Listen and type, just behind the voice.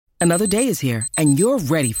Another day is here, and you're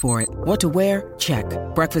ready for it. What to wear? Check.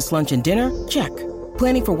 Breakfast, lunch, and dinner? Check.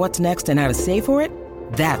 Planning for what's next and how to save for it?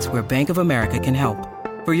 That's where Bank of America can help.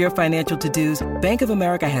 For your financial to-dos, Bank of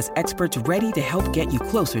America has experts ready to help get you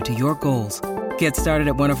closer to your goals. Get started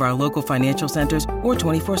at one of our local financial centers or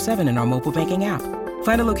 24/7 in our mobile banking app.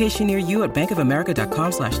 Find a location near you at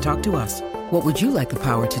bankofamerica.com/talktous. What would you like the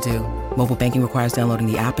power to do? Mobile banking requires downloading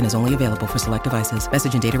the app and is only available for select devices.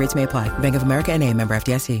 Message and data rates may apply. Bank of America N.A., member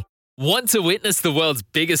FDIC. Want to witness the world's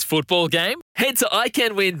biggest football game? Head to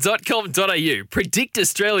iCanWin.com.au, predict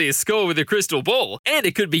Australia's score with a crystal ball, and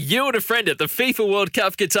it could be you and a friend at the FIFA World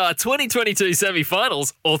Cup Qatar 2022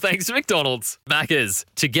 semi-finals, all thanks to McDonald's. Maccas,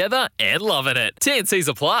 together and loving it. TNCs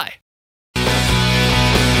apply.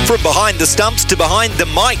 From behind the stumps to behind the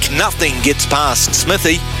mic, nothing gets past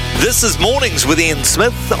Smithy. This is Mornings with Ian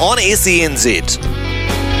Smith on SENZ.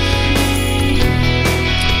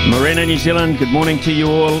 Morena, New Zealand, good morning to you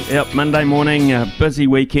all. Yep, Monday morning, a busy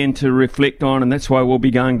weekend to reflect on, and that's why we'll be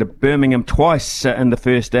going to Birmingham twice in the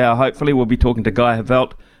first hour. Hopefully we'll be talking to Guy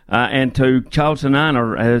Havelt and to Charles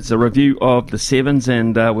Tanana as a review of the Sevens,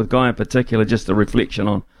 and with Guy in particular, just a reflection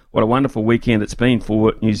on what a wonderful weekend it's been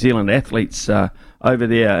for New Zealand athletes over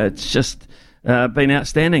there. It's just been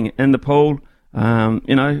outstanding in the pool, on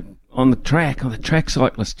the track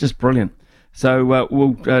cyclists, just brilliant. So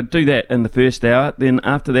we'll do that in the first hour. Then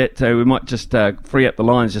after that, we might just free up the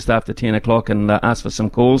lines just after 10 o'clock and ask for some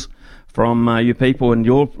calls from you people and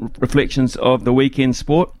your reflections of the weekend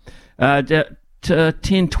sport.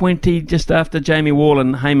 10:20, just after, Jamie Wall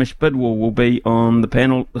and Hamish Bidwell will be on the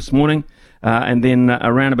panel this morning. And then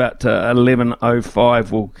around about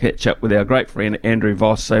 11:05, we'll catch up with our great friend Andrew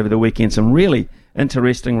Voss over the weekend. Some really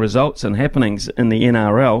interesting results and happenings in the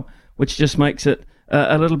NRL, which just makes it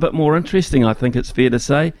a little bit more interesting, I think it's fair to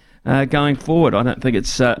say, going forward. I don't think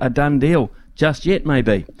it's a done deal just yet,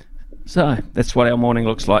 maybe. So that's what our morning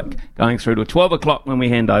looks like, going through to 12 o'clock when we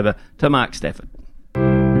hand over to Mark Stafford.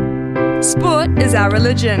 Sport is our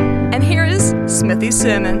religion, and here is Smithy's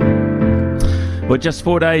sermon. Well, just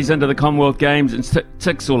 4 days into the Commonwealth Games, and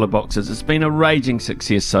ticks all the boxes. It's been a raging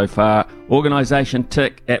success so far. Organisation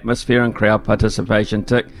tick, atmosphere and crowd participation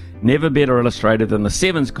tick. Never better illustrated than the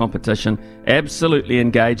Sevens competition. Absolutely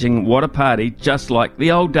engaging. What a party, just like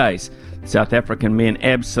the old days. South African men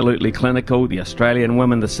absolutely clinical. The Australian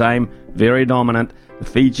women the same, very dominant. The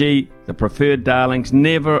Fiji, the preferred darlings,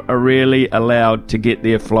 never are really allowed to get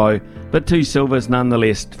their flow. But 2 silvers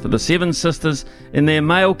nonetheless for the Seven Sisters and their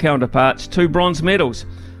male counterparts, 2 bronze medals.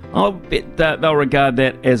 I'll bet that they'll regard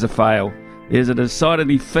that as a fail. There's a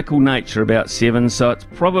decidedly fickle nature about Sevens, so it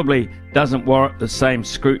probably doesn't warrant the same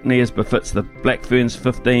scrutiny as befits the Black Ferns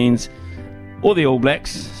 15s or the All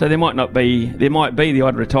Blacks. So there might be the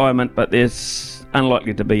odd retirement, but there's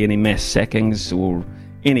unlikely to be any mass sackings or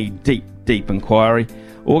any deep inquiry.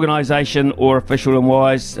 Organisation or official and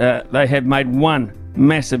wise, they have made one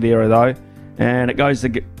massive error though, and it goes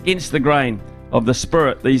against the grain of the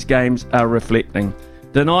spirit these games are reflecting.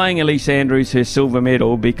 Denying Elise Andrews her silver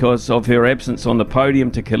medal because of her absence on the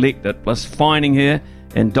podium to collect it, plus fining her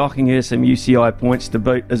and docking her some UCI points to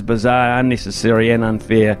boot, is bizarre, unnecessary and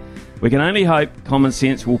unfair. We can only hope common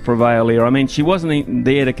sense will prevail here. I mean, she wasn't even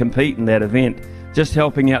there to compete in that event, just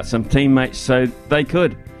helping out some teammates so they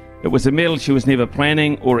could. It was a medal she was never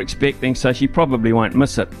planning or expecting, so she probably won't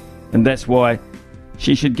miss it, and that's why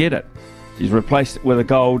she should get it. She's replaced it with a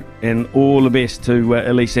gold, and all the best to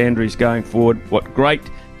Elise Andrews going forward. What great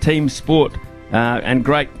team sport and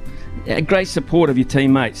great support of your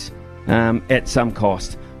teammates at some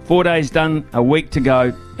cost. 4 days done, a week to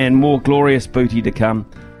go, and more glorious booty to come.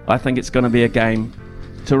 I think it's going to be a game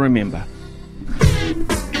to remember.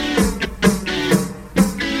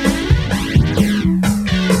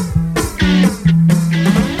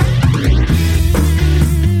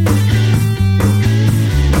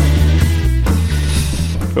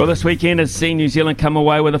 Well, this weekend has seen New Zealand come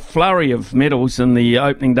away with a flurry of medals in the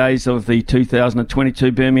opening days of the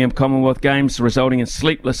 2022 Birmingham Commonwealth Games, resulting in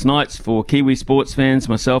sleepless nights for Kiwi sports fans,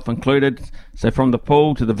 myself included. So from the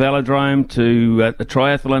pool to the velodrome to the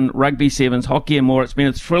triathlon, rugby sevens, hockey and more, it's been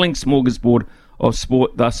a thrilling smorgasbord of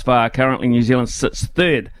sport thus far. Currently, New Zealand sits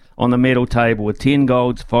third on the medal table with 10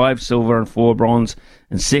 golds, 5 silver and 4 bronze.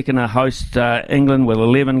 And second are host England with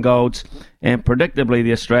 11 golds. And predictably,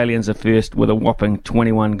 the Australians are first with a whopping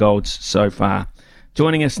 21 golds so far.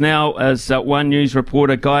 Joining us now is One News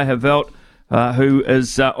reporter Guy Havelt, who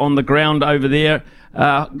is on the ground over there.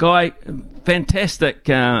 Guy, fantastic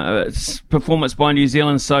performance by New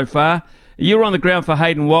Zealand so far. You were on the ground for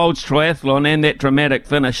Hayden Wild's triathlon and that dramatic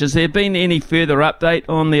finish. Has there been any further update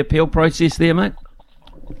on the appeal process there, mate?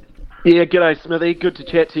 Yeah, g'day Smithy. Good to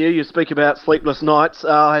chat to you. You speak about sleepless nights.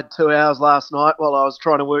 I had 2 hours last night while I was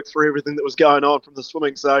trying to work through everything that was going on from the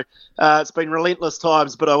swimming. So it's been relentless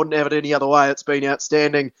times, but I wouldn't have it any other way. It's been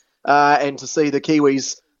outstanding. And to see the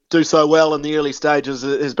Kiwis do so well in the early stages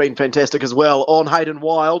has been fantastic as well. On Hayden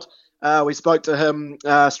Wild, we spoke to him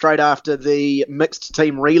straight after the mixed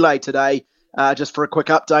team relay today, just for a quick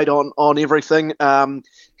update on everything.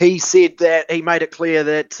 He said that he made it clear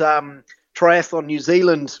that Triathlon New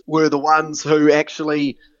Zealand were the ones who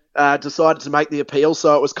actually decided to make the appeal,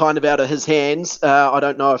 so it was kind of out of his hands. I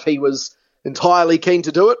don't know if he was entirely keen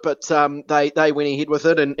to do it, but they went ahead with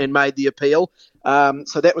it and made the appeal.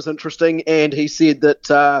 So that was interesting, and he said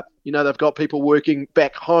that they've got people working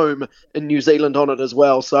back home in New Zealand on it as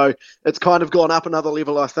well. So it's kind of gone up another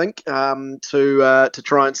level, I think, to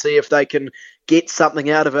try and see if they can get something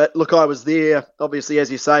out of it. Look, I was there, obviously, as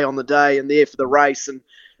you say, on the day and there for the race, and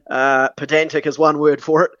pedantic is one word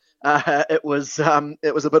for it. It was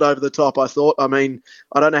a bit over the top, I thought. I mean,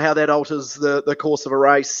 I don't know how that alters the course of a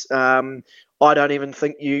race. I don't even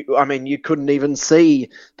think you couldn't even see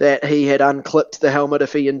that he had unclipped the helmet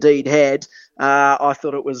if he indeed had. I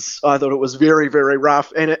thought it was very, very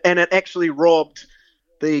rough, and it actually robbed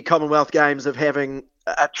the Commonwealth Games of having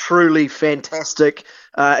a truly fantastic,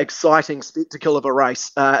 exciting spectacle of a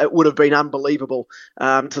race. It would have been unbelievable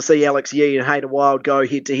to see Alex Yee and Hayden Wild go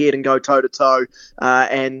head-to-head and go toe-to-toe,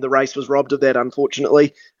 and the race was robbed of that,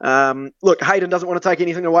 unfortunately. Look, Hayden doesn't want to take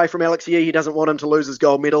anything away from Alex Yee. He doesn't want him to lose his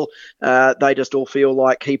gold medal. They just all feel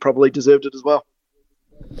like he probably deserved it as well.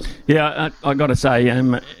 Yeah, I got to say,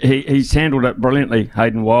 he's handled it brilliantly,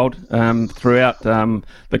 Hayden Wild, throughout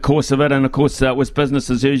the course of it. And, of course, it was business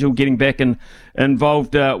as usual, getting back and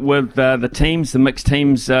involved with the teams, the mixed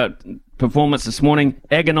teams performance this morning.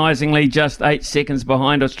 Agonisingly just 8 seconds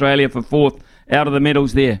behind Australia for fourth out of the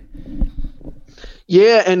medals there.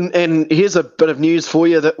 Yeah, and here's a bit of news for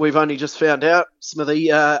you that we've only just found out,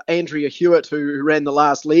 Smithy. Andrea Hewitt, who ran the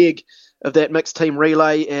last leg of that mixed team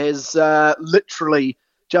relay, has literally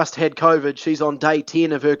just had COVID. She's on day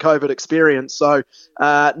 10 of her COVID experience. So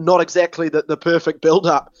not exactly the perfect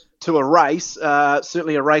build-up to a race,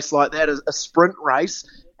 certainly a race like that, a sprint race.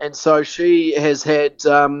 And so she has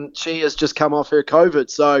just come off her COVID.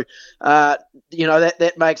 So,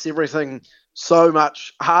 that makes everything so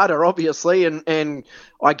much harder, obviously. And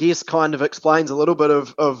I guess kind of explains a little bit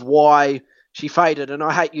of why she faded, and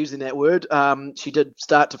I hate using that word. She did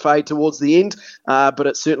start to fade towards the end, but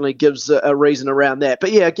it certainly gives a reason around that.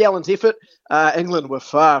 But yeah, a gallant effort. England were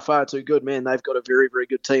far, far too good, man. They've got a very, very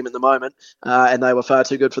good team at the moment, and they were far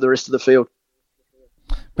too good for the rest of the field.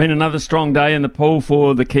 Been another strong day in the pool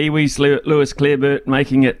for the Kiwis. Lewis Clareburt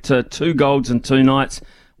making it 2 golds in 2 nights.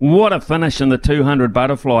 What a finish in the 200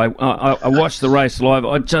 butterfly. I watched the race live.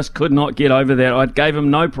 I just could not get over that. I gave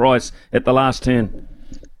him no price at the last turn.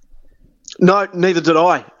 No, neither did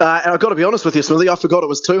I. And I've got to be honest with you, Smithy, I forgot it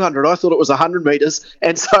was 200. I thought it was 100 metres.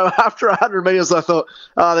 And so after 100 metres, I thought,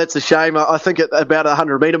 oh, that's a shame. I think at about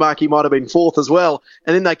 100-metre mark, he might have been fourth as well.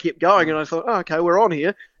 And then they kept going, and I thought, oh, okay, we're on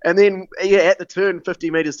here. And then, at the turn, 50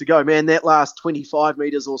 metres to go, man, that last 25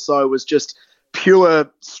 metres or so was just pure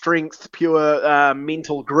strength, pure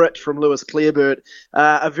mental grit from Lewis Clareburt.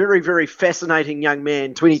 A very, very fascinating young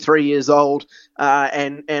man, 23 years old,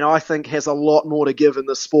 and I think has a lot more to give in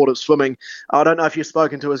the sport of swimming. I don't know if you've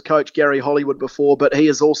spoken to his coach, Gary Hollywood, before, but he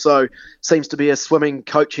is also seems to be a swimming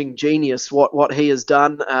coaching genius, what he has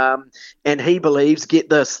done. And he believes, get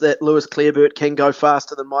this, that Lewis Clareburt can go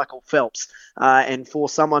faster than Michael Phelps. And for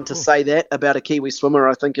someone to say that about a Kiwi swimmer,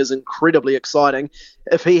 I think is incredibly exciting.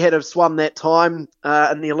 If he had have swum that time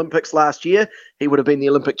in the Olympics last year, he would have been the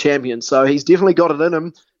Olympic champion. So he's definitely got it in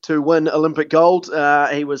him to win Olympic gold.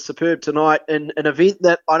 He was superb tonight in an event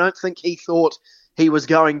that I don't think he thought he was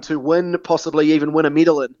going to win, possibly even win a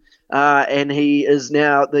medal in. And he is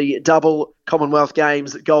now the double Commonwealth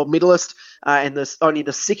Games gold medalist, and only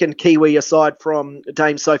the second Kiwi aside from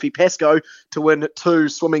Dame Sophie Pascoe to win 2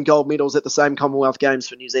 swimming gold medals at the same Commonwealth Games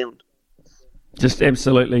for New Zealand. Just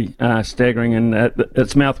absolutely staggering, and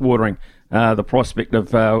it's mouth-watering, the prospect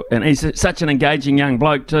of... and he's such an engaging young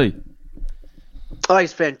bloke too. Oh,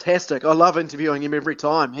 he's fantastic. I love interviewing him every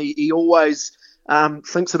time. He always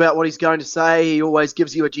thinks about what he's going to say. He always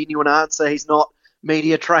gives you a genuine answer. He's not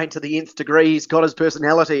media trained to the nth degree. He's got his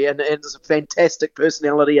personality, and it's a fantastic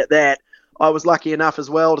personality at that. I was lucky enough as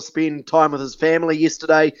well to spend time with his family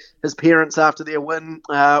yesterday, his parents after their win,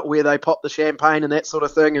 where they popped the champagne and that sort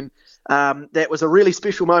of thing. And that was a really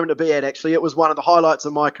special moment to be at, actually. It was one of the highlights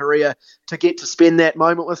of my career to get to spend that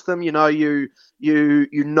moment with them. You know, you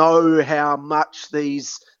know how much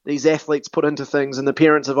these athletes put into things, and the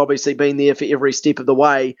parents have obviously been there for every step of the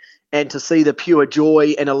way. and to see the pure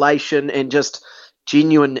joy and elation and just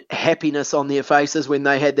genuine happiness on their faces when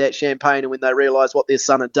they had that champagne and when they realised what their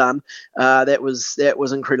son had done, that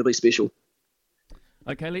was incredibly special.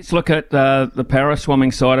 Okay, let's look at the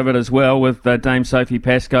para-swimming side of it as well, with Dame Sophie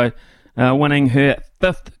Pascoe winning her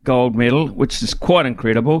 5th gold medal, which is quite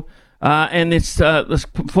incredible. And this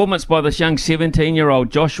performance by this young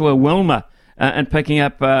 17-year-old Joshua Wilmer and picking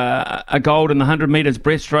up a gold in the 100 metres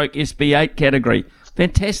breaststroke SB8 category.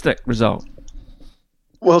 Fantastic result.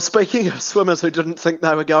 Well, speaking of swimmers who didn't think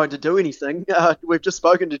they were going to do anything, we've just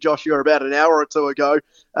spoken to Joshua about an hour or two ago,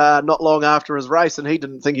 not long after his race, and he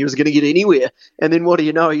didn't think he was going to get anywhere. And then what do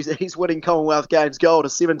you know? He's winning Commonwealth Games gold. A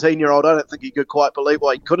 17-year-old, I don't think he could quite believe,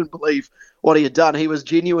 well, he couldn't believe what he had done. He was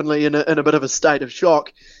genuinely in a bit of a state of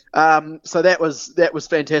shock. So that was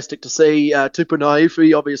fantastic to see. Tupu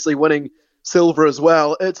Naiufi obviously winning silver as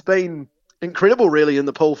well. It's been incredible, really, in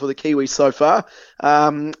the pool for the Kiwis so far.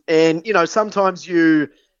 And, sometimes you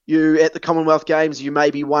at the Commonwealth Games, you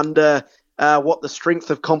maybe wonder what the strength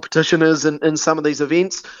of competition is in some of these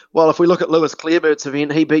events. Well, if we look at Lewis Clareburt's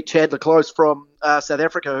event, he beat Chad Leclose from South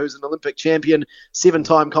Africa, who's an Olympic champion,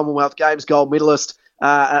 7-time Commonwealth Games gold medalist,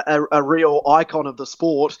 a real icon of the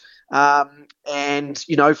sport. And,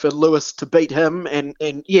 for Lewis to beat him, and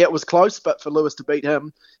yeah, it was close, but for Lewis to beat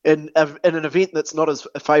him in an event that's not his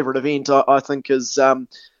favourite event, I think is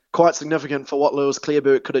quite significant for what Lewis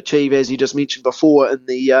Clareburt could achieve, as you just mentioned before, in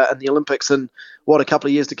the Olympics and what a couple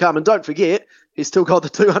of years to come. And don't forget, he's still got the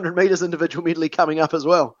 200 metres individual medley coming up as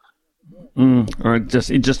well. It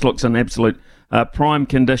just looks in absolute prime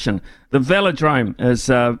condition. The Velodrome has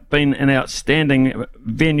been an outstanding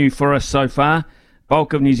venue for us so far.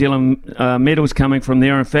 Bulk of New Zealand medals coming from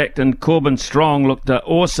there, in fact, and Corbin Strong looked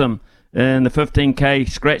awesome in the 15k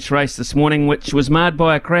scratch race this morning, which was marred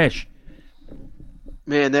by a crash.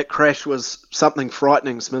 Man, that crash was something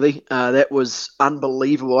frightening, Smithy. That was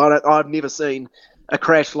unbelievable. I've never seen a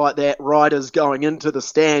crash like that. Riders going into the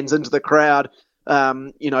stands, into the crowd,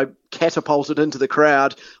 catapulted into the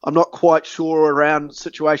crowd. I'm not quite sure around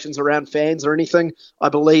situations around fans or anything. I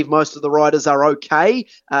believe most of the riders are okay,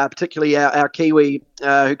 particularly our Kiwi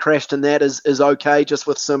who crashed in that is okay, just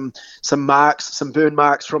with some marks, some burn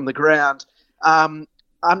marks from the ground.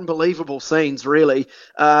 Unbelievable scenes, really.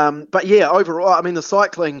 But yeah, overall, I mean, the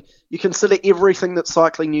cycling, you consider everything that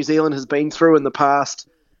Cycling New Zealand has been through in the past,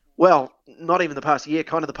 well, not even the past year,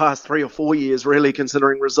 kind of the past 3 or 4 years, really,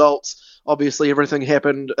 considering results. Obviously, everything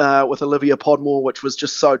happened with Olivia Podmore, which was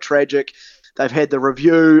just so tragic. They've had the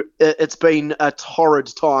review. It's been a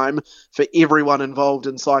torrid time for everyone involved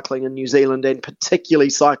in cycling in New Zealand, and particularly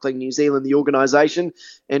Cycling New Zealand, the organisation,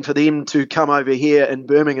 and for them to come over here in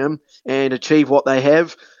Birmingham and achieve what they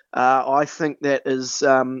have. I think that is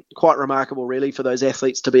quite remarkable, really, for those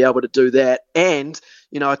athletes to be able to do that. And,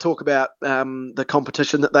 I talk about the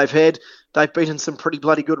competition that they've had. They've beaten some pretty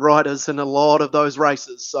bloody good riders in a lot of those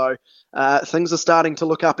races. So things are starting to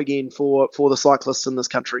look up again for the cyclists in this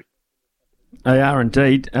country. They are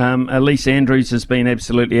indeed. Elise Andrews has been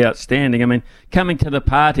absolutely outstanding. I mean, coming to the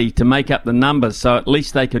party to make up the numbers so at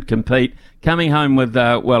least they could compete, coming home with,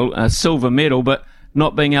 a silver medal, but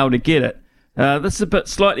not being able to get it. This is a bit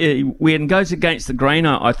slightly weird and goes against the grain,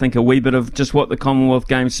 I think, a wee bit of just what the Commonwealth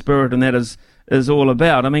Games spirit and that is all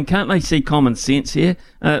about. I mean, can't they see common sense here?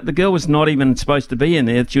 The girl was not even supposed to be in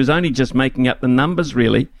there. She was only just making up the numbers,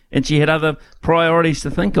 really, and she had other priorities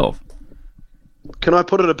to think of. Can I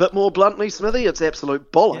put it a bit more bluntly, Smithy? It's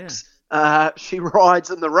absolute bollocks. Yeah. She rides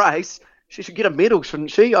in the race. She should get a medal, shouldn't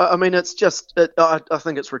she? I mean, it's just, I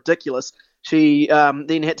think it's ridiculous. She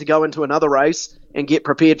then had to go into another race and get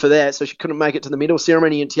prepared for that, so she couldn't make it to the medal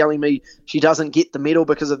ceremony, and telling me she doesn't get the medal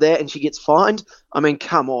because of that and she gets fined. I mean,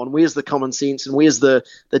 come on, where's the common sense and where's the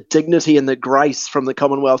dignity and the grace from the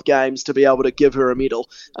Commonwealth Games to be able to give her a medal?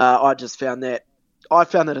 I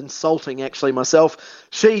found that insulting, actually, myself.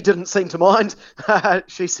 She didn't seem to mind.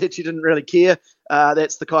 She said she didn't really care.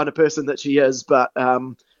 That's the kind of person that she is, but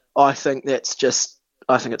I think it's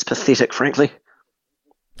pathetic, frankly.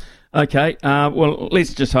 Okay, well,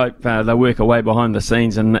 let's just hope they work her way behind the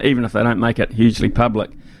scenes, and even if they don't make it hugely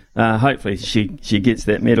public, hopefully she gets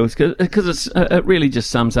that medal, because it really just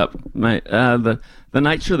sums up, mate, the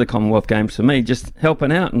nature of the Commonwealth Games for me, just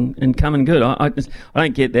helping out and coming good. I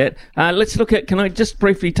don't get that. Let's look at, can I just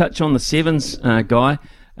briefly touch on the sevens, Guy?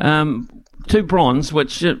 2 bronze,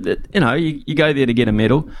 which, you go there to get a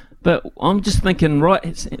medal. But I'm just thinking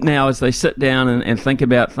right now, as they sit down and think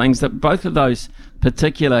about things, that both of those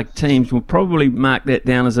particular teams will probably mark that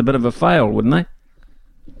down as a bit of a fail, wouldn't they?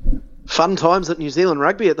 Fun times at New Zealand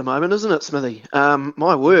rugby at the moment, isn't it, Smithy?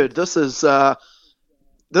 My word, this is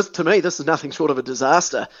this is nothing short of a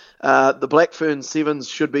disaster. The Black Ferns Sevens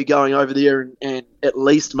should be going over there and at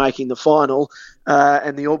least making the final,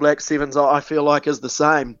 and the All Black Sevens I feel like is the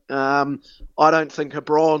same. I don't think a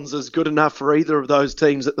bronze is good enough for either of those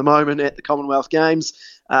teams at the moment at the Commonwealth Games,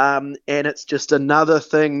 and it's just another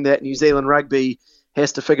thing that New Zealand Rugby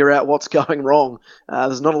has to figure out what's going wrong.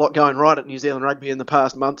 There's not a lot going right at New Zealand Rugby in the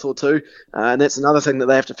past month or two, and that's another thing that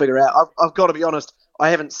they have to figure out. I've got to be honest, I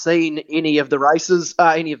haven't seen any of the races,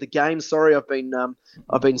 any of the games. Sorry, I've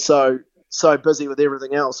been so busy with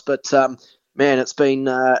everything else. But man, it's been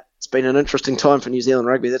an interesting time for New Zealand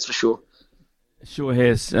Rugby, that's for sure. Sure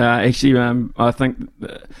has. Actually, I think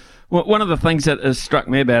one of the things that has struck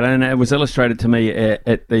me about it, and it was illustrated to me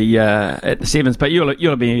at the Sevens, but you'll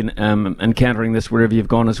have been encountering this wherever you've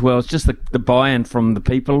gone as well. It's just the buy-in from the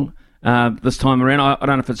people this time around. I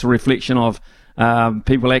don't know if it's a reflection of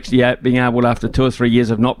people actually being able, after 2 or 3 years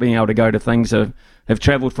of not being able to go to things, have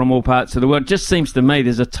travelled from all parts of the world. It just seems to me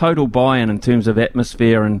there's a total buy-in in terms of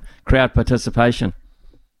atmosphere and crowd participation.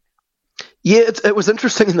 Yeah, it was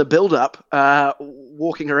interesting in the build-up,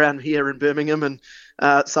 walking around here in Birmingham, and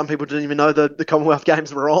some people didn't even know the Commonwealth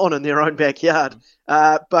Games were on in their own backyard.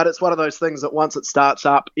 But it's one of those things that once it starts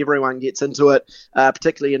up, everyone gets into it,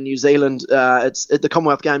 particularly in New Zealand. The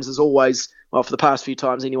Commonwealth Games has always, well, for the past few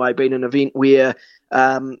times anyway, been an event where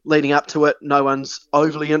leading up to it, no one's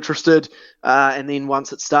overly interested. And then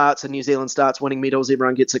once it starts and New Zealand starts winning medals,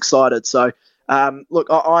 everyone gets excited. So, look,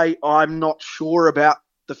 I'm not sure about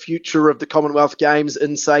the future of the Commonwealth Games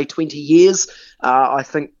in, say, 20 years.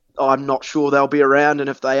 I'm not sure they'll be around, and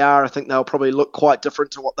if they are, I think they'll probably look quite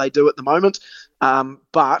different to what they do at the moment.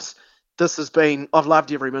 But I've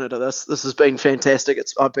loved every minute of this. This has been fantastic.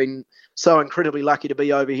 I've been so incredibly lucky to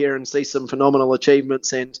be over here and see some phenomenal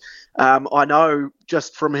achievements. And I know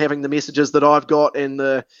just from having the messages that I've got and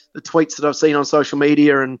the tweets that I've seen on social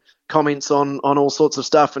media and comments on all sorts of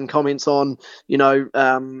stuff and comments on,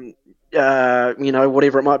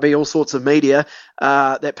 whatever it might be, all sorts of media,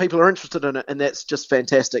 that people are interested in it, and that's just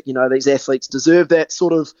fantastic. These athletes deserve that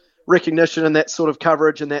sort of recognition and that sort of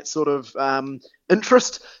coverage and that sort of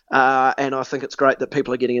interest, and I think it's great that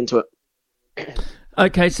people are getting into it.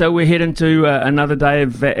 Okay, so we're heading to another day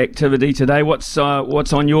of activity today. What's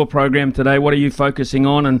on your program today? What are you focusing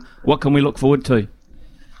on, and what can we look forward to?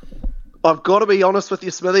 I've got to be honest with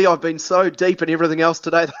you, Smithy. I've been so deep in everything else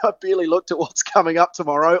today that I've barely looked at what's coming up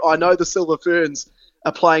tomorrow. I know the Silver Ferns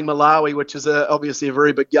are playing Malawi, which is obviously a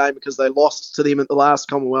very big game because they lost to them at the last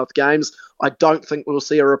Commonwealth Games. I don't think we'll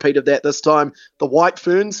see a repeat of that this time. The White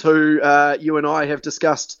Ferns, who you and I have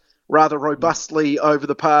discussed rather robustly over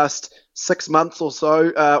the past 6 months or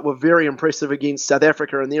so, were very impressive against South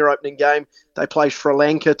Africa in their opening game. They play Sri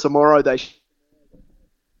Lanka tomorrow.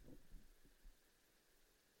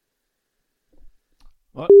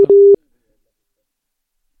 What?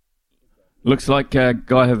 Looks like Guy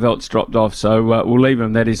Havelt's dropped off, so we'll leave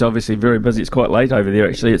him. That is obviously very busy. It's quite late over there,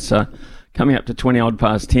 actually. It's coming up to 20-odd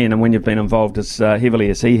past 10, and when you've been involved as heavily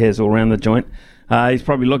as he has all around the joint, he's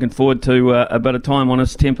probably looking forward to a bit of time on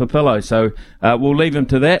his temper pillow. So we'll leave him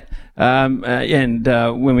to that, and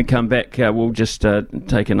when we come back, we'll just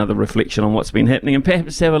take another reflection on what's been happening and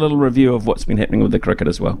perhaps have a little review of what's been happening with the cricket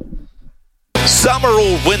as well. Summer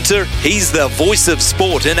or winter, he's the voice of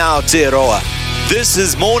sport in Aotearoa. This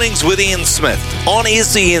is Mornings with Ian Smith on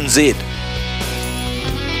SENZ.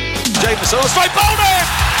 Jameson on the straight, bowled it!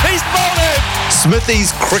 He's bowled it!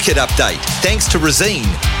 Smithy's cricket update, thanks to Resene,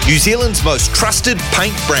 New Zealand's most trusted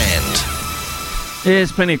paint brand.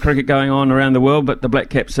 There's plenty of cricket going on around the world, but the Black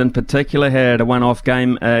Caps in particular had a one-off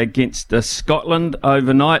game against Scotland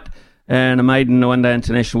overnight. And a maiden one-day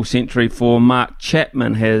international century for Mark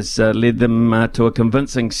Chapman has led them to a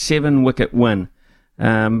convincing 7-wicket win.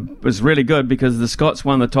 It was really good because the Scots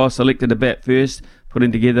won the toss, elected to bat first,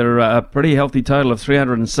 putting together a pretty healthy total of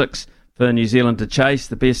 306 for New Zealand to chase.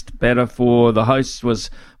 The best batter for the hosts was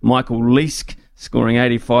Michael Leask, scoring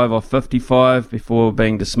 85 off 55 before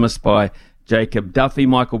being dismissed by Jacob Duffy.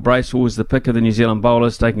 Michael Bracewell was the pick of the New Zealand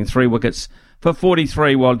bowlers, taking 3 wickets for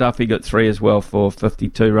 43, while Duffy got 3 as well for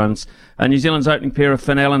 52 runs. New Zealand's opening pair of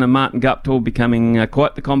Finn Allen and Martin Guptill becoming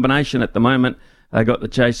quite the combination at the moment. They got the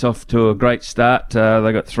chase off to a great start.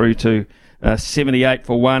 They got through to 78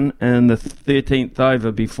 for 1 in the 13th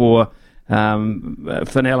over before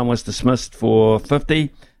Finn Allen was dismissed for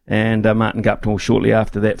 50, and Martin Guptill shortly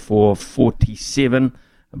after that for 47.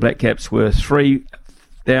 The Black Caps were 3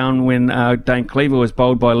 down when Dane Cleaver was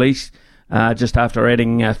bowled by Leask, just after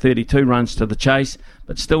adding 32 runs to the chase,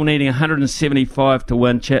 but still needing 175 to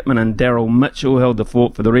win. Chapman and Daryl Mitchell held the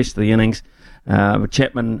fort for the rest of the innings.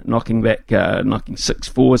 Chapman knocking 6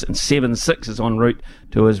 fours and 7 sixes en route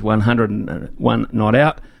to his 101 not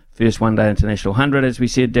out. First one-day international 100, as we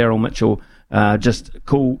said. Daryl Mitchell, just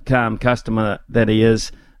cool, calm customer that he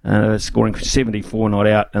is, scoring 74 not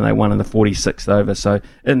out, and they won in the 46th over. So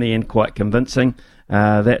in the end, quite convincing.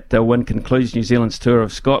 That win concludes New Zealand's tour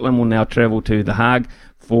of Scotland. Will now travel to The Hague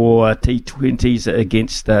for T20s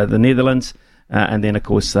against the Netherlands, and then of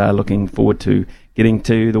course looking forward to getting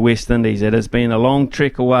to the West Indies. It has been a long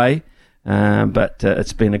trek away, but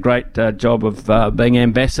it's been a great job of being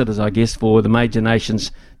ambassadors, I guess, for the major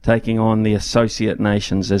nations taking on the associate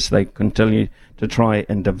nations as they continue to try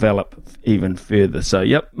and develop even further. So,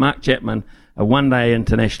 Mark Chapman, a one-day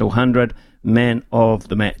international 100, man of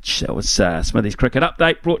the match. That was Smithy's Cricket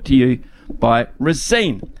Update, brought to you by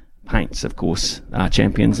Resene Paints, of course, are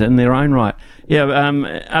champions in their own right.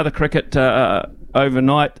 Other cricket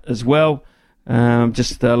overnight as well.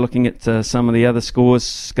 Just looking at some of the other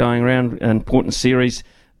scores going around, important series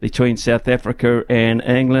between South Africa and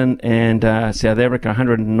England, and South Africa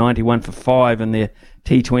 191 for 5 in their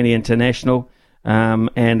T20 international,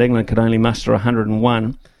 and England could only muster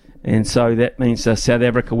 101, and so that means South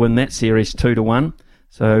Africa win that series 2-1.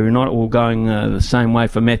 So not all going the same way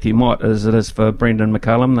for Matthew Mott as it is for Brendan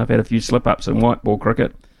McCullum. They've had a few slip-ups in white ball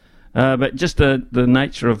cricket. But just the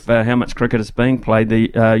nature of how much cricket is being played,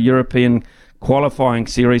 the European qualifying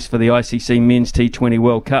series for the ICC Men's T20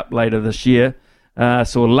 World Cup later this year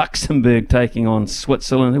saw Luxembourg taking on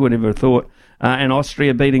Switzerland, who would ever have thought, and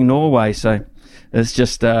Austria beating Norway. So it's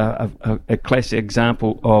just a classic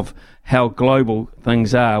example of how global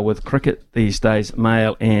things are with cricket these days,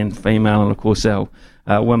 male and female, and of course our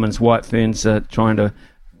women's White Ferns trying to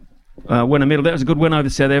win a medal. That was a good win over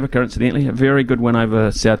South Africa, incidentally, a very good win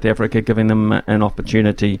over South Africa, giving them an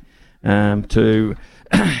opportunity to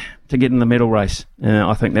get in the medal race.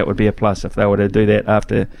 I think that would be a plus if they were to do that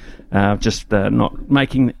after not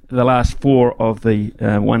making the last 4 of the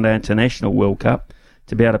one-day international World Cup.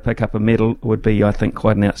 To be able to pick up a medal would be, I think,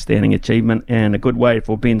 quite an outstanding achievement and a good way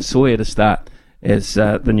for Ben Sawyer to start as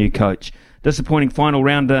the new coach. Disappointing final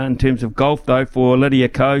round in terms of golf, though, for Lydia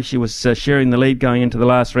Ko. She was sharing the lead going into the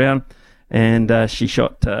last round, and she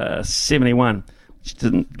shot 71. She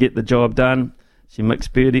didn't get the job done. She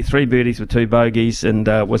mixed 3 birdies with 2 bogeys, and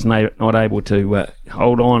was not able to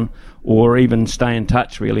hold on or even stay in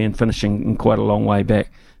touch, really, and finishing quite a long way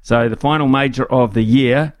back. So the final major of the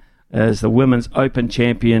year is the Women's Open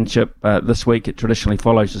Championship this week. It traditionally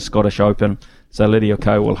follows the Scottish Open, so Lydia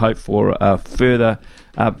Ko will hope for a further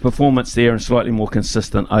performance there and slightly more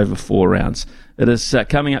consistent over 4 rounds. It is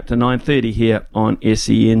coming up to 9:30 here on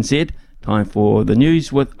SENZ. Time for the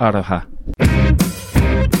news with Aroha.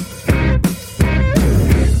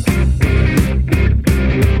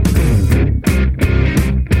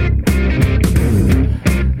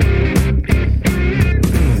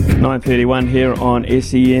 .31 here on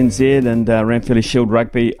SENZ, and Ranfurly Shield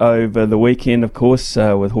Rugby over the weekend, of course,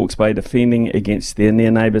 with Hawke's Bay defending against their near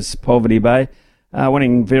neighbours Poverty Bay,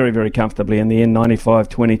 winning very, very comfortably in the end,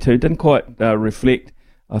 95-22. Didn't quite reflect,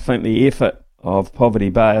 I think, the effort of Poverty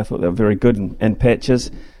Bay. I thought they were very good in patches.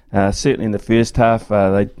 Certainly in the first half,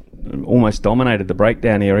 they almost dominated the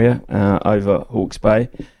breakdown area over Hawke's Bay,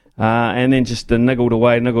 and then just niggled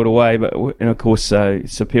away, but of course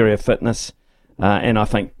superior fitness, and I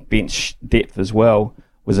think bench depth as well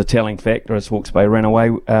was a telling factor as Hawke's Bay ran away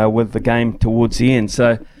with the game towards the end.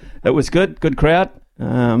 So it was good crowd,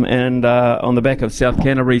 and on the back of South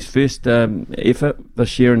Canterbury's first effort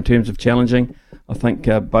this year in terms of challenging, I think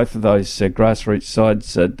both of those grassroots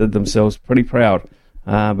sides did themselves pretty proud.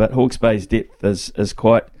 But Hawke's Bay's depth is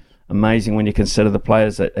quite amazing when you consider the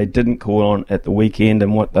players that they didn't call on at the weekend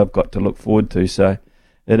and what they've got to look forward to. So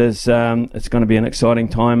it's going to be an exciting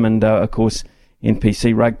time, and of course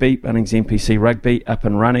NPC Rugby, Bunnings NPC Rugby, up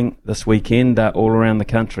and running this weekend all around the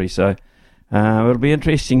country. So it'll be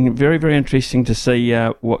interesting, very, very interesting to see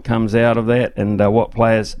what comes out of that, and what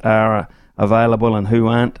players are available and who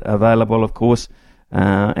aren't available, of course.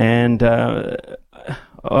 And I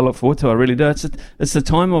look forward to it, I really do. It's the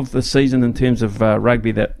time of the season in terms of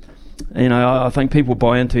rugby that, I think people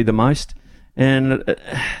buy into the most. And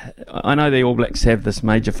I know the All Blacks have this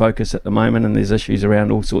major focus at the moment, and there's issues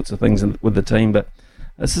around all sorts of things with the team, but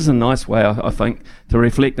this is a nice way, I think, to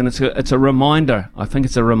reflect, and it's a reminder. I think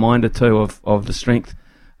it's a reminder too of the strength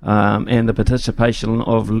and the participation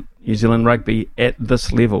of New Zealand rugby at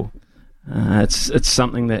this level. It's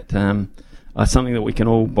something that we can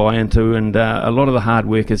all buy into, and a lot of the hard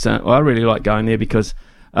work is. I really like going there because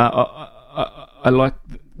I like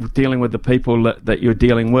dealing with the people that you're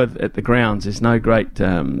dealing with at the grounds. There's no great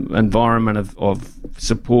environment of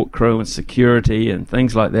support crew and security and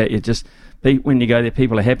things like that. When you go there,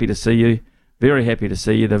 people are happy to see you, very happy to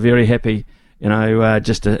see you. They're very happy,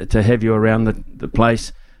 just to have you around the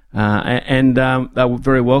place. And they were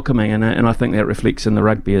very welcoming, and I think that reflects in the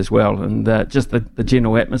rugby as well. And just the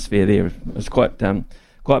general atmosphere there was quite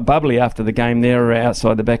bubbly after the game there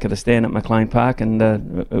outside the back of the stand at McLean Park, and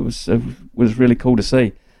it was really cool to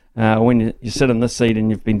see. When you sit in this seat and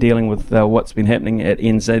you've been dealing with what's been happening at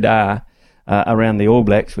NZR around the All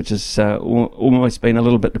Blacks, which has almost been a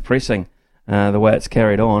little bit depressing the way it's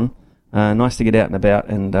carried on. Nice to get out and about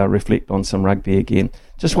and reflect on some rugby again.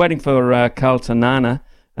 Just waiting for Carlton Nana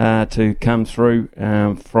to come through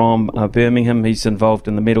from Birmingham. He's involved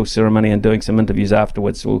in the medal ceremony and doing some interviews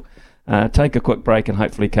afterwards. We'll take a quick break and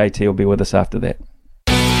hopefully KT will be with us after that.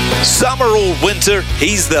 Summer or winter,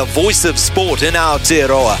 he's the voice of sport in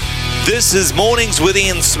Aotearoa. This is Mornings with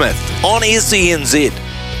Ian Smith on SENZ.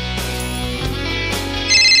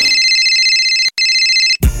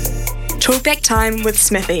 Talkback Time with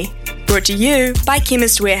Smithy. Brought to you by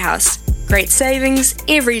Chemist Warehouse. Great savings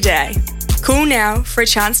every day. Call now for a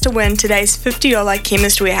chance to win today's $50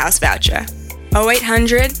 Chemist Warehouse voucher.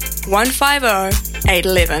 0800 150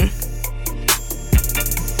 811.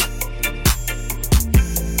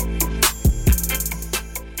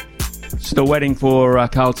 Still waiting for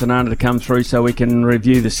Carlton Nana to come through so we can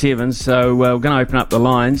review the sevens. So we're going to open up the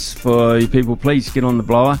lines for you people. Please get on the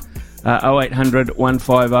blower. 0800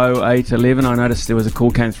 150 811. I noticed there was a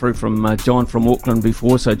call came through from John from Auckland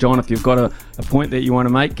before. So John, if you've got a point that you want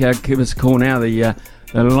to make, give us a call now. The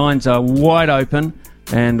lines are wide open,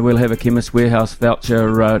 and we'll have a Chemist Warehouse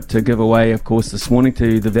voucher to give away, of course, this morning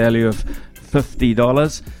to the value of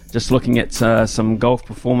 $50. Just looking at some golf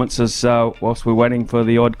performances whilst we're waiting for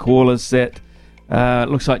the odd callers. That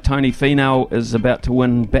looks like Tony Finau is about to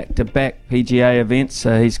win back-to-back PGA events.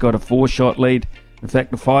 He's got a 4-shot lead. In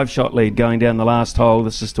fact, a 5-shot lead going down the last hole.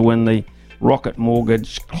 This is to win the Rocket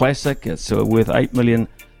Mortgage Classic. It's worth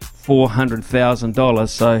 $8,400,000.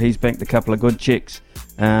 So he's banked a couple of good checks.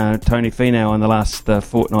 Tony Finau in the last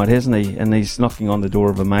fortnight, hasn't he? And he's knocking on the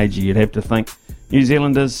door of a major, you'd have to think. New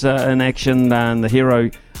Zealanders in action and the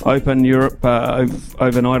Hero Open Europe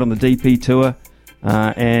overnight on the DP Tour.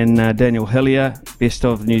 And Daniel Hillier, best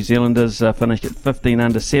of the New Zealanders, finished at 15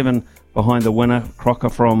 under 7 behind the winner, Crocker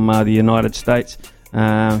from the United States.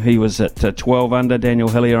 He was at 12 under. Daniel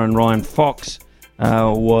Hillier and Ryan Fox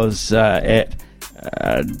was at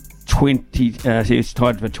 20. He was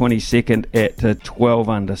tied for 22nd at 12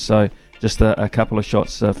 under. So just a couple of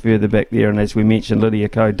shots further back there. And as we mentioned, Lydia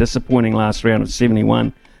Ko, disappointing last round at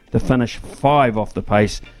 71 to finish 5 off the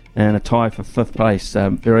pace and a tie for 5th place.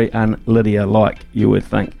 Very un-Lydia-like, you would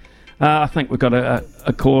think. I think we've got a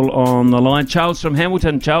call on the line. Charles from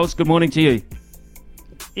Hamilton. Charles, good morning to you.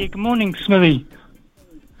 Yeah, good morning, Smithy.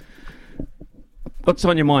 What's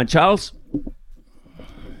on your mind, Charles?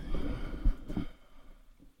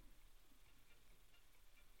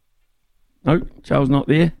 No, Charles not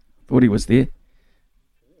there. Thought he was there.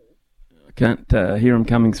 I can't hear him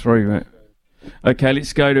coming through. Okay,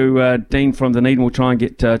 let's go to Dean from Dunedin. We'll try and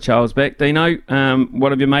get Charles back. Dino,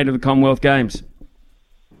 what have you made of the Commonwealth Games?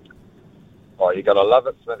 Oh, you got to love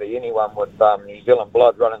it, Smithy. Anyone with New Zealand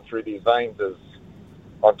blood running through their veins is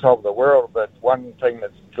on top of the world. But one thing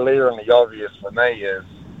that's glaringly obvious for me is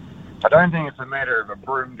I don't think it's a matter of a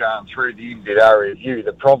broom going through the NZR review.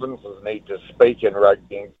 The provinces need to speak in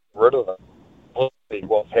rugby and get rid of them.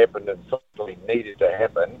 What's happened and something needed to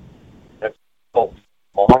happen. It's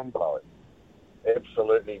mind-blowing.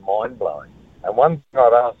 Absolutely mind-blowing. And one thing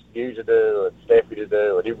I'd ask you to do and Staffy to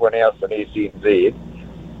do and everyone else in SNZ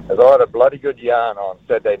is I had a bloody good yarn on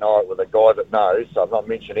Saturday night with a guy that knows, so I'm not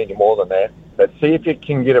mentioning any more than that, but see if you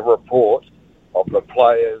can get a report of the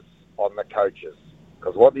players on the coaches.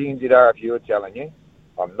 Because what the NZRFU are telling you,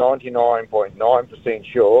 I'm 99.9%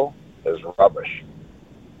 sure is rubbish.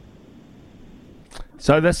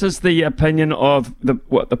 So this is the opinion of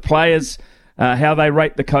the players, how they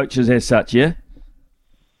rate the coaches as such, yeah?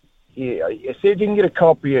 Yeah, you said you can get a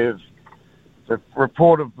copy of the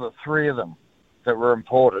report of the 3 of them that were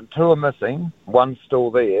imported. 2 are missing, 1's still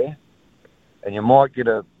there, and you might get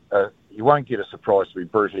you won't get a surprise, to be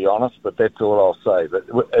brutally honest, but that's all I'll say. But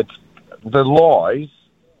it's the lies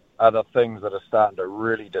are the things that are starting to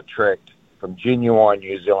really detract from genuine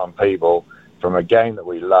New Zealand people, from a game that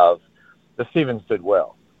we love. The Sevens did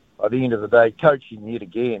well. At the end of the day, coaching yet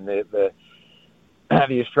again, the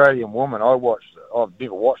Australian woman, I've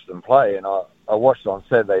never watched them play, and I watched on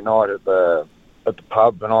Saturday night at the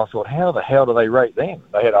pub, and I thought, how the hell do they rate them?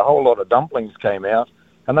 They had a whole lot of dumplings came out,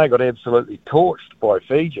 and they got absolutely torched by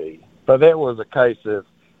Fiji. But that was a case of,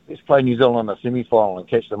 let's play New Zealand in the semi-final and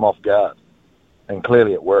catch them off guard. And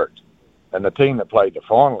clearly it worked. And the team that played the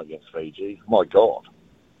final against Fiji, my God,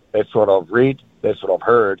 that's what I've read, that's what I've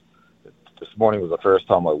heard. This morning was the first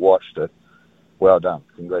time I watched it. Well done.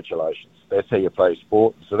 Congratulations. That's how you play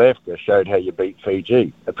sport. South Africa showed how you beat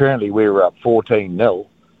Fiji. Apparently we were up 14-0,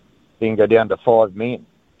 then go down to 5 men.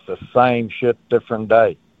 It's the same shit, different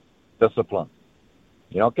day. Discipline.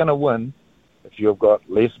 You're not going to win if you've got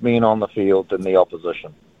less men on the field than the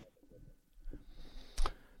opposition.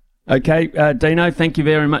 Okay, Dino, thank you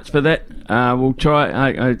very much for that. We'll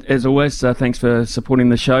try, as always, thanks for supporting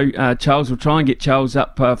the show. Charles, we'll try and get Charles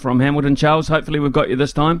up from Hamilton. Charles, hopefully we've got you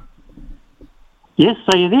this time. Yes,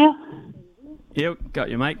 are you there? Yeah, got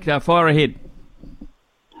you, mate. Fire ahead.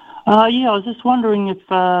 I was just wondering if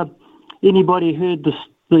anybody heard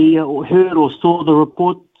heard or saw the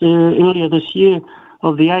report earlier this year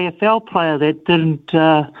of the AFL player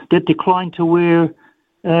that declined to wear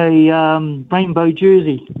a rainbow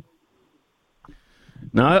jersey.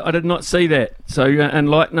 No, I did not see that. So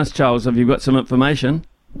enlighten us, Charles. Have you got some information?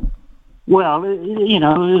 Well, I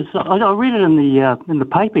read it in the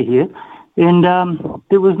paper here, and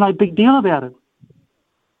there was no big deal about it.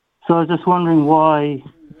 So I was just wondering why,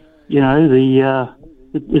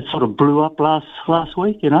 it sort of blew up last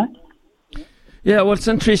week, Yeah, well, it's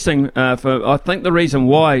interesting. I think the reason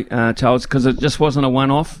why, Charles, because it just wasn't a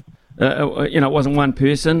one-off. It wasn't one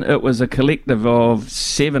person. It was a collective of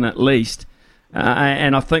 7 at least.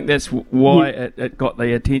 And I think that's why it got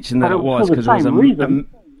the attention that it was. Because it was the same reason.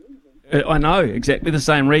 I know, exactly the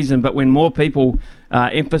same reason. But when more people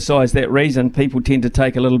emphasise that reason, people tend to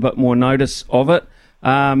take a little bit more notice of it.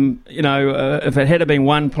 If it had been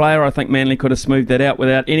one player, I think Manly could have smoothed that out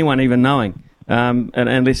without anyone even knowing. And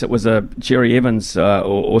unless it was a Jerry Evans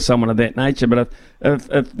or someone of that nature. But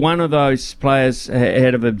if one of those players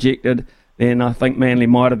had have objected, then I think Manly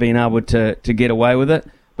might have been able to get away with it.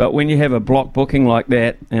 But when you have a block booking like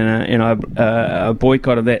that and a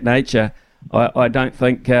boycott of that nature, I don't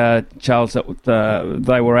think, Charles, that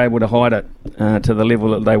they were able to hide it to the level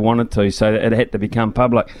that they wanted to, so it had to become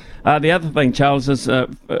public. The other thing, Charles, is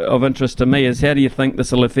of interest to me is how do you think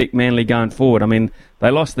this will affect Manly going forward? I mean, they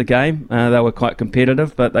lost the game. They were quite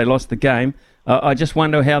competitive, but they lost the game. I just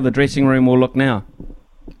wonder how the dressing room will look now.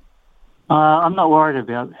 I'm not worried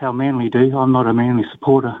about how Manly do. I'm not a Manly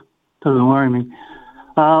supporter. Doesn't worry me.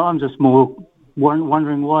 I'm just more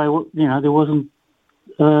wondering why, there wasn't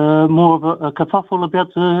more of a kerfuffle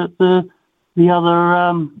about the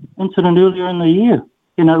other incident earlier in the year.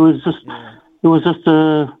 It was just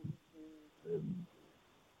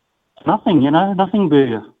nothing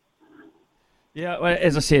burger. Yeah, well,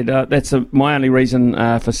 as I said, that's my only reason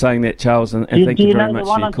for saying that, Charles, and thank you very much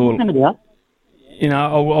for your call.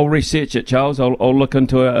 I'll research it, Charles. I'll look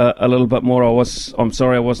into it a little bit more. I'm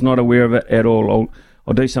sorry, I was not aware of it at all.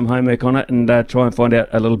 I'll do some homework on it and try and find out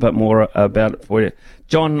a little bit more about it for you.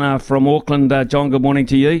 John from Auckland. John, good morning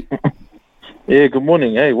to you. Yeah, good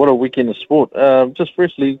morning. Hey, what a weekend of sport. Just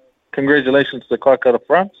firstly, congratulations to Kaikara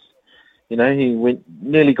France. He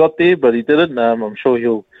nearly got there, but he didn't. I'm sure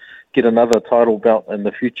he'll get another title bout in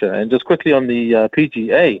the future. And just quickly on the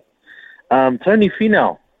PGA, Tony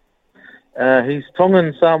Finau. He's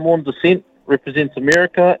Tongan Samoan descent, represents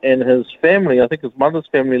America, and his family, I think his mother's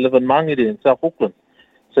family, live in Mangere in South Auckland.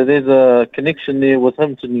 So there's a connection there with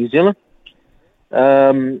him to New Zealand.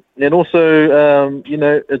 And also,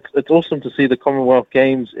 it's awesome to see the Commonwealth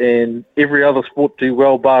Games and every other sport do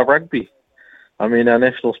well bar rugby. I mean, our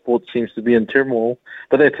national sport seems to be in turmoil,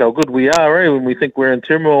 but that's how good we are, when we think we're in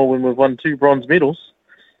turmoil when we've won 2 bronze medals.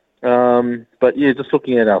 But yeah, just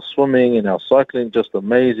looking at our swimming and our cycling, just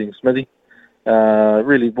amazing, Smithy.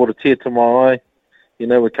 Really brought a tear to my eye.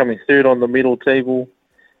 We're coming third on the medal table.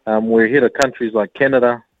 We're ahead of countries like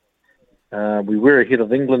Canada. We were ahead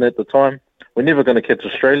of England at the time. We're never going to catch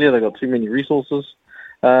Australia. They've got too many resources.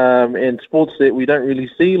 And sports that we don't really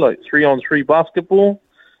see, like 3-on-3 basketball.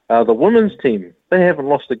 The women's team, they haven't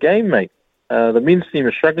lost a game, mate. The men's team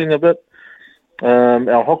is struggling a bit.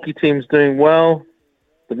 Our hockey team's doing well.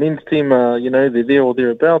 The men's team, they're there or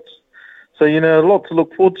thereabouts. So, a lot to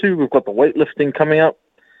look forward to. We've got the weightlifting coming up.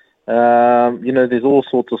 There's all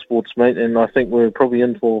sorts of sports, mate, and I think we're probably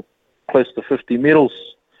in for close to 50 medals,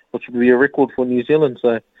 which would be a record for New Zealand.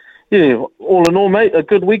 So, yeah, all in all, mate, a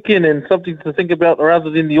good weekend and something to think about rather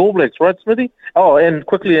than the All Blacks, right, Smithy? Oh, and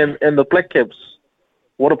quickly, and the Black Caps.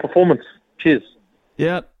 What a performance. Cheers.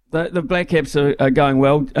 Yeah, the Black Caps are going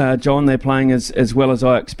well, John. They're playing as well as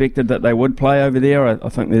I expected that they would play over there. I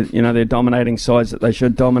think they're dominating sides that they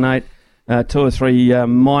should dominate. 2 or 3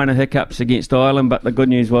 minor hiccups against Ireland, but the good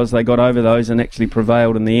news was they got over those and actually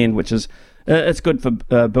prevailed in the end, which is it's good for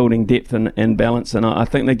building depth and balance, and I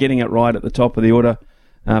think they're getting it right at the top of the order,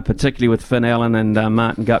 particularly with Finn Allen and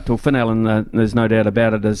Martin Guptill. Finn Allen, there's no doubt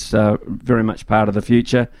about it, is very much part of the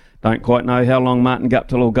future. Don't quite know how long Martin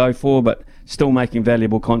Guptill will go for, but still making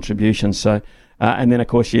valuable contributions. So, and then, of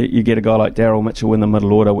course, you get a guy like Daryl Mitchell in the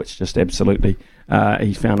middle order, which just absolutely,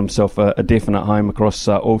 he found himself a definite home across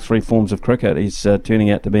all 3 forms of cricket. He's turning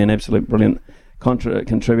out to be an absolute brilliant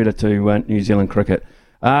contributor to New Zealand cricket.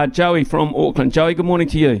 Joey from Auckland. Joey, good morning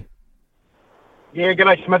to you. Yeah,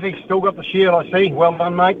 g'day Smithy. Still got the shield, I see. Well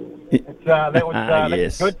done, mate. That was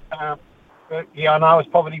yes. good. Yeah, I know it's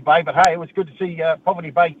Poverty Bay, but hey, it was good to see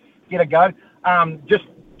Poverty Bay get a go.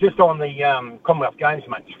 Just on the Commonwealth Games,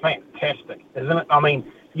 mate, it's fantastic, isn't it? I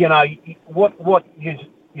mean, you know, what New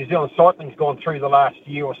Zealand cycling's gone through the last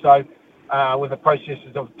year or so with the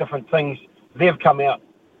processes of different things, they've come out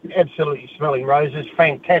absolutely smelling roses.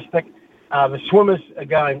 Fantastic. The swimmers are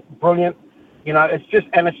going brilliant. You know, it's just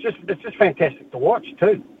fantastic to watch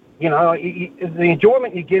too. You know, the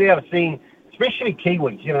enjoyment you get out of seeing, especially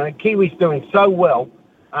Kiwis. You know, Kiwis doing so well.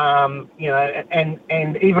 You know,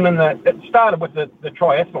 and even it started with the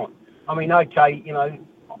triathlon. I mean, okay, you know,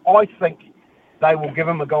 I think they will give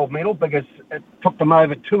them a gold medal because it took them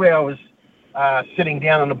over 2 hours sitting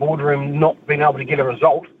down in the boardroom, not being able to get a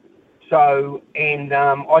result. So, and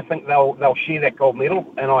I think they'll share that gold medal,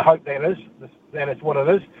 and I hope that is what it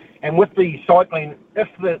is. And with the cycling, if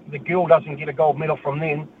the girl doesn't get a gold medal from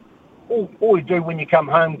them, all you do when you come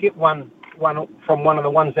home, get one from one of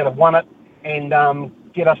the ones that have won it, and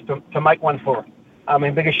get us to make one for her. I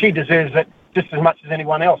mean, because she deserves it just as much as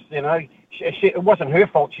anyone else. You know, it wasn't her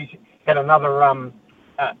fault. She's had another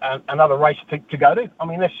race to go to. I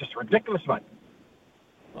mean, that's just ridiculous, mate.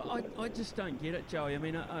 I just don't get it, Joey. I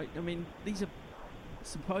mean, these are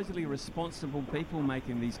supposedly responsible people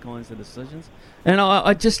making these kinds of decisions, and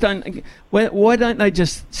I just don't. Why don't they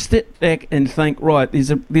just step back and think? Right,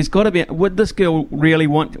 there's got to be. Would this girl really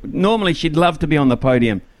want? Normally, she'd love to be on the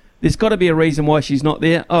podium. There's got to be a reason why she's not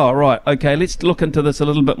there. Oh, right, okay. Let's look into this a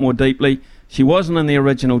little bit more deeply. She wasn't in the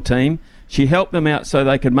original team. She helped them out so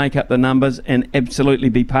they could make up the numbers and absolutely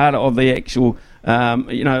be part of the actual,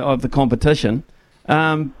 of the competition.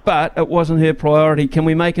 But it wasn't her priority. Can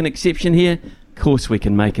we make an exception here? Of course we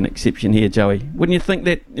can make an exception here, Joey. Wouldn't you think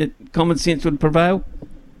that common sense would prevail?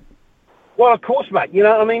 Well, of course, mate. You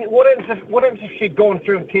know, I mean, what happens if she'd gone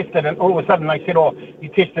through and tested, and all of a sudden they said, "Oh, you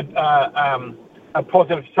tested a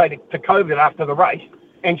positive, say, to COVID after the race,"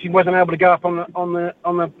 and she wasn't able to go up on the.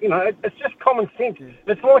 You know, it's just common sense.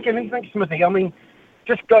 It's like anything, Smithy. I mean,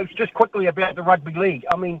 just quickly about the rugby league.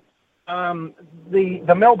 I mean,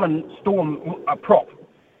 the Melbourne Storm prop.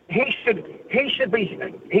 He should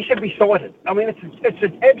be cited. I mean, it's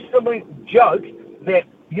an absolute joke that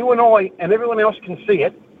you and I and everyone else can see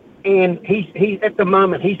it, and he's at the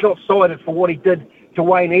moment he's not cited for what he did to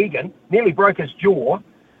Wayne Egan, nearly broke his jaw.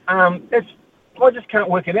 I just can't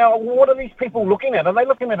work it out. What are these people looking at? Are they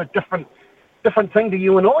looking at a different thing to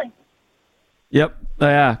you and I? Yep,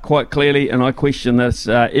 they are, quite clearly, and I question this.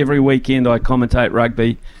 Every weekend I commentate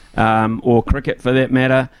rugby, or cricket for that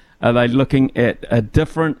matter. Are they looking at a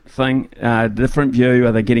different thing, a different view?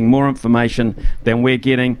 Are they getting more information than we're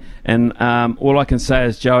getting? And all I can say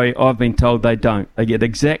is, Joey, I've been told they don't. They get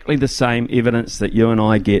exactly the same evidence that you and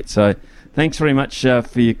I get. So thanks very much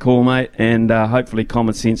for your call, mate, and hopefully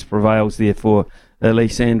common sense prevails there for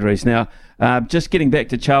Elise Andrews. Now, just getting back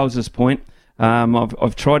to Charles's point,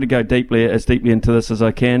 I've tried to go as deeply into this as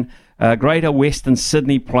I can. Greater Western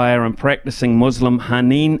Sydney player and practicing Muslim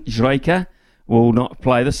Haneen Jraika will not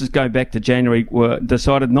play. This is going back to January.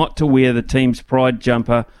 Decided not to wear the team's pride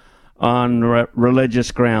jumper on religious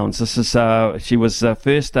grounds. This is she was the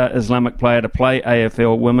first Islamic player to play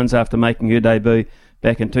AFL Women's after making her debut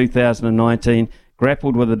back in 2019.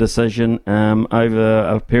 Grappled with the decision over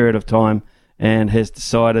a period of time and has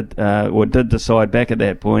decided, or did decide back at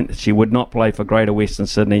that point, that she would not play for Greater Western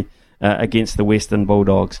Sydney against the Western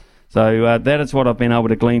Bulldogs. So that is what I've been able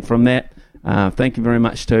to glean from that. Thank you very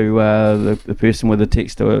much to the person with the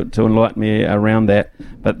text to enlighten me around that.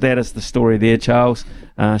 But that is the story there, Charles.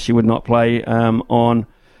 She would not play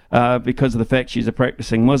because of the fact she's a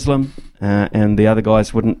practicing Muslim, and the other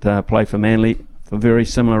guys wouldn't play for Manly for very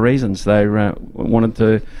similar reasons. They wanted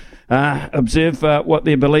to observe what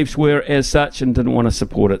their beliefs were as such and didn't want to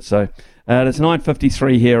support it. So it's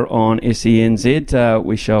 9:53 here on SENZ.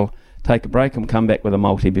 We shall take a break and come back with a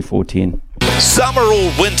multi before 10. Summer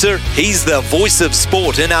or winter, he's the voice of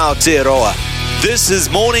sport in Aotearoa. This is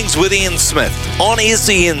Mornings with Ian Smith on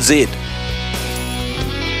SENZ.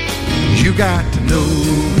 You got to know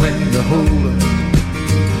when to hold up,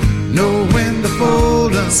 know when to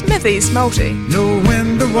fold up, Smithy's Multi. know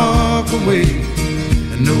when to walk away,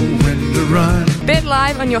 and know when to run. Bet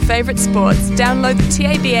live on your favourite sports. Download the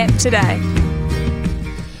TAB app today.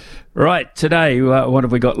 Right, today, what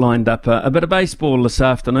have we got lined up? A bit of baseball this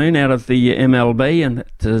afternoon out of the MLB, and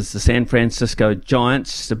it is the San Francisco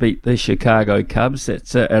Giants to beat the Chicago Cubs.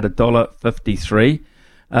 That's at $1.53.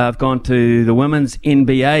 I've gone to the women's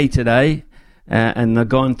NBA today, and they've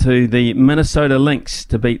gone to the Minnesota Lynx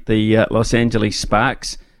to beat the Los Angeles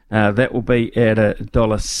Sparks. That will be at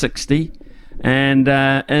 $1.60. And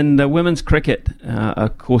in the women's cricket,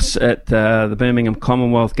 of course, at the Birmingham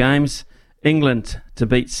Commonwealth Games, England to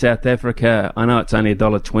beat South Africa. I know it's only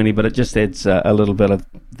 $1.20, but it just adds a little bit of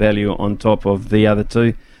value on top of the other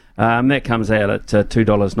two. That comes out at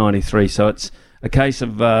 $2.93. So it's a case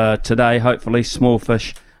of today, hopefully, small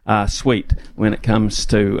fish sweet when it comes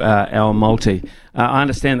to our multi. I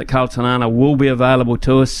understand that Carl Tanana will be available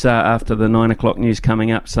to us after the 9 o'clock news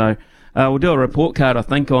coming up. So we'll do a report card, I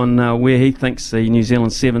think, on where he thinks the New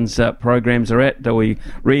Zealand Sevens programs are at. Do we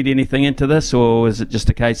read anything into this, or is it just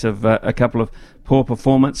a case of a couple of poor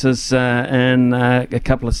performances and a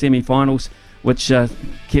couple of semi-finals which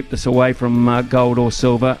kept us away from gold or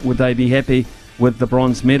silver? Would they be happy with the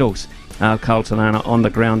bronze medals? Carl Tanana on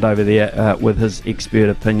the ground over there with his expert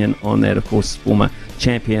opinion on that, of course, former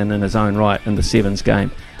champion in his own right in the Sevens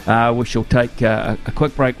game. We shall take a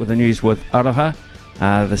quick break with the news with Aroha,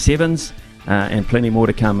 the Sevens, and plenty more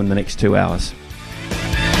to come in the next 2 hours.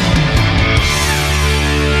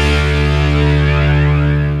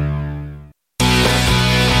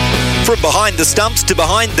 From behind the stumps to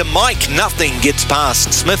behind the mic, nothing gets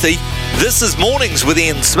past Smithy. This is Mornings with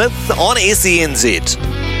Ian Smith on SENZ.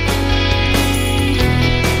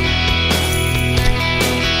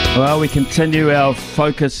 Well, we continue our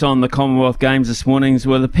focus on the Commonwealth Games this morning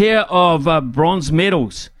with a pair of bronze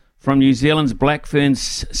medals from New Zealand's Black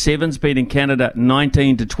Ferns Sevens beating Canada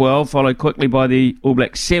 19-12, followed quickly by the All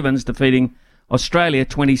Black Sevens defeating Australia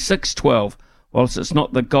 26-12. Whilst it's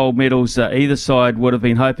not the gold medals either side would have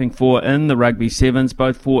been hoping for in the Rugby Sevens,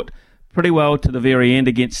 both fought pretty well to the very end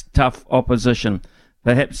against tough opposition.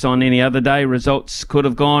 Perhaps on any other day, results could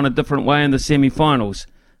have gone a different way in the semi-finals.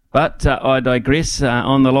 But I digress.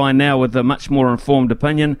 On the line now with a much more informed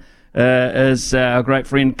opinion is our great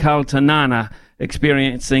friend Carl Tanana,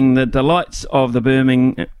 experiencing the delights of the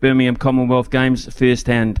Birmingham Commonwealth Games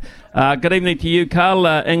firsthand. Good evening to you, Carl.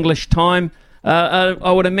 English time.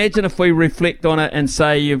 I would imagine if we reflect on it and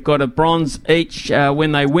say you've got a bronze each,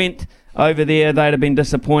 when they went over there, they'd have been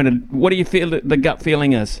disappointed. What do you feel that the gut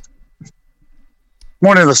feeling is?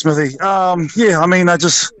 Morning, Smithy. I mean, I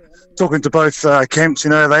just talking to both camps. They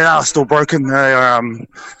are still broken.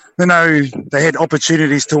 They know they had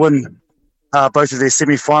opportunities to win both of their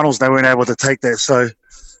semi-finals. They weren't able to take that. So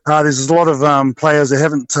there's a lot of players that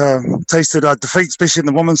haven't tasted defeat, especially in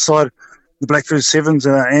the women's side, the Black Ferns Sevens,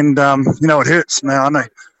 and it hurts. Now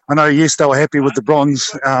I know. Yes, they were happy with the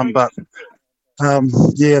bronze, but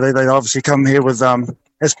they obviously come here with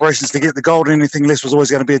aspirations to get the gold. Anything less was always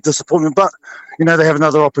going to be a disappointment. But they have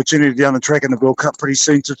another opportunity down the track in the World Cup pretty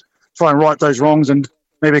soon to try and right those wrongs and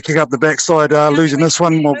maybe kick up the backside. Losing this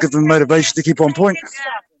one will give them motivation to keep on point.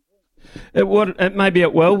 Maybe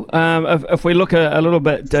it will. If we look a little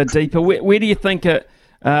bit deeper, where do you think it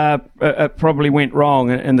probably went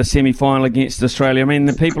wrong in the semi-final against Australia? I mean,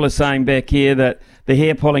 the people are saying back here that the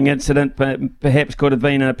hair-pulling incident perhaps could have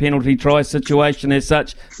been a penalty try situation as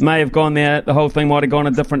such. May have gone there. The whole thing might have gone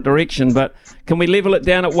a different direction. But can we level it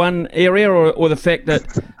down at one area, or the fact that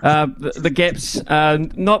the gap's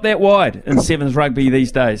not that wide in Sevens rugby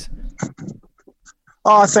these days?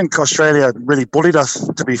 I think Australia really bullied us,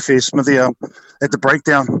 to be fair, Smithy, at the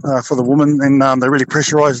breakdown for the women, and they really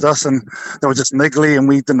pressurised us, and they were just niggly, and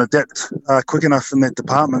we didn't adapt quick enough in that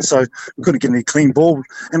department, so we couldn't get any clean ball.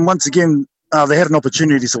 And once again, they had an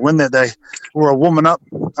opportunity to win that day. We were warming up.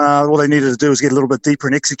 All they needed to do was get a little bit deeper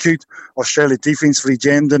and execute. Australia defensively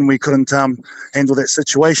jammed, and we couldn't handle that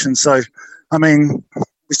situation. So, I mean,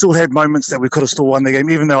 we still had moments that we could have still won the game,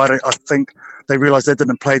 even though I think they realised they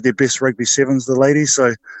didn't play their best rugby sevens, the ladies.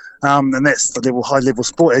 So, and that's the high-level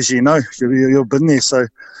sport, as you know. You've been there. So,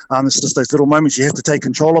 it's just those little moments you have to take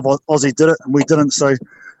control of. Aussie did it, and we didn't. So,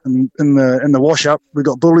 in the wash-up, we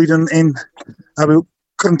got bullied, and we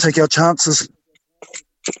couldn't take our chances.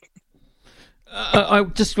 I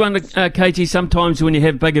just wonder, KG, sometimes when you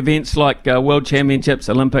have big events like World Championships,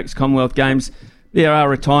 Olympics, Commonwealth Games, there are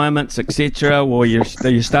retirements, etc., or you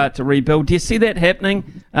start to rebuild. Do you see that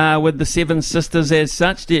happening with the Seven Sisters as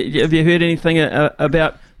such? Have you heard anything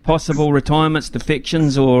about possible retirements,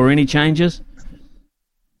 defections, or any changes?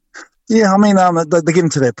 Yeah, I mean, they're getting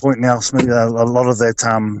to that point now. Smithy, a lot of that,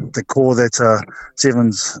 the core that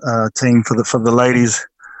Sevens team for the ladies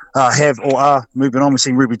have or are moving on. We've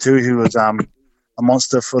seen Ruby too, who was a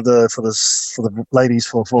monster for the ladies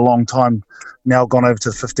for a long time. Now gone over to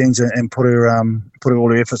the 15s and put her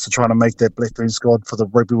all her efforts to try to make that Blackburn squad for the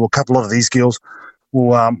Rugby World Cup. A lot of these girls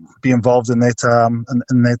will be involved in that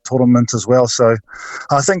in that tournament as well. So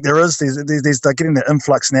I think they're getting the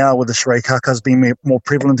influx now with the Sheree Kakas being more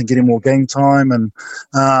prevalent and getting more game time, and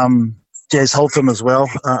Jazz Holtham as well,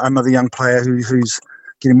 another young player who's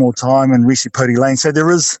getting more time, and Reece Pody Lane. So there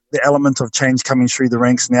is the element of change coming through the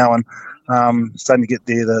ranks now, and starting to get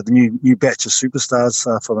the new batch of superstars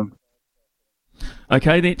for them.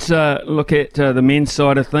 Okay, let's look at the men's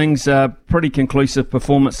side of things. Pretty conclusive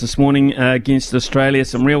performance this morning against Australia.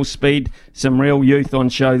 Some real speed, some real youth on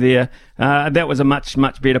show there. That was a much,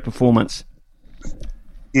 much better performance.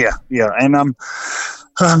 Yeah, and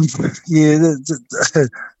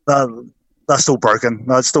they're still broken.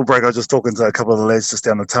 No, it's still broken. I was just talking to a couple of the lads just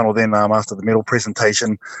down the tunnel then after the medal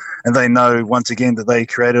presentation, and they know once again that they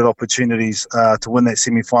created opportunities to win that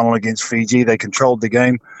semi-final against Fiji. They controlled the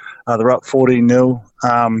game. They're up 14-0,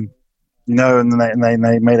 and then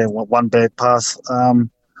they made one bad pass,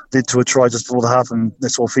 led to a try just before the half, and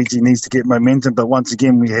that's all Fiji needs to get momentum. But once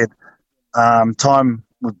again, we had time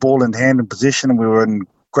with ball in hand and possession, and we were in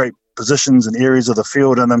great positions and areas of the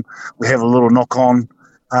field, and then we have a little knock-on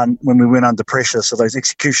when we went under pressure. So those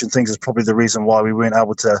execution things is probably the reason why we weren't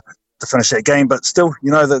able to finish that game. But still,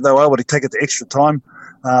 that they were able to take it the extra time,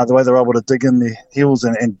 the way they were able to dig in their heels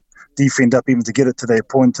and defend up even to get it to their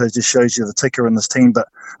point. It just shows you the ticker in this team. But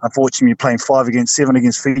unfortunately, you're playing 5 against 7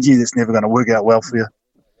 against Fiji. That's never going to work out well for you.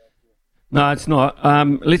 No, it's not. I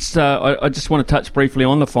just want to touch briefly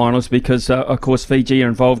on the finals because, of course, Fiji are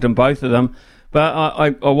involved in both of them. But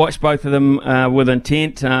I watched both of them with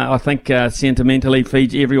intent. I think sentimentally,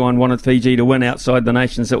 everyone wanted Fiji to win outside the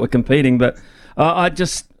nations that were competing. But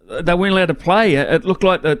they weren't allowed to play. It looked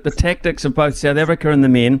like the tactics of both South Africa and the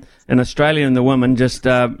men and Australia and the women just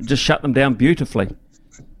shut them down beautifully.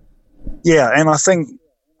 Yeah, and I think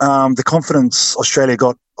the confidence Australia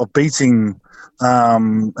got of beating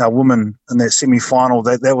our women in that semi-final,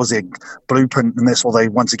 that was their blueprint, and that's what they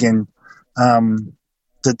once again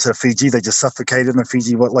did to Fiji. They just suffocated them.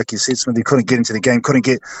 Fiji, like you said, Smith, they couldn't get into the game, couldn't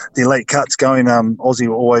get their late cuts going. Aussie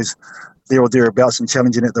were always there or thereabouts and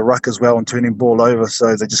challenging at the ruck as well and turning ball over,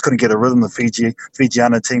 so they just couldn't get a rhythm. The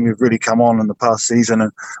Fijiana team have really come on in the past season,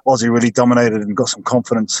 and Aussie really dominated and got some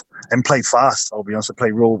confidence and played fast. I'll be honest, they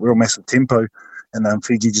played real massive tempo, and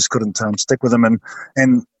Fiji just couldn't stick with them.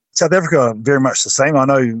 And South Africa very much the same. I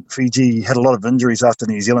know Fiji had a lot of injuries after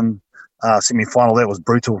the New Zealand semi-final. That was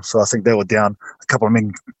brutal. So I think they were down a couple.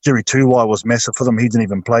 Jerry Tuwai was massive for them. He didn't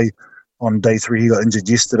even play on day 3. He got injured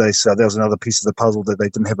yesterday. So that was another piece of the puzzle, that they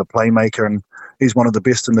didn't have a playmaker. And he's one of the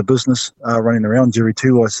best in the business running around, Jerry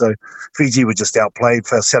Tuwai. So Fiji were just outplayed.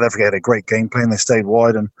 South Africa had a great game plan. They stayed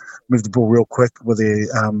wide and moved the ball real quick with their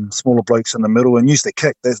smaller blokes in the middle and used the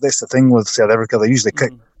kick. That's the thing with South Africa. They use the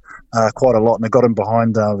kick quite a lot, and they got in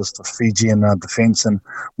behind the Fijian defence. And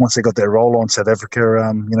once they got that roll on South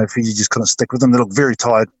Africa, Fiji just couldn't stick with them. They looked very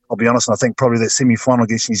tired, I'll be honest, and I think probably that semi-final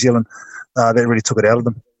against New Zealand, that really took it out of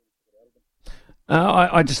them.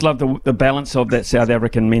 I just love the balance of that South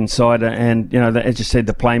African men's side, and as you said,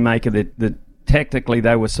 the playmaker. Tactically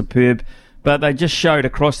they were superb, but they just showed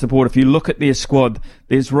across the board. If you look at their squad,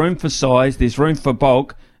 there's room for size, there's room for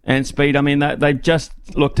bulk and speed. I mean, they just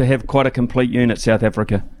look to have quite a complete unit, South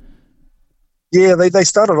Africa. Yeah, they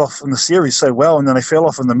started off in the series so well, and then they fell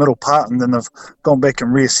off in the middle part, and then they've gone back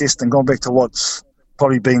and reassessed and gone back to what's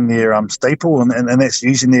probably been their staple, and that's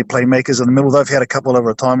using their playmakers in the middle. They've had a couple of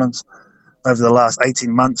retirements over the last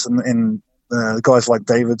 18 months, and guys like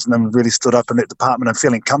Davids and them really stood up in that department and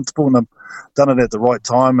feeling comfortable, and they've done it at the right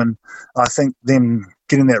time. And I think them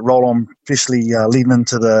getting that roll on, especially leading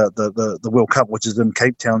into the World Cup, which is in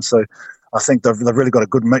Cape Town. So I think they've really got a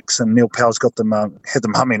good mix, and Neil Powell's got them, had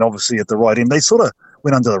them humming, obviously, at the right end. They sort of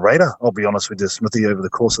went under the radar, I'll be honest with you, Smithy, over the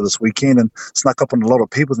course of this weekend, and snuck up on a lot of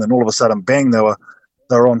people, and then all of a sudden, bang, they were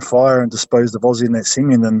on fire and disposed of Aussie in that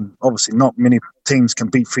semi. And then obviously not many teams can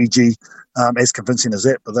beat Fiji as convincing as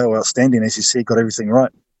that, but they were outstanding, as you said, got everything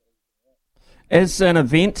right. As an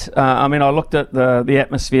event, I looked at the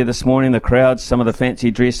atmosphere this morning, the crowds, some of the fancy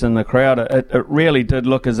dress in the crowd. It really did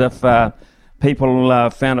look as if people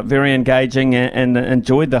found it very engaging and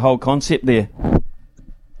enjoyed the whole concept there.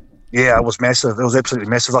 Yeah, it was massive. It was absolutely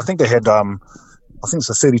massive. I think they had, I think it's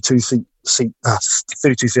a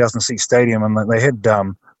 32,000 seat stadium, and they had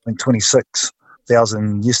 26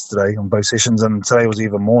 1,000 yesterday on both sessions, and today was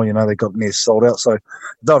even more. They got near sold out, so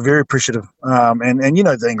they're very appreciative. And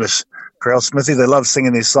the English crowd, Smithy, they love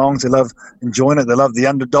singing their songs, they love enjoying it, they love the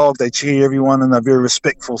underdog, they cheer everyone, and they're very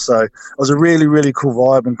respectful. So it was a really, really cool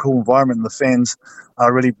vibe and cool environment, and the fans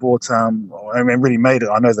really brought and really made it.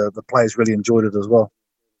 I know the players really enjoyed it as well.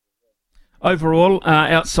 Overall,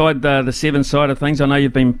 outside the Sevens side of things, I know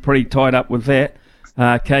you've been pretty tied up with that,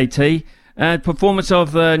 KT. Performance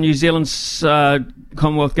of the New Zealand's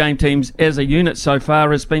Commonwealth game teams as a unit so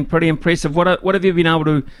far has been pretty impressive. What have you been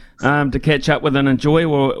able to catch up with and enjoy,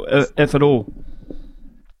 or if at all?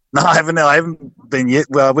 No, I haven't been yet.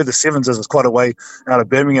 Well, with the Sevens, it's quite a way out of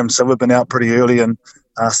Birmingham, so we've been out pretty early and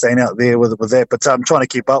staying out there with that. But I'm trying to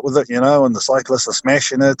keep up with it, and the cyclists are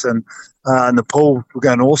smashing it, and the pool, we're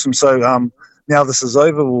going awesome. So now this is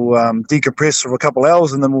over, we'll decompress for a couple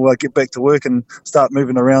hours, and then we'll get back to work and start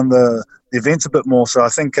moving around the events a bit more. So I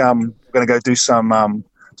think we're going to go do some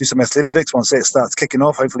athletics once that starts kicking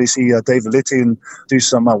off. Hopefully see Dave Valetti and do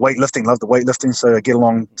some weightlifting. Love the weightlifting, so get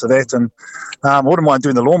along to that. And I wouldn't mind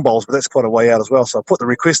doing the lawn bowls, but that's quite a way out as well. So I put the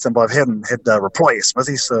request in, but I haven't had a reply yet,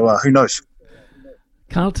 Smithy. So who knows?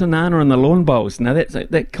 Carlton Ana and the lawn bowls. Now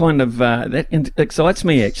that kind of that excites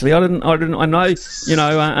me actually. I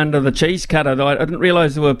know under the cheese cutter. I didn't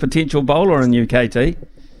realise there were a potential bowler in UKT.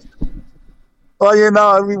 Oh yeah,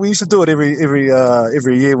 no, we used to do it every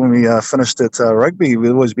year when we finished at rugby. We'd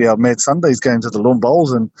always be our Mad Sundays going to the lawn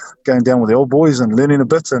bowls and going down with the old boys and learning a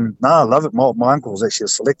bit. And I love it. My uncle was actually a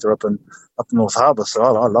selector up in North Harbour, so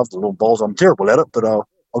I love the lawn bowls. I'm terrible at it, but I'll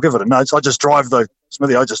give it a nudge. I just drive though,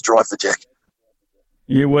 Smithy. I just drive the jack.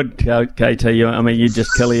 You would, KT. You'd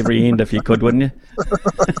just kill every end if you could, wouldn't you?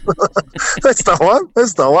 That's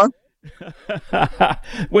the one.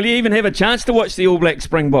 Will you even have a chance to watch the All Black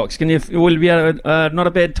Springboks? Will you be able to, not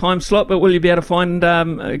a bad time slot, but will you be able to find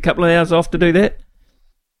a couple of hours off to do that?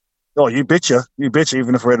 Oh, you betcha.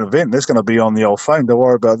 Even if we're at an event, that's going to be on the old phone. Don't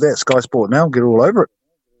worry about that. Sky Sport now, get all over it.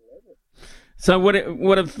 So what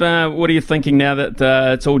are you thinking now that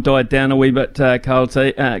it's all died down a wee bit,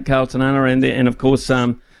 Carlton Ana, and of course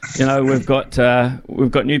we've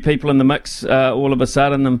got new people in the mix all of a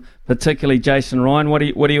sudden, and particularly Jason Ryan. What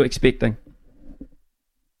are you expecting?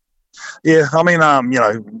 Yeah,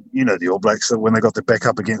 the All Blacks, when they got their back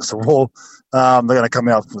up against the wall, they're going to come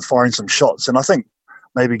out firing some shots, and I think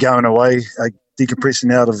maybe going away,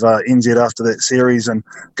 decompressing out of NZ after that series and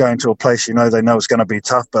going to a place they know it's going to be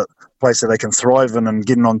tough, but a place that they can thrive in, and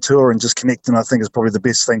getting on tour and just connecting, I think is probably the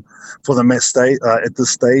best thing for them at this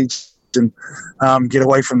stage, and get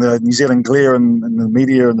away from the New Zealand glare and the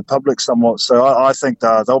media and the public somewhat. So I think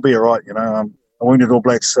they'll be all right. A wounded All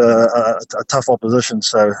Blacks, a tough opposition.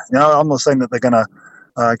 So I'm not saying that they're going to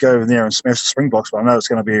go over there and smash the Springboks, but I know it's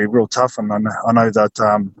going to be real tough, and I know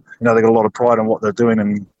that they got a lot of pride in what they're doing,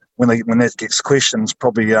 and when that gets questions,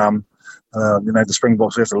 probably the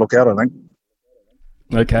Springboks have to look out, I think.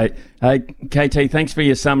 Okay. KT, thanks for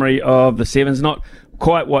your summary of the Sevens. Not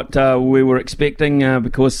quite what we were expecting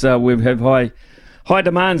because we have high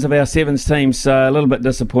demands of our Sevens teams, so a little bit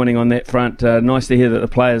disappointing on that front. Nice to hear that the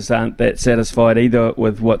players aren't that satisfied either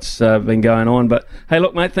with what's been going on. But hey,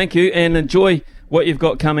 look, mate, thank you, and enjoy what you've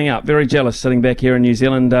got coming up. Very jealous sitting back here in New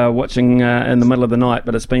Zealand watching in the middle of the night,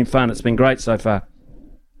 but it's been fun. It's been great so far.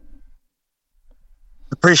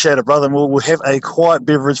 Appreciate it, brother. We'll have a quiet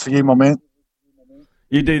beverage for you, my man.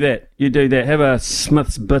 You do that. Have a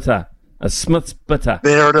Smith's Bitter. A Smith's Bitter.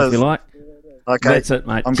 There it is. If you like. Okay. That's it,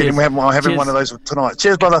 mate. I'm having one of those tonight.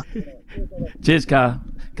 Cheers, brother. Cheers,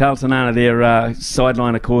 Carlton Ana there,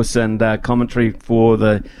 sideline, of course, and commentary for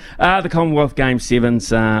the Commonwealth Games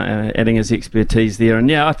Sevens, adding his expertise there. And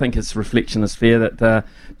yeah, I think his reflection is fair that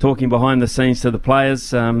talking behind the scenes to the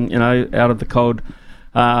players, out of the cold,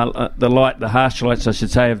 the harsh lights, I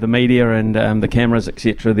should say, of the media and the cameras,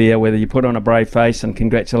 etc. there, whether you put on a brave face and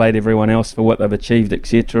congratulate everyone else for what they've achieved,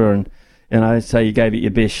 etc. And, say you gave it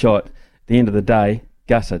your best shot. At the end of the day,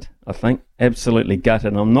 gutted, I think. Absolutely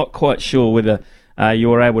gutted. And I'm not quite sure whether you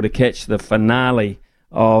were able to catch the finale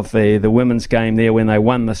of the women's game there when they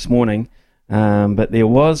won this morning. But there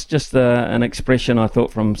was just an expression, I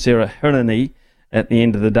thought, from Sarah Hirini at the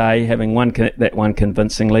end of the day, having won that one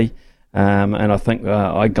convincingly. And I think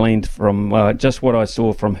I gleaned from just what I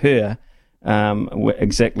saw from her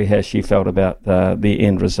exactly how she felt about the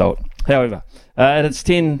end result. However, it's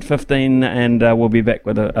 10:15 and we'll be back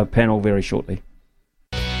with a panel very shortly.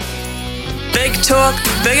 Big talk,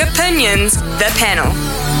 big opinions, the panel.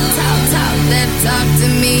 Talk, then talk to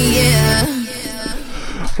me, yeah.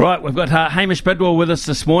 Right, we've got Hamish Bidwell with us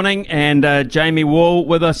this morning and Jamie Wall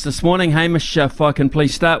with us this morning. Hamish, if I can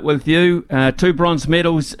please start with you. 2 bronze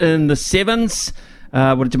medals in the sevens.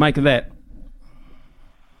 What did you make of that?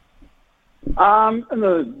 In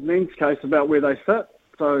the men's case, about where they sit,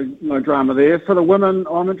 so no drama there. For the women,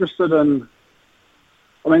 I'm interested in,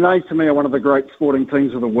 they to me are one of the great sporting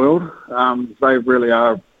teams of the world. They really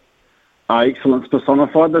are excellence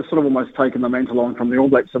personified. They've sort of almost taken the mantle on from the All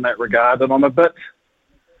Blacks in that regard, and I'm a bit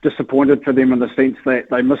disappointed for them in the sense that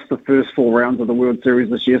they missed the first 4 rounds of the World Series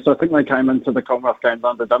this year. So I think they came into the Commonwealth Games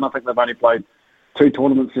underdone. I think they've only played 2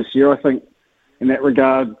 tournaments this year. I think in that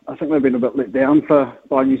regard, I think they've been a bit let down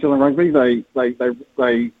by New Zealand Rugby.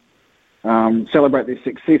 They celebrate their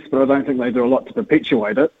success, but I don't think they do a lot to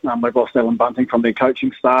perpetuate it. They've lost Alan Bunting from their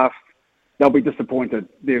coaching staff. They'll be disappointed.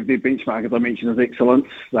 Their benchmark, as I mentioned, is excellence.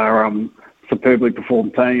 They're a superbly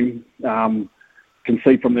performed team. Can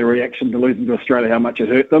see from their reaction to losing to Australia how much it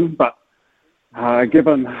hurt them. But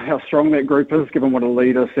given how strong that group is, given what a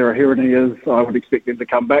leader Sarah Hirini is, I would expect them to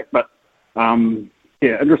come back. But,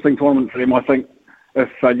 interesting tournament for them. I think if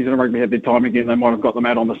New Zealand Rugby had their time again, they might have got them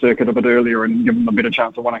out on the circuit a bit earlier and given them a better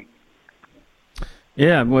chance of winning.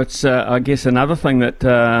 Yeah, well, it's, I guess, another thing that,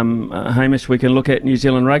 Hamish, we can look at New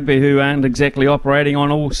Zealand Rugby, who aren't exactly operating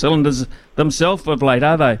on all cylinders themselves of late,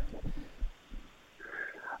 are they?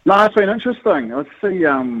 No, it's been interesting. I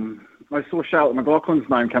saw Charlotte McLaughlin's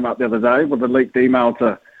name come up the other day with a leaked email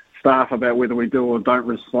to staff about whether we do or don't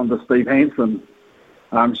respond to Steve Hansen.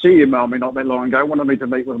 She emailed me not that long ago, wanted me to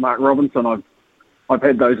meet with Mark Robinson. I've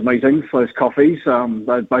had those meetings, those coffees.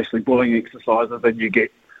 They're basically bullying exercises, and you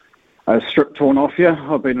get a strip torn off you.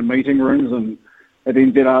 I've been in meeting rooms and at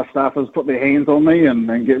NZR staffers put their hands on me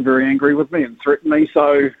and get very angry with me and threaten me.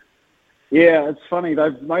 So, yeah, it's funny.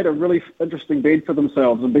 They've made a really interesting bed for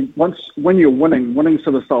themselves. And when you're winning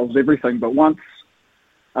sort of solves everything. But once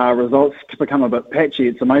results become a bit patchy,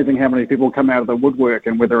 it's amazing how many people come out of the woodwork,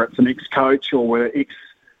 and whether it's an ex-coach or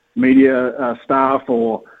ex-media staff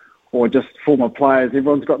or just former players,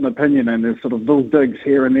 everyone's got an opinion, and there's sort of little digs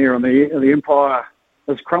here and there, and the empire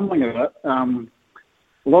is crumbling a bit.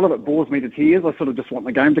 A lot of it bores me to tears. I sort of just want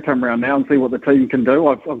the game to come around now and see what the team can do.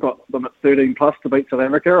 I've got them at 13 plus to beat South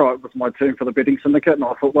Africa. It was my turn for the betting syndicate, and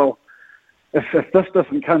I thought, well, if this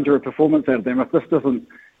doesn't conjure a performance out of them, if this doesn't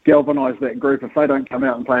galvanise that group, if they don't come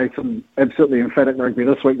out and play some absolutely emphatic rugby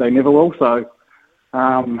this week, they never will. So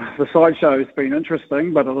the sideshow has been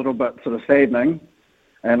interesting, but a little bit sort of saddening,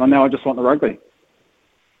 and now I just want the rugby.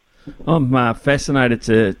 I'm fascinated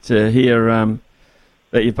to hear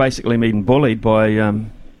that you've basically been bullied by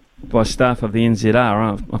staff of the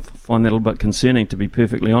NZR. I find that a little bit concerning, to be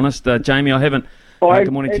perfectly honest. Jamie, I haven't...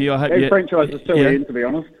 good morning to you. I hope you... franchise is still in, to be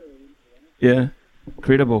honest. Yeah,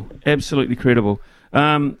 credible. Absolutely credible.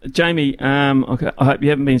 Jamie, I hope you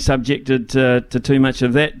haven't been subjected to too much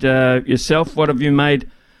of that yourself. What have you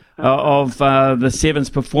made of the Sevens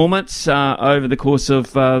performance over the course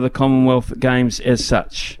of the Commonwealth Games as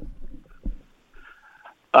such?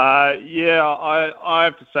 I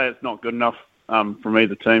have to say it's not good enough from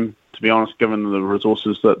either team, to be honest, given the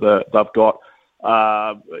resources that they've got.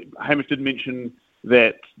 Hamish did mention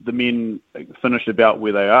that the men finished about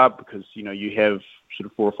where they are because, you have sort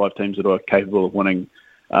of 4 or 5 teams that are capable of winning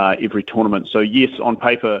every tournament. So, yes, on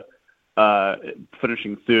paper,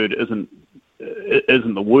 finishing third isn't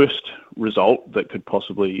the worst result that could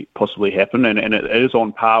possibly happen, and it is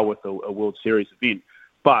on par with a World Series event.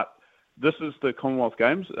 But this is the Commonwealth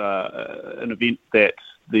Games, an event that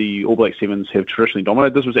the All Black Sevens have traditionally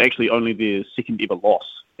dominated. This was actually only their second ever loss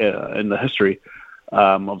in the history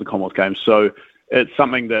of the Commonwealth Games. So it's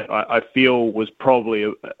something that I feel was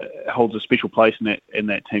probably holds a special place in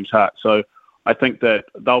that team's heart. So I think that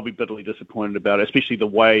they'll be bitterly disappointed about it, especially the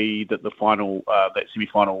way that the final, that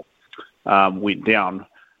semi-final went down.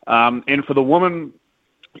 And for the women,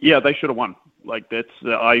 yeah, they should have won. Like that's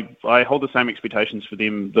I hold the same expectations for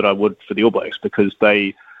them that I would for the All Blacks because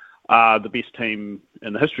they are the best team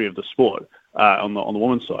in the history of the sport on the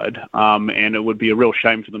women's side, and it would be a real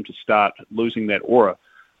shame for them to start losing that aura.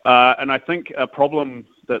 And I think a problem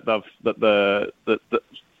that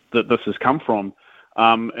this has come from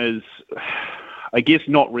is, I guess,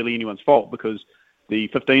 not really anyone's fault because the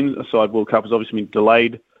 15-side World Cup has obviously been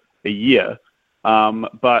delayed a year.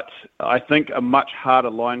 But I think a much harder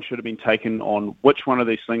line should have been taken on which one of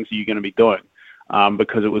these things are you going to be doing,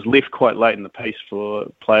 because it was left quite late in the piece for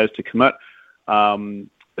players to commit.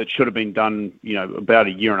 It should have been done, about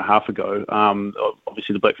a year and a half ago.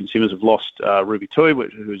 Obviously, the Blackfin Sevens have lost Ruby Tui,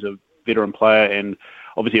 who's a veteran player and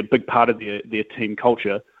obviously a big part of their team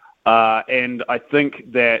culture. And I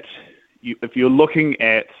think that if you're looking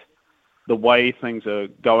at the way things are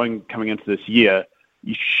going coming into this year,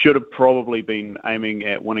 you should have probably been aiming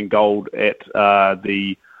at winning gold at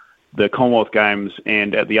the Commonwealth Games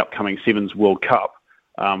and at the upcoming Sevens World Cup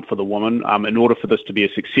for the women in order for this to be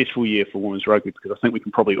a successful year for women's rugby, because I think we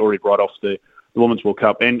can probably already write off the Women's World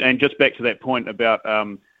Cup. And just back to that point about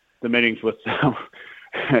the meetings with,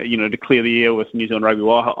 to clear the air with New Zealand Rugby,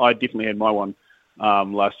 well, I definitely had my one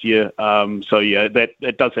last year.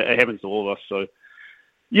 It happens to all of us. So,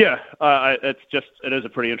 yeah, it is a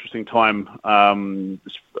pretty interesting time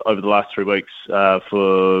over the last 3 weeks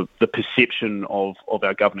for the perception of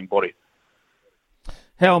our governing body.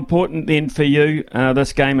 How important then for you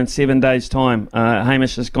this game in 7 days' time?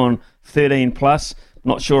 Hamish has gone 13 plus.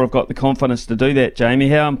 Not sure I've got the confidence to do that, Jamie.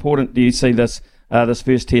 How important do you see this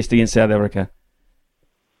first test against South Africa?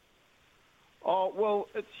 Oh, well,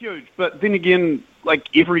 it's huge. But then again, like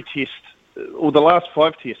every test, or the last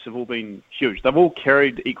 5 tests have all been huge. They've all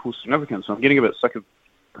carried equal significance. I'm getting a bit sick of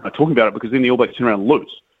talking about it because then the All Blacks turn around and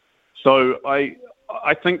lose. So I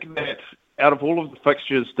think that out of all of the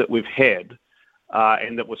fixtures that we've had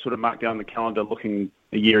and that were sort of marked down the calendar looking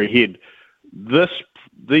a year ahead,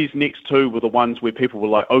 these next 2 were the ones where people were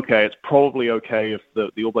like, okay, it's probably okay if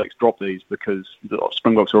the All Blacks drop these because the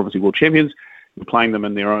Springboks are obviously world champions. We're playing them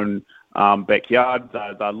in their own backyard.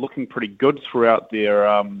 They're looking pretty good throughout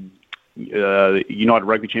their United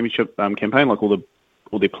Rugby Championship campaign. Like all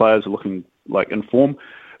their players are looking like in form.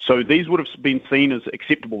 So these would have been seen as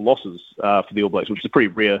acceptable losses for the All Blacks, which is a pretty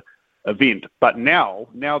rare event. But now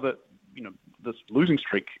that this losing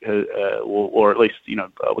streak, or at least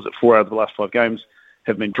was it 4 out of the last 5 games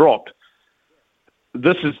have been dropped,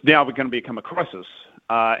 this is now going to become a crisis.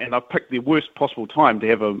 And I've picked the worst possible time to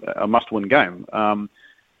have a must-win game.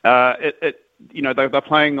 They're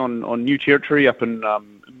playing on new territory up in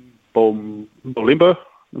Bombela,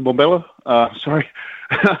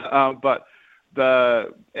 but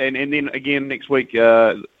and then again next week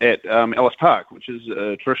at Ellis Park, which is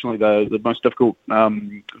traditionally the most difficult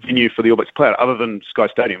venue for the All Blacks to play at, other than Sky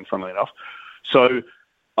Stadium, funnily enough. So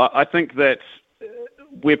I think that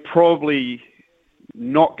we're probably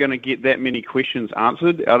not going to get that many questions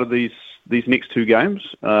answered out of these next 2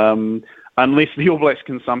 games, unless the All Blacks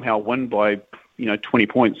can somehow win by 20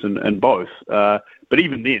 points in both. But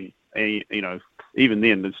even then,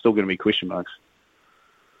 there's still going to be question marks.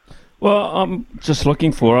 Well, I'm just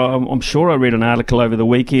looking I'm sure I read an article over the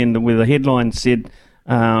weekend where the headline said,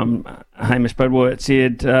 Hamish Bidwell, it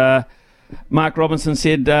said, Mark Robinson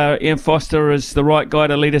said Ian Foster is the right guy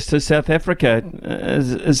to lead us to South Africa.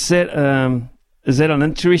 Is that an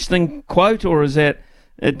interesting quote, or is that,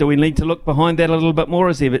 do we need to look behind that a little bit more?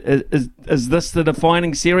 Is this the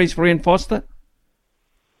defining series for Ian Foster?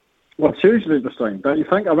 Well, it's hugely interesting, don't you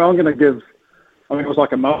think? I mean, it was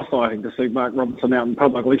like a milestone thing to see Mark Robinson out in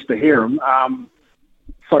public, at least to hear him.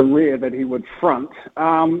 So rare that he would front. So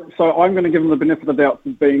I'm going to give him the benefit of the doubt for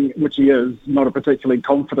being, which he is, not a particularly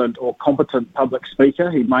confident or competent public speaker.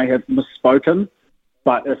 He may have misspoken,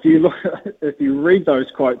 but if you read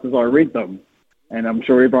those quotes as I read them, and I'm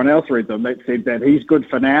sure everyone else read them, that said that he's good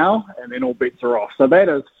for now, and then all bets are off. So that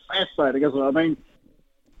is fascinating, isn't it? I mean,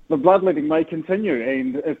 the bloodletting may continue,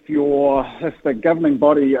 and if the governing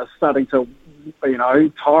body are starting to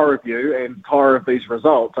tire of you and tire of these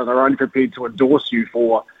results, and are only prepared to endorse you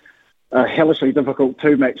for a hellishly difficult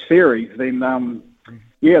 2-match series, then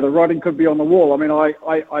the writing could be on the wall. I mean, I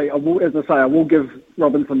will, as I say, I will give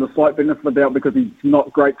Robinson the slight benefit of the doubt because he's not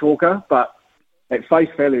a great talker, but at face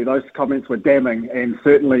value, those comments were damning, and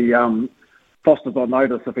certainly Foster's on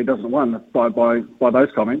notice if he doesn't win by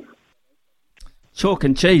those comments. Chalk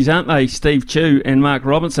and cheese, aren't they, Steve Chew and Mark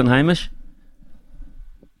Robinson, Hamish?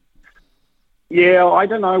 Yeah, I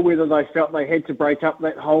don't know whether they felt they had to break up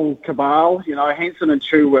that whole cabal. Hansen and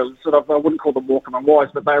Chew were sort of, I wouldn't call them Walkham and Wise,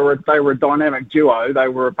 but they were a dynamic duo. They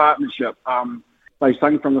were a partnership. They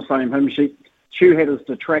sang from the same hymn sheet. Chew had his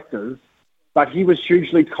detractors, but he was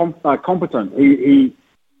hugely competent. He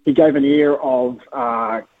gave an air of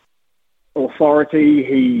authority.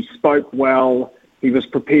 He spoke well. He was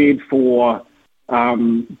prepared for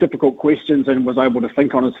difficult questions and was able to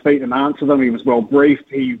think on his feet and answer them. He was well briefed.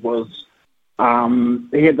 He was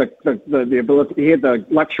he had the ability. He had the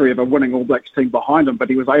luxury of a winning All Blacks team behind him, but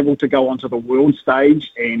he was able to go onto the world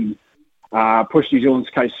stage and push New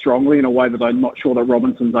Zealand's case strongly in a way that I'm not sure that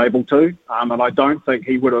Robinson's able to. And I don't think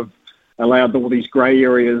he would have allowed all these grey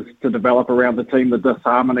areas to develop around the team, the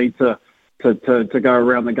disharmony to go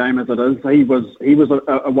around the game as it is. He was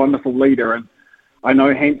a wonderful leader, and I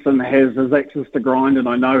know Hansen has his axes to grind, and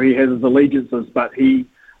I know he has his allegiances, but his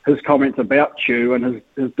comments about Chew and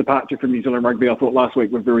his departure from New Zealand Rugby, I thought last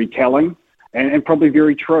week were very telling. and probably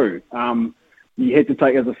very true. You had to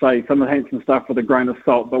take, as I say, some of Hansen's stuff with a grain of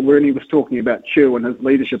salt, but when he was talking about Chew and his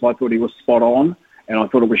leadership, I thought he was spot on, and I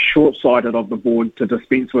thought it was short-sighted of the board to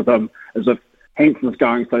dispense with him, as if Hansen's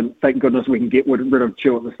going, so thank goodness we can get rid of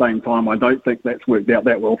Chew at the same time. I don't think that's worked out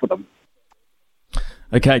that well for them.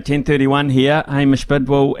 Okay, 10:31 here. Hamish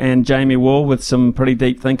Bidwell and Jamie Wall with some pretty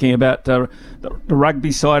deep thinking about the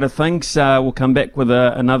rugby side of things. We'll come back with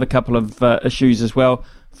another couple of issues as well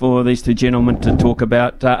for these two gentlemen to talk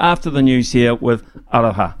about after the news here with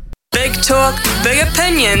Aroha. Big talk, big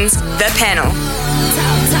opinions, the panel.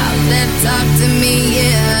 Talk to me,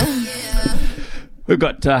 yeah. We've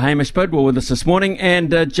got Hamish Bidwell with us this morning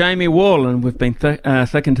and Jamie Wall, and we've been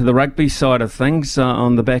thick into the rugby side of things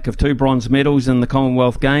on the back of 2 bronze medals in the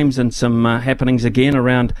Commonwealth Games and some happenings again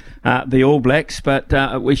around the All Blacks. But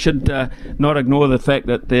we should not ignore the fact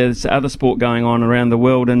that there's other sport going on around the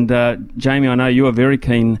world. And Jamie, I know you are very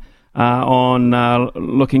keen on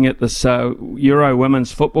looking at this Euro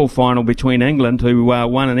women's football final between England, who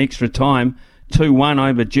won in extra time 2-1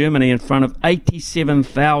 over Germany in front of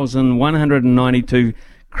 87,192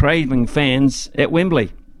 craving fans at Wembley.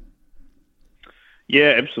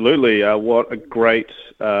 Yeah, absolutely. What a great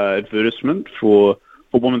advertisement for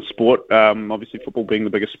women's sport. Obviously, football being the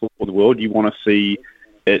biggest sport in the world, you want to see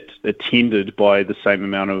it attended by the same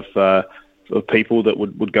amount of people that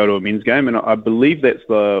would go to a men's game, and I believe that's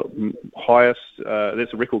the highest.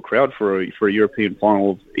 That's a record crowd for a European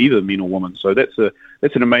final of either men or women. So that's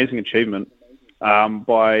an amazing achievement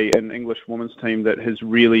by an English women's team that has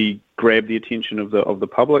really grabbed the attention of the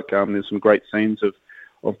public. There's some great scenes of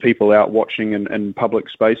people out watching in public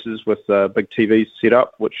spaces with big TVs set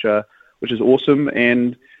up, which is awesome.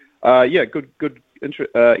 And good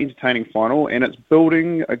entertaining final, and it's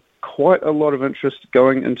building quite a lot of interest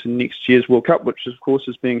going into next year's World Cup, which of course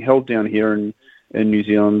is being held down here in New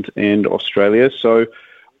Zealand and Australia. So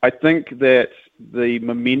I think that the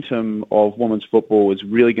momentum of women's football is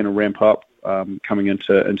really going to ramp up coming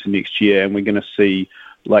into next year, and we're going to see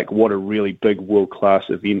like what a really big world-class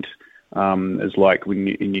event is like. When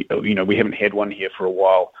we haven't had one here for a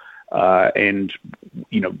while, and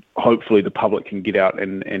hopefully the public can get out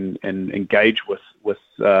and engage with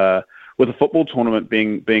a football tournament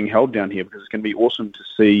being held down here, because it's going to be awesome to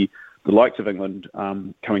see the likes of England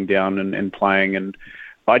coming down and playing. And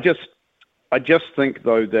I just think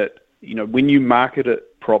though that when you market it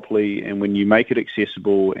properly and when you make it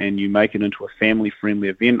accessible and you make it into a family-friendly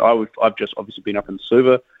event, I've just obviously been up in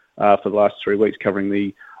Suva for the last 3 weeks covering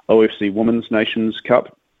the OFC Women's Nations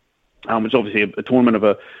Cup. It's obviously a tournament of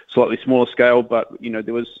a slightly smaller scale, but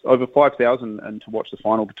there was over 5,000 to watch the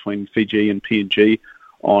final between Fiji and PNG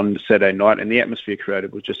on Saturday night, and the atmosphere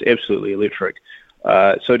created was just absolutely electric.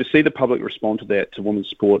 So to see the public respond to that, to women's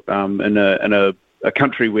sport in a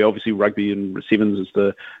country where obviously rugby and sevens is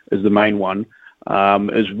the main one,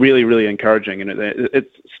 is really, really encouraging. And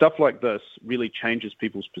it's stuff like this really changes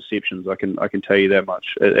people's perceptions. I can tell you that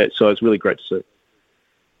much. So it's really great to see.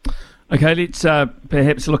 Okay, let's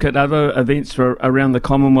perhaps look at other events around the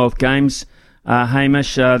Commonwealth Games.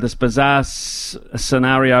 Hamish, this bizarre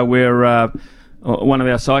scenario where one of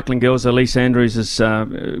our cycling girls, Elise Andrews, is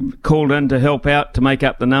called in to help out, to make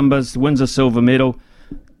up the numbers, wins a silver medal,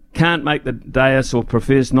 can't make the dais or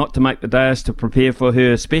prefers not to make the dais to prepare for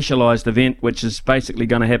her specialised event, which is basically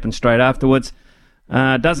going to happen straight afterwards.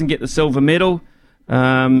 Doesn't get the silver medal.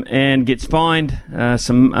 And gets fined a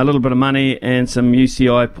little bit of money and some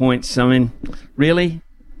UCI points. I mean, really,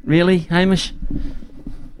 Hamish?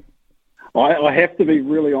 I have to be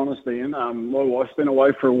really honest, Ian. My wife's been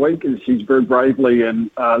away for a week, and she's very bravely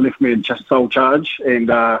left me in sole charge. And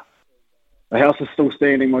the house is still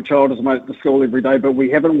standing. My child is made it to school every day, but we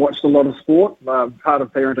haven't watched a lot of sport. Part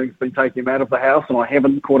of parenting's been taking him out of the house, and I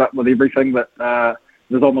haven't caught up with everything that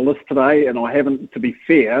is on the list today, and I haven't, to be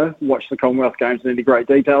fair, watched the Commonwealth Games in any great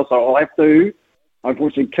detail, so I'll have to,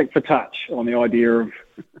 unfortunately, kick for touch on the idea of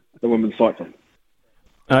the women's cycling.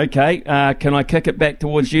 Okay, can I kick it back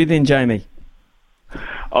towards you then, Jamie?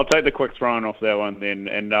 I'll take the quick throw-in off that one then,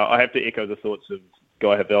 and I have to echo the thoughts of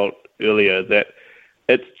Guy Havelt earlier, that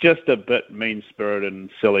it's just a bit mean-spirited and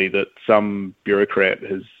silly that some bureaucrat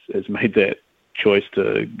has made that choice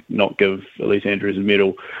to not give Elise Andrews a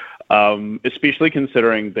medal. Especially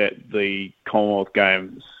considering that the Commonwealth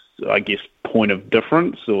Games, I guess, point of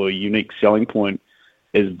difference or unique selling point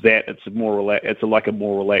is that it's like a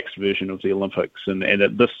more relaxed version of the Olympics, and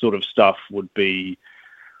that this sort of stuff would be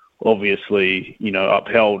obviously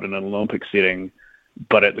upheld in an Olympic setting,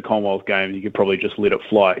 but at the Commonwealth Games you could probably just let it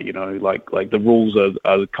fly. Like the rules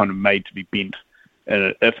are kind of made to be bent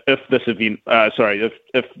if this event,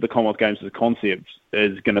 if the Commonwealth Games as a concept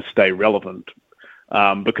is going to stay relevant,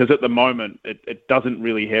 because at the moment it doesn't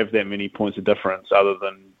really have that many points of difference other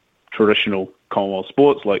than traditional Commonwealth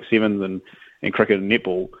sports like sevens and cricket and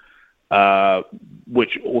netball,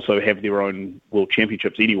 which also have their own World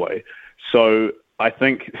Championships anyway. So I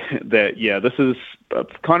think that, this is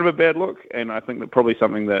kind of a bad look, and I think that probably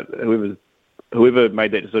something that whoever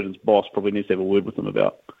made that decision's boss probably needs to have a word with them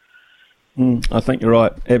about. I think you're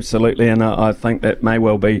right, absolutely, and I think that may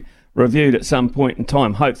well be reviewed at some point in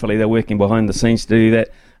time. Hopefully they're working behind the scenes to do that.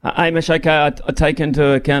 Hamish, okay, I take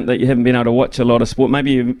into account that you haven't been able to watch a lot of sport.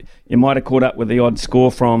 Maybe you might have caught up with the odd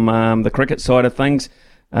score from the cricket side of things.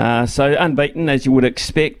 So unbeaten, as you would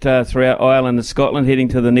expect, throughout Ireland and Scotland, heading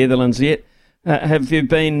to the Netherlands yet. Have you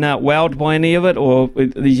been wowed by any of it, or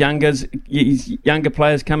these younger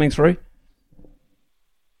players coming through?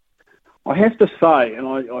 I have to say, and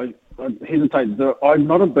I hesitate, I'm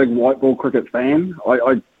not a big white ball cricket fan.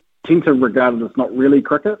 I tend to regard it as not really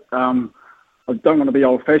cricket. I don't want to be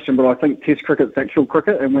old-fashioned, but I think Test cricket's actual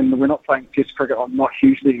cricket, and when we're not playing Test cricket, I'm not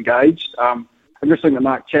hugely engaged. Interesting that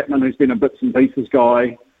Mark Chapman, who's been a bits and pieces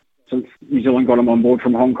guy since New Zealand got him on board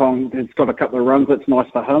from Hong Kong, has got a couple of runs. That's nice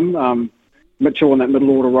for him. Mitchell in that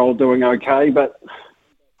middle order role doing okay, but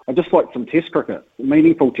I just like some Test cricket,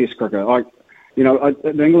 meaningful Test cricket.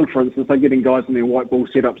 In England, for instance, they're getting guys in their white ball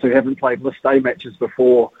setups who haven't played List A matches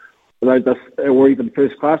before, or even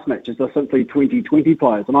first-class matches. They're simply 2020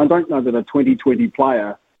 players. And I don't know that a 2020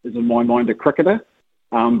 player is, in my mind, a cricketer,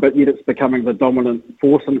 but yet it's becoming the dominant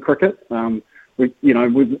force in cricket. With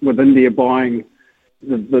India buying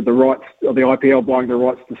the rights, or the IPL buying the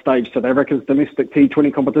rights to stage South Africa's domestic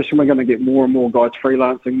T20 competition, we're going to get more and more guys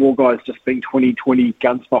freelancing, more guys just being 2020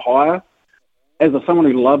 guns for hire. As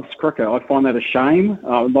someone who loves cricket, I find that a shame.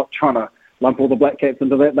 I'm not trying to lump all the Black Caps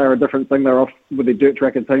into that. They're a different thing. They're off with their dirt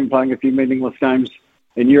tracker team playing a few meaningless games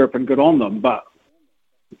in Europe, and good on them. But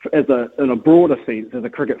in a broader sense, as a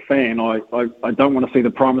cricket fan, I don't want to see the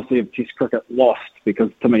primacy of Test cricket lost, because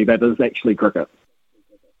to me that is actually cricket.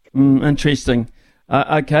 Interesting.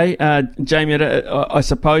 Okay, Jamie, I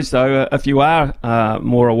suppose, though, if you are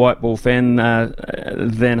more a white ball fan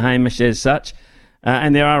than Hamish as such,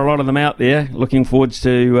 and there are a lot of them out there looking forward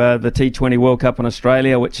to the T20 World Cup in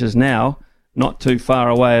Australia, which is now not too far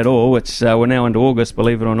away at all. We're now into August,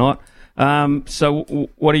 believe it or not. So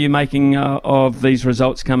what are you making of these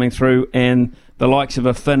results coming through, and the likes of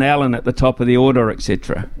a Finn Allen at the top of the order,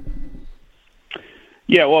 etc.?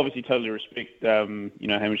 Yeah, well, obviously, totally respect,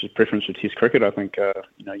 Hamish's preference for Test cricket. I think,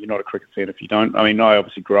 you're not a cricket fan if you don't. I mean, I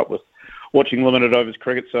obviously grew up with watching limited overs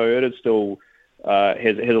cricket, so it is still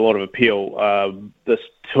has a lot of appeal. This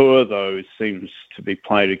tour, though, seems to be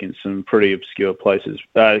played against some pretty obscure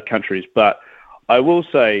countries. But I will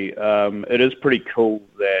say it is pretty cool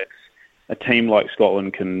that a team like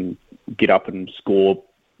Scotland can get up and score,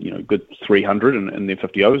 good 300 in their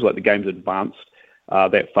 50 overs. Like, the game's advanced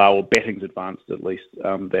that far, or batting's advanced at least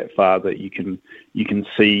that far, that you can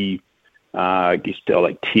see, I guess,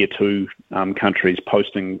 like tier 2 countries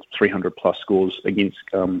posting 300 plus scores against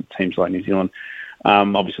teams like New Zealand.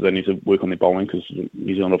 Obviously, they need to work on their bowling, because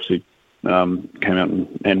New Zealand obviously came out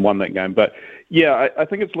and won that game. But yeah, I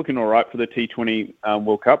think it's looking all right for the T20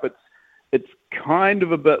 World Cup. It's kind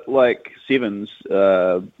of a bit like sevens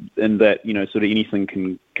in that, sort of anything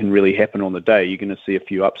can really happen on the day. You're going to see a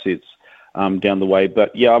few upsets down the way.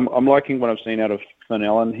 But yeah, I'm liking what I've seen out of Finn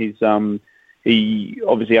Allen. He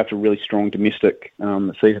obviously, after a really strong domestic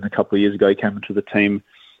season a couple of years ago, he came into the team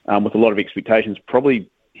with a lot of expectations. Probably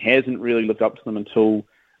hasn't really lived up to them until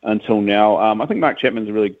now. I think Mark Chapman's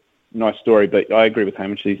a really nice story, but I agree with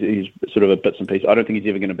Hamish. He's sort of a bits and pieces. I don't think he's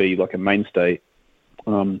ever going to be like a mainstay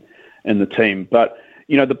in the team. But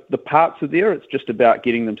the parts are there. It's just about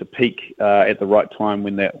getting them to peak at the right time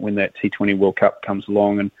when that T20 World Cup comes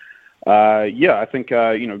along. And I think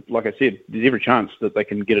like I said, there's every chance that they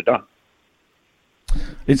can get it done.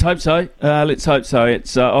 Let's hope so.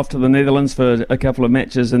 It's off to the Netherlands for a couple of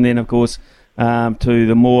matches, and then, of course, to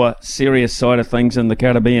the more serious side of things in the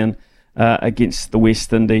Caribbean against the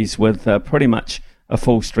West Indies with pretty much a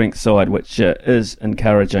full-strength side, which is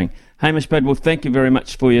encouraging. Hamish Bidwell, thank you very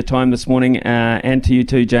much for your time this morning, and to you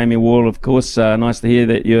too, Jamie Wall, of course. Nice to hear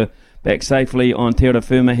that you're back safely on terra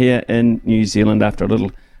firma here in New Zealand after a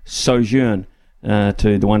little sojourn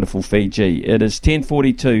to the wonderful Fiji. It is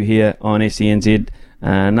 10:42 here on SENZ.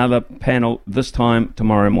 Another panel this time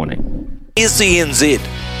tomorrow morning. SENZ.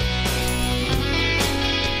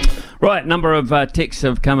 Right, number of texts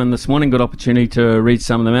have come in this morning. Good opportunity to read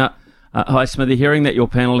some of them out. Hi, Smithy. Hearing that your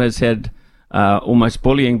panel has had almost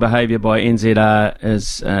bullying behaviour by NZR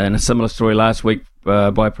is in a similar story last week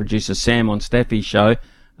by producer Sam on Staffy's show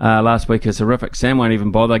last week is horrific. Sam won't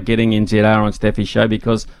even bother getting NZR on Staffy's show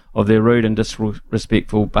because of their rude and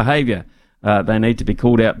disrespectful behaviour. They need to be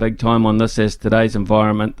called out big time on this, as today's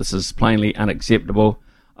environment, this is plainly unacceptable.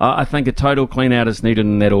 I think a total clean out is needed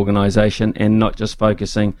in that organisation and not just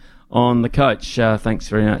focusing on the coach. Thanks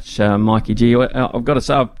very much, Mikey G. I've got to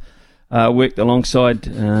say, I've worked alongside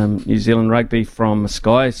New Zealand Rugby from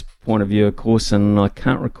Sky's point of view, of course, and I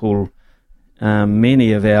can't recall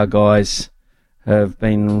many of our guys have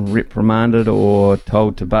been reprimanded or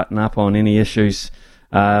told to button up on any issues.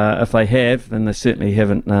 If they have, then they certainly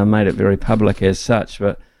haven't made it very public as such.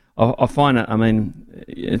 But I find it, I mean,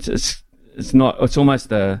 it's almost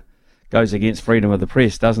goes against freedom of the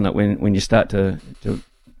press, doesn't it? When you start to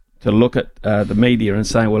look at the media and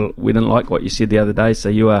say, well, we didn't like what you said the other day, so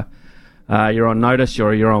you're on notice,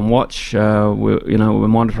 you're on watch. We're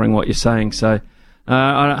monitoring what you're saying. So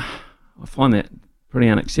I find that pretty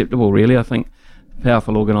unacceptable, really. I think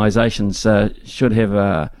powerful organisations should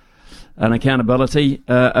have an accountability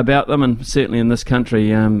about them, and certainly in this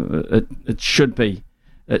country, it should be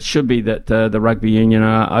that the rugby union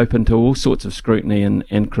are open to all sorts of scrutiny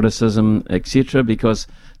and criticism, etc. Because,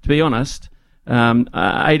 to be honest,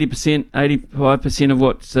 80%, 85% of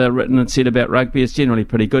what's written and said about rugby is generally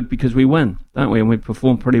pretty good because we win, don't we? And we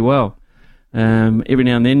perform pretty well. Every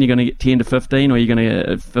now and then you're going to get 10 to 15, or you're going to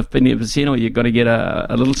get 15%, or you've got to get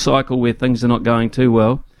a little cycle where things are not going too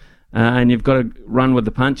well. And you've got to run with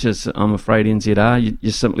the punches, I'm afraid, NZR.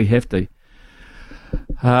 You simply have to.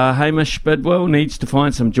 Hamish Bidwell needs to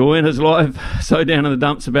find some joy in his life. So down in the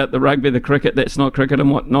dumps about the rugby, the cricket, that's not cricket, and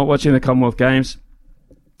not watching the Commonwealth Games.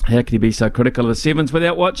 How could he be so critical of the Sevens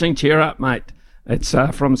without watching? Cheer up, mate. It's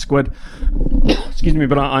from Squid. Excuse me,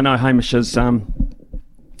 but I know Hamish watches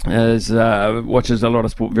a lot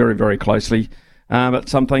of sport very, very closely. But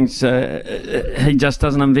some things he just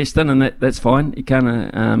doesn't invest in, and that's fine. You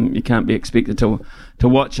can't be expected to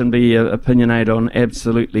watch and be opinionated on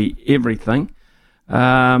absolutely everything.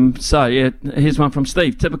 Here's one from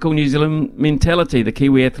Steve. Typical New Zealand mentality. The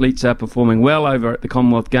Kiwi athletes are performing well over at the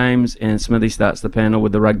Commonwealth Games, and Smithy starts the panel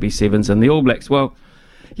with the Rugby Sevens and the All Blacks. Well,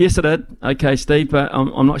 yes, I did. Okay, Steve, but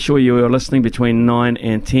I'm not sure you were listening between 9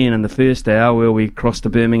 and 10 in the first hour, where we crossed to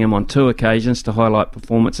Birmingham on 2 occasions to highlight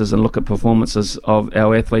performances and look at performances of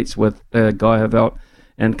our athletes with Guy Havelt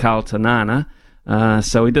and Carl Tanana.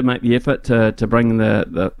 So we did make the effort to bring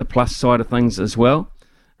the plus side of things as well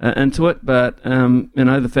into it. But,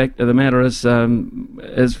 the fact of the matter is,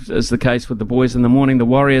 as the case with the boys in the morning, the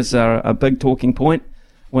Warriors are a big talking point,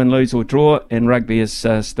 win, lose or draw, and rugby is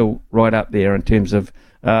still right up there in terms of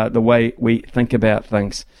the way we think about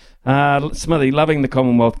things. Smithy, loving the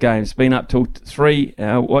Commonwealth Games, been up till 3,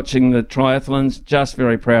 watching the triathlons, just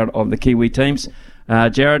very proud of the Kiwi teams.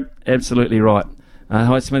 Jared, absolutely right.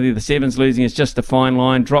 Hi Smithy, the Sevens losing is just a fine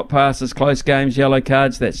line. Drop passes, close games, yellow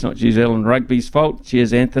cards, that's not New Zealand Rugby's fault.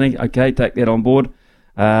 Cheers Anthony, okay, take that on board.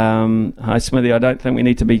 Hi Smithy, I don't think we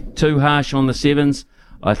need to be too harsh on the Sevens.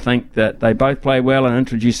 I think that they both play well and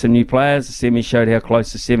introduce some new players. The semi showed how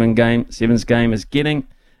close the Sevens game is getting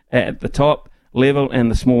at the top level and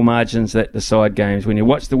the small margins that decide games. When you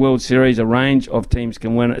watch the World Series, a range of teams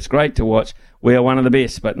can win. It's great to watch. We are one of the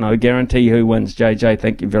best, but no guarantee who wins. JJ,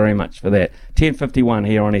 thank you very much for that. 10:51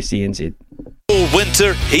 here on SENZ. All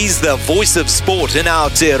winter, he's the voice of sport in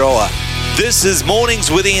Aotearoa. This is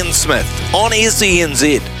Mornings with Ian Smith on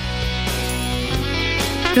SENZ.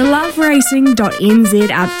 The loveracing.nz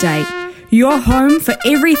update. Your home for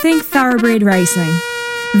everything thoroughbred racing.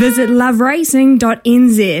 Visit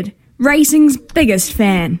loveracing.nz. Racing's biggest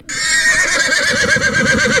fan.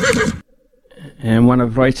 And one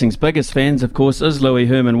of racing's biggest fans, of course, is Louis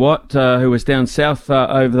Herman-Watt, who was down south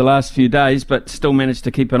over the last few days, but still managed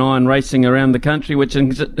to keep an eye on racing around the country, which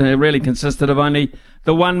really consisted of only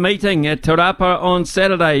the one meeting at Te Rapa on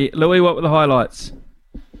Saturday. Louis, what were the highlights?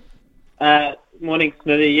 Morning,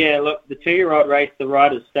 Smithy. Yeah, look, the 2-year-old race, the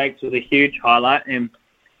Riders Stakes, was a huge highlight, and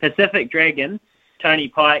Pacific Dragon, Tony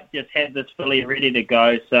Pike, just had this filly ready to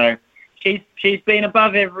go. So she's been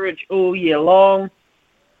above average all year long.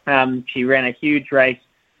 She ran a huge race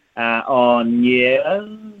on New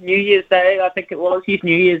Year's Day, I think it was. Yes,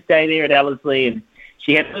 New Year's Day there at Ellerslie, and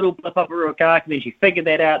she had a little blip up her Ruakaka, and then she figured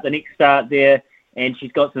that out the next start there, and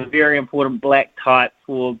she's got some very important black type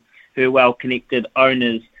for her well-connected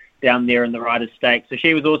owners down there in the Riders Stakes. So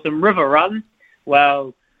she was awesome. River Run,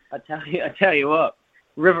 well, I tell you what,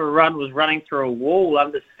 River Run was running through a wall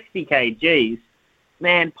under 60 kgs.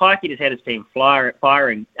 Man, Pikey just had his team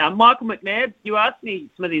firing. Michael McNabb, you asked me,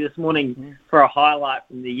 Smithy, this morning for a highlight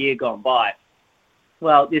from the year gone by.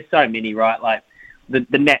 Well, there's so many, right? Like,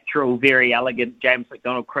 the natural, very elegant James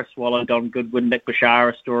McDonald, Chris Waller, Don Goodwin, Nick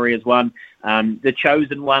Bashara story is one. The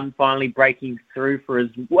Chosen One finally breaking through for his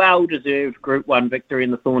well-deserved Group 1 victory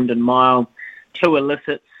in the Thorndon Mile. 2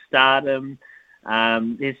 illicit stardom.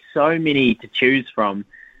 There's so many to choose from.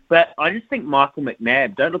 But I just think Michael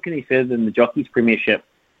McNabb, don't look any further than the Jockeys Premiership.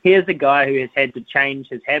 Here's a guy who has had to change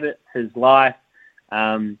his habits, his life,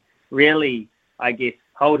 really, I guess,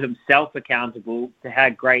 hold himself accountable to how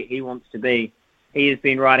great he wants to be. He has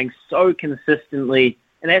been riding so consistently,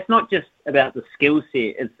 and that's not just about the skill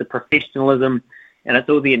set, it's the professionalism, and it's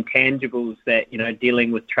all the intangibles that,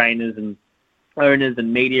 dealing with trainers and owners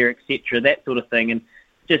and media, etc., that sort of thing. And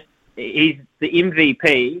just, he's the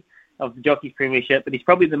MVP of the Jockeys Premiership, but he's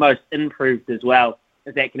probably the most improved as well,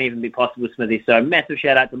 if that can even be possible, Smithy. So massive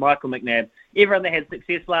shout out to Michael McNabb, everyone that had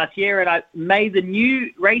success last year, and may the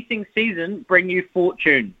new racing season bring you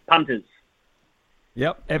fortune, punters.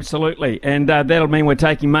 Yep, absolutely. And that'll mean we're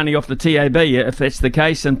taking money off the TAB if that's the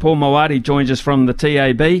case. And Paul Moati joins us from the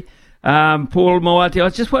TAB. Paul Moati, I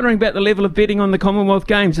was just wondering about the level of betting on the Commonwealth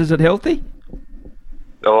Games. Is it healthy?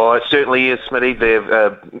 Oh, it certainly is, Smitty.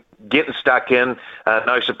 They're getting stuck in.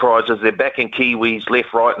 No surprises. They're backing Kiwis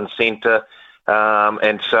left, right and centre.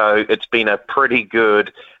 And so it's been a pretty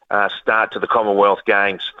good start to the Commonwealth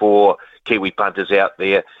Games for Kiwi punters out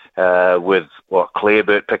there, with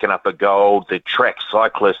Clarebert picking up a gold, the track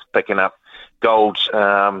cyclists picking up golds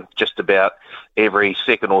just about every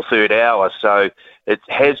second or third hour. So it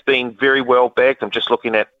has been very well backed. I'm just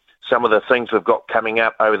looking at some of the things we've got coming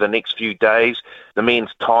up over the next few days. The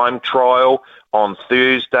men's time trial on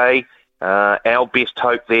Thursday. Our best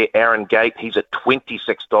hope there, Aaron Gate, he's at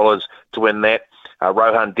 $26 to win that.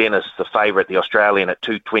 Rohan Dennis, the favourite, the Australian, at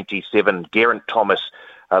 $2.27. Geraint Thomas,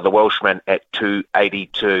 the Welshman, at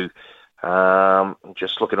 $2.82.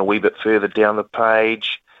 Just looking a wee bit further down the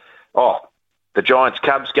page. The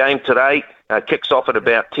Giants-Cubs game today kicks off at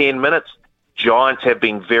about 10 minutes. Giants have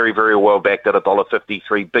been very, very well backed at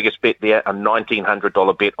 $1.53. Biggest bet there, a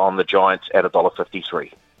 $1,900 bet on the Giants at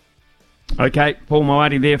 $1.53. Okay, Paul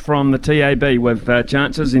Moati there from the TAB with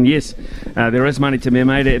chances. And yes, there is money to be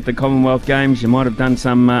made at the Commonwealth Games. You might have done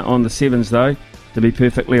some on the sevens, though, to be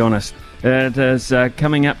perfectly honest. It is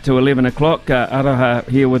coming up to 11 o'clock. Aroha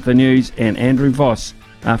here with the news, and Andrew Voss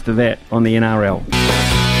after that on the NRL.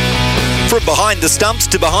 From behind the stumps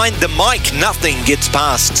to behind the mic, nothing gets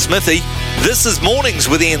past Smithy. This is Mornings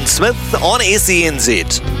with Ian Smith on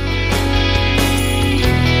SENZ.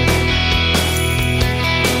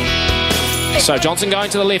 So Johnson going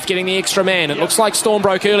to the left, getting the extra man. It looks like Storm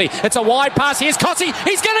broke early. It's a wide pass. Here's Kossi.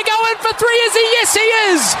 He's going to go in for 3, is he? Yes, he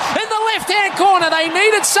is. In the left-hand corner. They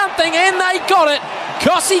needed something, and they got it.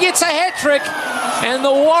 Kossi gets a hat-trick, and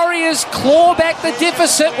the Warriors claw back the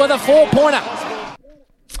deficit with a 4-pointer.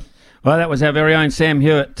 Well, that was our very own Sam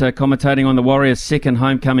Hewitt commentating on the Warriors' second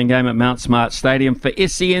homecoming game at Mount Smart Stadium for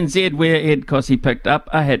SENZ, where Ed Kossi picked up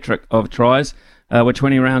a hat-trick of tries. We're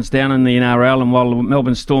 20 rounds down in the NRL, and while the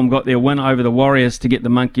Melbourne Storm got their win over the Warriors to get the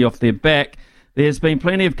monkey off their back, there's been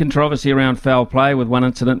plenty of controversy around foul play, with one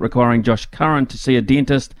incident requiring Josh Curran to see a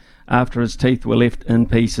dentist after his teeth were left in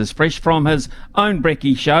pieces. Fresh from his own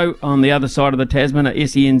Brecky show on the other side of the Tasman at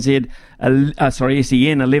SEN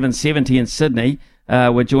 1170 in Sydney,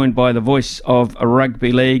 we're joined by the voice of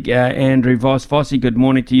rugby league, Andrew Voss. Vossy, good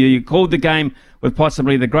morning to you. You called the game with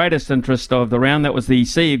possibly the greatest interest of the round. That was the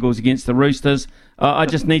Sea Eagles against the Roosters. I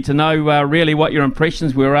just need to know really what your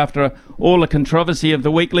impressions were after all the controversy of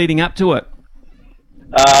the week leading up to it.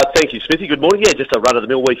 Thank you, Smithy. Good morning. Yeah, just a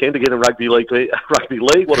run-of-the-mill weekend again in rugby league.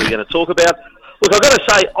 What are we going to talk about? Look, I've got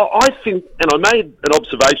to say, I think, and I made an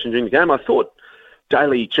observation during the game, I thought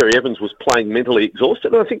Daly Cherry Evans was playing mentally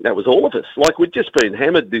exhausted, and I think that was all of us. Like, we'd just been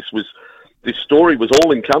hammered. This story was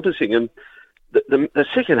all-encompassing, and the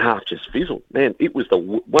second half just fizzled. Man, it was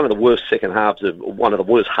one of the worst halves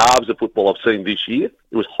of football I've seen this year.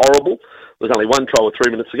 It was horrible. There was only one try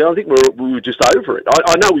 3 minutes ago. I think we were just over it.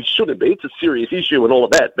 I know we shouldn't be. It's a serious issue and all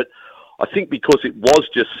of that, but I think because it was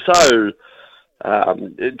just so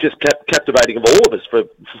captivating of all of us for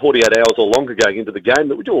 48 hours or longer going into the game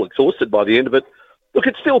that we're all exhausted by the end of it. Look,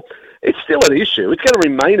 it's still an issue. It's going to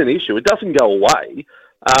remain an issue. It doesn't go away.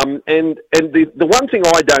 And the one thing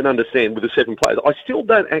I don't understand with the 7 players, I still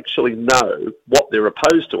don't actually know what they're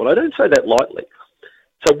opposed to, and I don't say that lightly.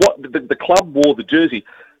 So what the club wore the jersey.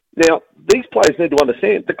 Now, these players need to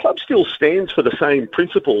understand the club still stands for the same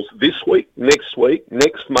principles this week, next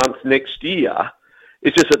month, next year.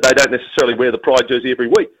 It's just that they don't necessarily wear the Pride jersey every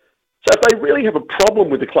week. So if they really have a problem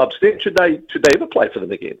with the club stand, should they ever play for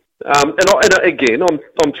them again? And again, I'm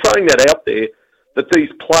throwing that out there, that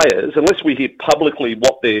these players, unless we hear publicly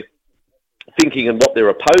what their thinking and what they're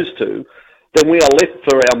opposed to, then we are left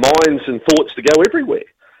for our minds and thoughts to go everywhere.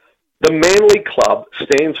 The Manly club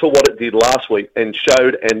stands for what it did last week and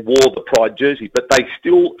showed and wore the Pride jersey, but they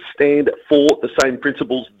still stand for the same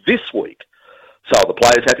principles this week. So are the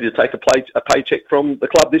players happy to take a paycheck from the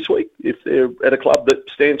club this week if they're at a club that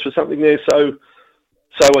stands for something they're so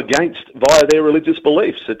against via their religious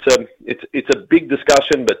beliefs? It's a big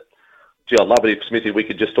discussion, but gee, I'd love it if, Smithy, we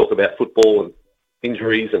could just talk about football and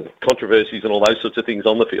injuries and controversies and all those sorts of things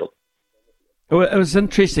on the field. Well, it was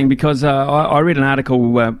interesting because I read an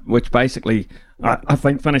article which basically, I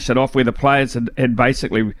think, finished it off where the players had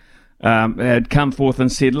basically had come forth and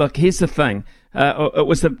said, look, here's the thing. It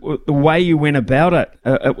was the way you went about it.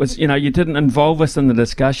 It was, you didn't involve us in the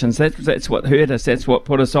discussions. That's what hurt us. That's what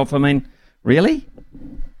put us off. I mean, really?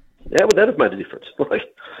 How would that have made a difference? How would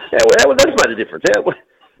that have made a difference?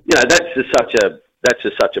 That's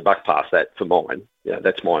just such a buck pass, that, for mine.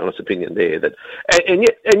 That's my honest opinion there. And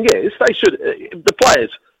yes, they should. The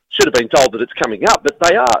players should have been told that it's coming up, but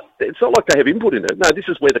they are. It's not like they have input in it. No, this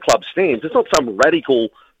is where the club stands. It's not some radical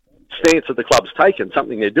stance that the club's taken.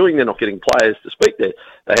 Something they're doing. They're not getting players to speak there.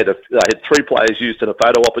 They had 3 players used in a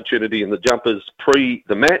photo opportunity in the jumpers pre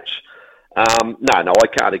the match. No, I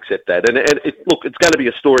can't accept that. And look, it's going to be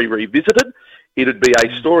a story revisited. It'd be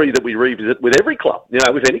a story that we revisit with every club.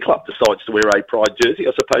 If any club decides to wear a Pride jersey,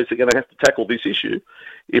 I suppose they're going to have to tackle this issue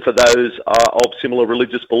if those are of similar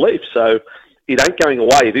religious beliefs. So it ain't going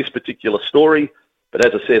away, this particular story. But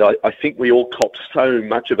as I said, I think we all copped so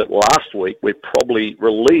much of it last week. We're probably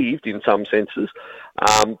relieved in some senses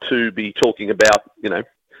to be talking about,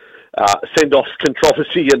 send-off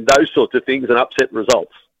controversy and those sorts of things and upset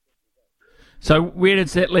results. So where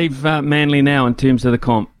does that leave Manly now in terms of the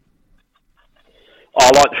comp?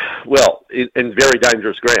 In very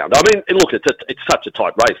dangerous ground. I mean, look, it's such a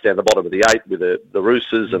tight race down the bottom of the 8 with the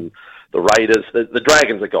Roosters and the Raiders. The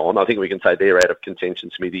Dragons are gone. I think we can say they're out of contention,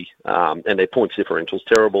 Smithy, and their points differential's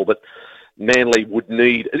terrible. But Manly would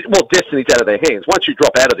need... Well, destiny's out of their hands. Once you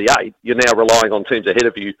drop out of the 8, you're now relying on teams ahead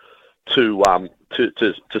of you to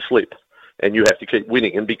slip, and you have to keep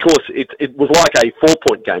winning. And because it was like a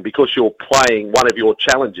 4-point game, because you're playing one of your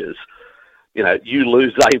challengers, you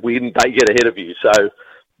lose, they win, they get ahead of you. So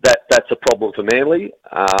that's a problem for Manly.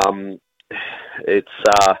 It's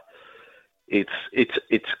a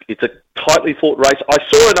tightly fought race. I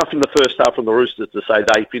saw enough in the first half from the Roosters to say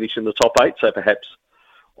they finish in the top 8. So perhaps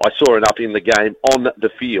I saw enough in the game on the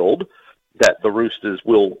field that the Roosters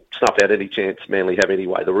will snuff out any chance Manly have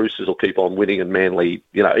anyway. The Roosters will keep on winning, and Manly,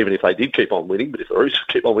 even if they did keep on winning, but if the Roosters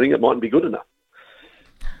keep on winning, it mightn't be good enough.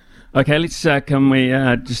 Okay, let's can we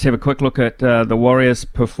just have a quick look at the Warriors'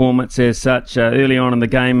 performance as such. Early on in the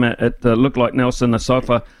game, it looked like Nelson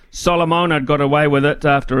Asofa Solomon had got away with it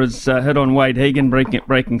after his hit on Wade Hegan,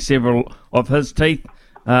 breaking several of his teeth.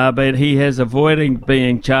 But he has avoided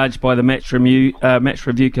being charged by the match review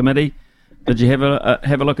committee. Did you have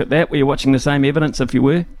a look at that? Were you watching the same evidence if you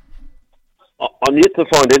were? I'm yet to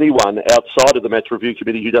find anyone outside of the match review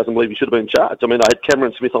committee who doesn't believe he should have been charged. I mean, I had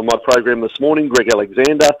Cameron Smith on my program this morning, Greg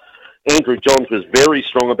Alexander. Andrew Johns was very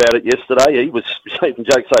strong about it yesterday. He was, even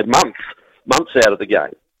Jake said, months out of the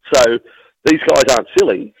game. So these guys aren't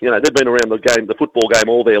silly. They've been around the football game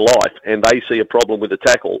all their life, and they see a problem with the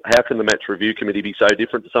tackle. How can the match review committee be so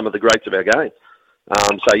different to some of the greats of our game?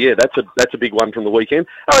 That's a big one from the weekend.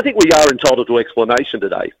 And I think we are entitled to explanation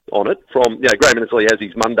today on it. From Graham Insley has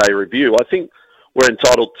his Monday review. I think we're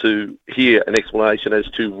entitled to hear an explanation as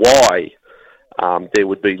to why there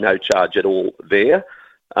would be no charge at all there.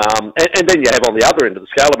 And then you have on the other end of the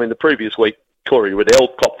scale, I mean, the previous week, Corey Riddell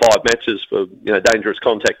copped 5 matches for dangerous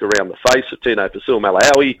contact around the face of Tino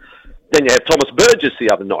Fasil-Malawi. Then you have Thomas Burgess the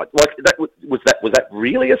other night. Like was that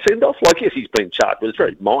really a send off? Like, yes, he's been charged, but it's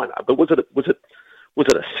very minor. But was it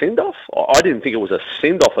a send off? I didn't think it was a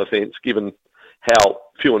send off offence, given how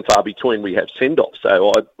few and far between we have send offs. So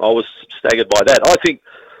I was staggered by that.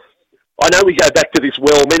 I know we go back to this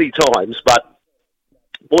well many times, but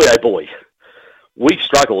boy oh boy, we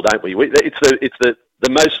struggle, don't we? It's the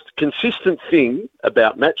most consistent thing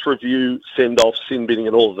about match review, send-off, sin binning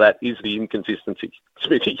and all of that is the inconsistency,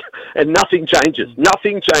 Smithy. And nothing changes.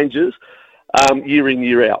 Nothing changes year in,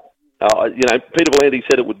 year out. Peter V'landys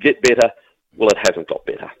said it would get better. Well, it hasn't got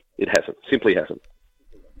better. It hasn't. Simply hasn't.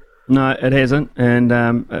 No, it hasn't. And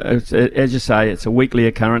as you say, it's a weekly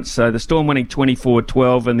occurrence. So the Storm winning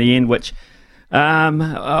 24-12 in the end, which...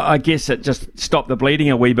 I guess it just stopped the bleeding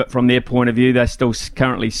a wee bit from their point of view. They still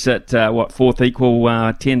currently sit, 4th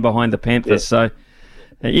equal, 10 behind the Panthers. Yeah.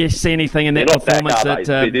 So, you see anything in that performance?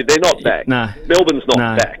 They're not back. No. Melbourne's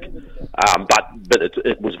not back. But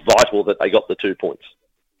it was vital that they got the 2 points.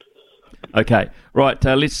 Okay, right.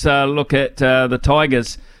 Let's look at the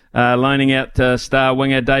Tigers loaning out star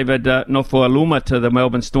winger David Nofoaluma to the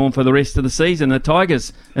Melbourne Storm for the rest of the season. The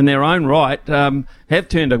Tigers, in their own right, have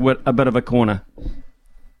turned a bit of a corner.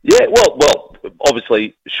 Yeah, well,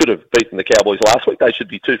 obviously should have beaten the Cowboys last week. They should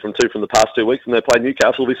be 2 from 2 from the past 2 weeks, and they play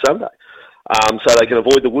Newcastle this Sunday. So they can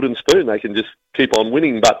avoid the wooden spoon. They can just keep on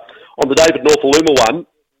winning. But on the David Nofoaluma one,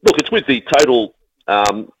 look, it's with the total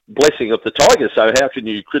blessing of the Tigers, so how can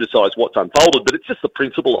you criticise what's unfolded? But it's just the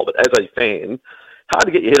principle of it. As a fan, hard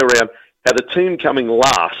to get your head around how the team coming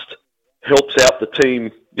last helps out the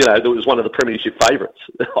team, that was one of the premiership favourites.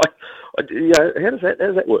 How does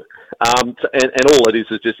that work? And all it is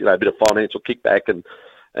just, a bit of financial kickback and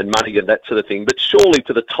money and that sort of thing. But surely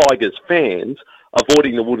to the Tigers fans,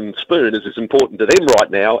 avoiding the wooden spoon is as important to them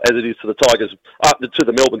right now as it is to the Tigers, to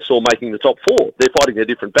the Melbourne Storm making the top 4. They're fighting their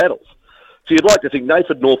different battles. So you'd like to think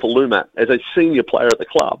David Nofoaluma, as a senior player at the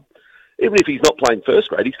club, even if he's not playing first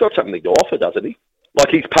grade, he's got something to offer, doesn't he? Like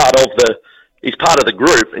he's part of the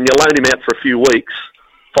group, and you loan him out for a few weeks,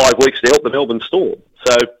 5 weeks to help the Melbourne Storm.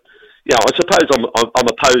 So, I suppose I'm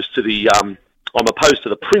opposed to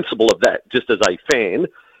the principle of that, just as a fan,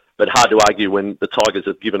 but hard to argue when the Tigers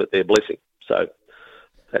have given it their blessing. So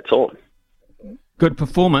that's on. Good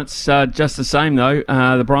performance, just the same though.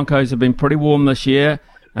 The Broncos have been pretty warm this year.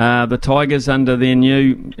 The Tigers, under their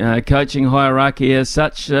new coaching hierarchy as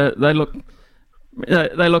such, they look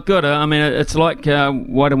good. I mean, it's like,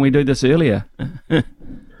 why didn't we do this earlier?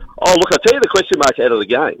 Oh, look, I'll tell you the question mark out of the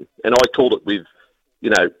game, and I called it with,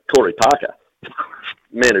 Corey Parker,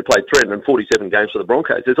 man who played 347 games for the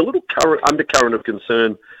Broncos. There's a little undercurrent of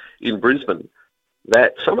concern in Brisbane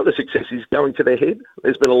that some of the success is going to their head.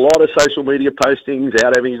 There's been a lot of social media postings,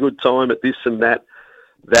 out having a good time at this and that,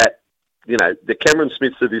 the Cameron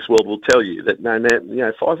Smiths of this world will tell you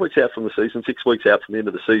that, 5 weeks out from the season, 6 weeks out from the end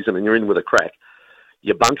of the season, and you're in with a crack,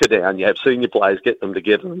 you bunker down, you have senior players get them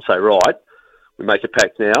together and say, right, we make a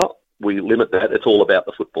pact now, we limit that, it's all about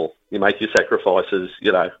the football. You make your sacrifices,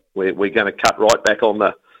 we're going to cut right back on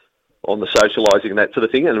the socialising and that sort of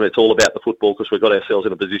thing, and it's all about the football because we've got ourselves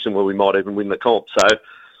in a position where we might even win the comp. So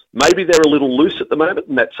maybe they're a little loose at the moment,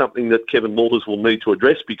 and that's something that Kevin Walters will need to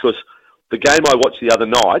address, because the game I watched the other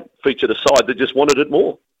night featured a side that just wanted it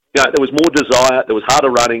more. There was more desire, there was harder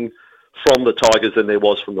running from the Tigers than there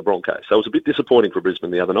was from the Broncos. So it was a bit disappointing for Brisbane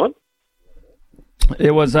the other night.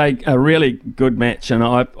 It was a really good match, and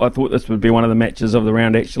I thought this would be one of the matches of the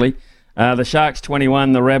round, actually. The Sharks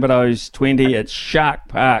 21, the Rabbitohs 20 at Shark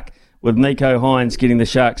Park, with Nico Hines getting the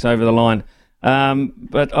Sharks over the line.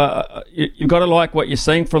 But you've got to like what you're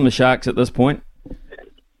seeing from the Sharks at this point.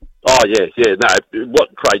 Oh, yeah. No,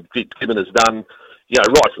 what Craig Fitzgibbon has done,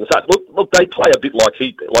 right from the start. Look, they play a bit like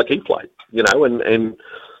he played, and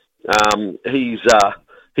he's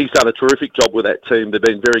done a terrific job with that team. They've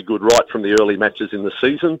been very good right from the early matches in the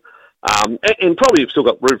season. And probably have still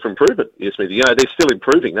got room for improvement, yes, Smithy. They're still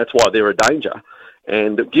improving. That's why they're a danger.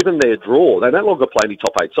 And given their draw, they no longer play any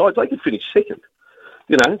top 8 sides. They can finish second.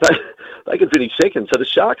 They can finish second. So the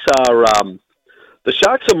Sharks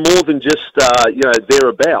are more than just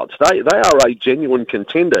thereabouts. They are a genuine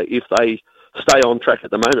contender if they stay on track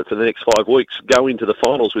at the moment for the next 5 weeks, go into the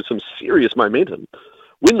finals with some serious momentum,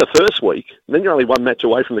 win the first week, and then you're only one match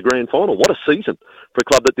away from the grand final. What a season for a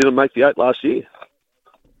club that didn't make the 8 last year.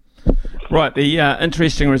 Right, the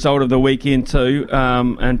interesting result of the weekend too,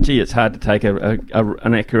 and gee, it's hard to take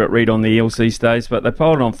an accurate read on the LC stays, but they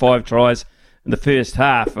polled on 5 tries in the first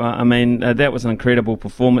half. That was an incredible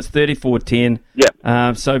performance, 34-10.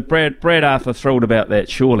 Yeah. So Brad Arthur thrilled about that,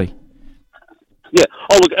 surely. Yeah.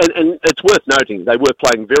 Oh, look, and it's worth noting they were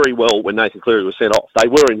playing very well when Nathan Cleary was sent off. They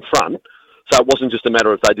were in front, so it wasn't just a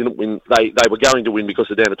matter of they didn't win. They were going to win because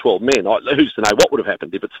they're down to 12 men. Who's to know what would have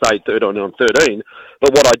happened if it stayed 13 on 13?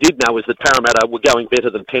 But what I did know is that Parramatta were going better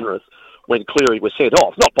than Penrith when Cleary was sent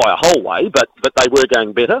off. Not by a whole way, but they were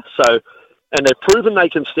going better. So, and they've proven they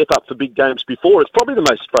can step up for big games before. It's probably the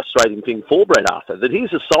most frustrating thing for Brad Arthur, that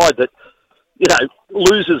he's a side that,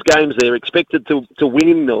 loses games they're expected to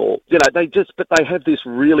win, or, but they have this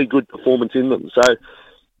really good performance in them. So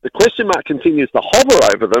the question mark continues to hover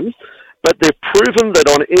over them, but they've proven that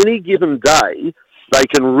on any given day, they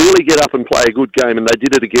can really get up and play a good game, and they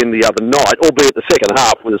did it again the other night, albeit the second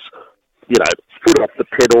half was, foot off the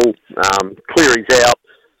pedal, Cleary's out.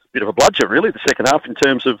 Bit of a bludger, really, the second half in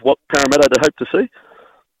terms of what Parramatta had hoped to see.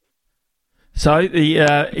 So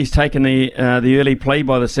he's taken the early plea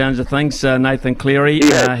by the sounds of things, Nathan Cleary.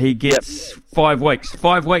 Yeah. He gets 5 weeks.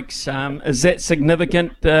 5 weeks. Is that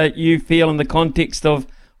significant, you feel, in the context of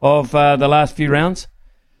the last few rounds?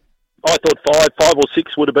 I thought 5 or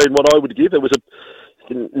 6 would have been what I would give. It was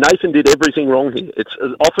Nathan did everything wrong here. It's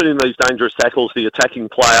often in these dangerous tackles, the attacking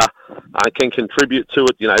player can contribute to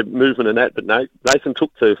it, movement and that. But Nathan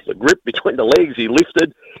took the grip between the legs, he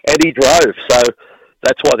lifted, and he drove. So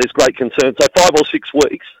that's why there's great concern. So 5 or 6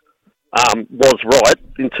 weeks was right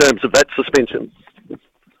in terms of that suspension.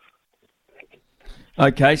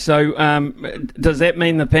 Okay, so does that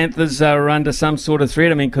mean the Panthers are under some sort of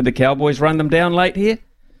threat? I mean, could the Cowboys run them down late here?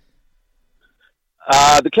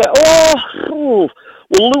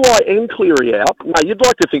 Well, Luai and Cleary out. No, you'd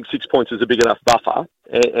like to think 6 points is a big enough buffer,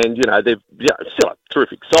 and they've still a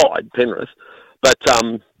terrific side, Penrith. But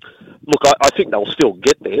look, I think they'll still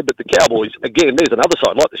get there. But the Cowboys, again, there's another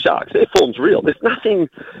side like the Sharks. Their form's real. There's nothing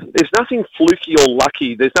fluky or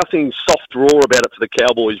lucky. There's nothing soft draw about it for the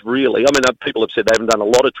Cowboys, really. I mean, people have said they haven't done a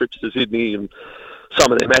lot of trips to Sydney and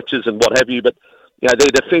some of their matches and what have you. But their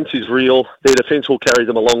defence is real. Their defence will carry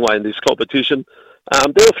them a long way in this competition.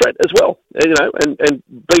 They're a threat as well, and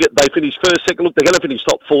be it they finish first, second. Look, they're going to finish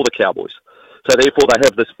top 4, the Cowboys, so therefore they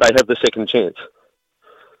have the second chance.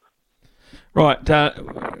 Right,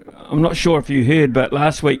 I'm not sure if you heard, but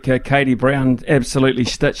last week Katie Brown absolutely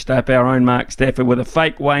stitched up our own Mark Stafford with a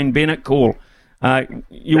fake Wayne Bennett call.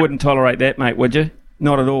 You wouldn't tolerate that, mate, would you?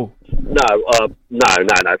 Not at all. No,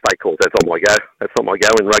 fake calls. That's not my go. That's not my go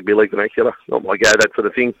in rugby league vernacular. Not my go, that sort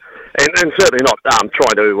of thing. And certainly not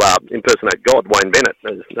trying to impersonate God, Wayne Bennett.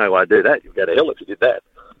 There's no way to do that. You'd go to hell if you did that.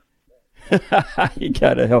 You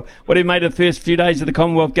go to hell. What have you made of the first few days of the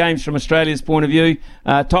Commonwealth Games from Australia's point of view?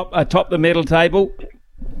 Top the medal table.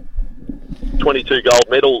 22 gold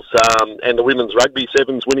medals, and the women's rugby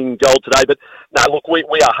sevens winning gold today. But no, look, we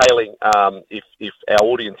are hailing, if our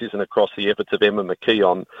audience isn't across the efforts of Emma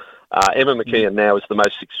McKeon. Emma McKeon now is the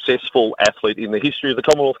most successful athlete in the history of the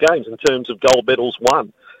Commonwealth Games in terms of gold medals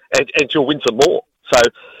won, and she'll win some more. So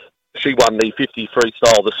she won the 50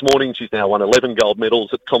 freestyle this morning. She's now won 11 gold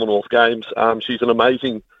medals at Commonwealth Games. She's an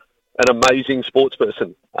amazing sports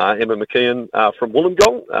person. Emma McKeon from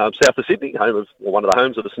Wollongong, south of Sydney, one of the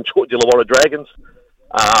homes of the St George Illawarra Dragons,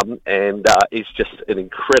 and is just an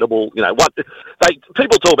incredible.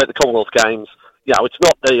 People talk about the Commonwealth Games. It's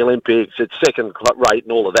not the Olympics; it's second rate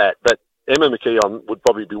and all of that. But Emma McKeon would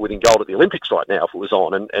probably be winning gold at the Olympics right now if it was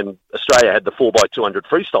on. And Australia had the 4x200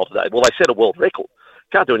 freestyle today. Well, they set a world record.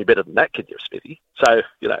 Can't do any better than that, can you, Smithy? So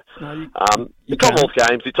the Commonwealth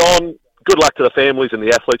Games, it's on. Good luck to the families and the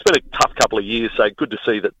athletes. It's been a tough couple of years, so good to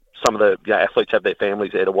see that some of the athletes have their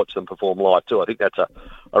families there to watch them perform live too. I think that's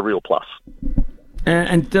a real plus.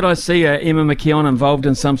 And did I see Emma McKeon involved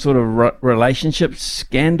in some sort of relationship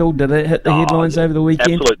scandal? Did it hit the headlines over the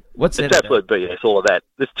weekend? Absolute. What's that? It's absolute BS, all of that.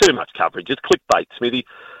 There's too much coverage. It's clickbait, Smithy.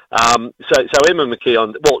 So Emma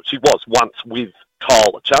McKeon, well, she was once with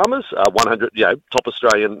Kyle Chalmers, 100, top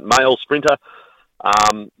Australian male sprinter.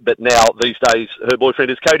 But now, these days, her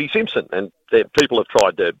boyfriend is Cody Simpson, and people have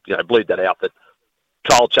tried to, bleed that out, that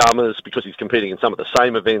Kyle Chalmers, because he's competing in some of the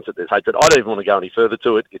same events, that there's hatred. I don't even want to go any further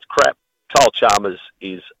to it. It's crap. Kyle Chalmers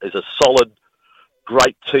is a solid,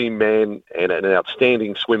 great team man and an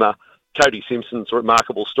outstanding swimmer. Cody Simpson's a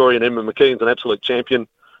remarkable story, and Emma McKeon's an absolute champion.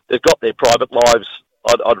 They've got their private lives.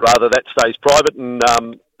 I'd rather that stays private, and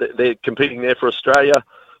they're competing there for Australia,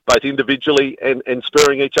 both individually and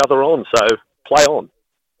spurring each other on. So play on.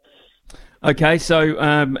 Okay, so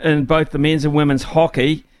in both the men's and women's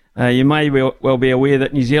hockey, you may well be aware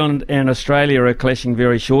that New Zealand and Australia are clashing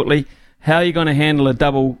very shortly. How are you going to handle a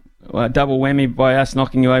double whammy by us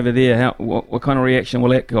knocking you over there? What kind of reaction will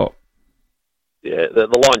that got? Yeah, the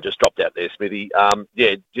line just dropped out there, Smithy.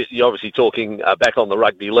 You're obviously talking back on the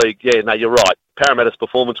rugby league. Yeah, no, you're right. Parramatta's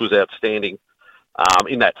performance was outstanding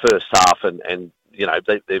in that first half, and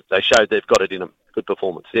they showed they've got it in them. Good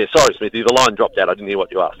performance. Yeah, sorry, Smithy, the line dropped out. I didn't hear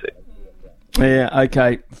what you asked there. Yeah,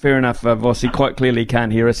 okay, fair enough. Vossi quite clearly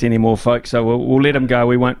can't hear us anymore, folks, so we'll let him go.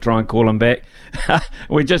 We won't try and call him back.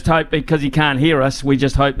 We just hope, because he can't hear us, we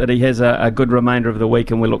just hope that he has a good remainder of the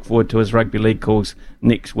week, and we look forward to his rugby league calls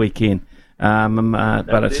next weekend.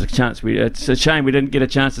 But it's a shame we didn't get a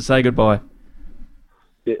chance to say goodbye.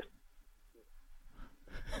 Yeah.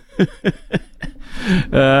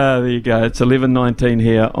 There you go. It's 11:19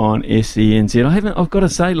 here on SENZ. I've got to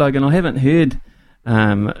say, Logan, I haven't heard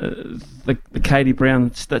the Katie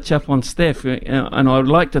Brown stitch up on staff, and I'd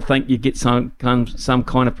like to think you get some kind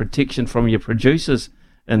of protection from your producers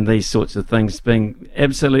in these sorts of things, being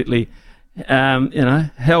absolutely,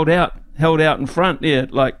 held out in front. Yeah,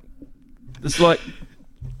 it's like,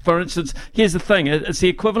 for instance, here's the thing: it's the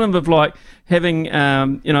equivalent of like having,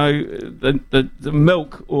 the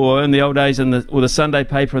milk, or in the old days, or the Sunday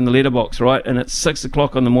paper in the letterbox, right? And it's 6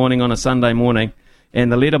 o'clock in the morning on a Sunday morning,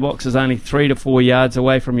 and the letterbox is only 3 to 4 yards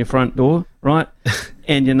away from your front door. right?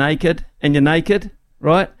 And you're naked,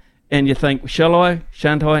 right? And you think, shall I?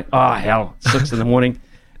 Shan't I? Oh, hell, 6 a.m.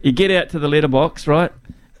 You get out to the letterbox, right?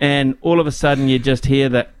 And all of a sudden you just hear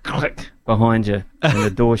that click behind you and the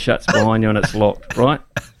door shuts behind you and it's locked, right?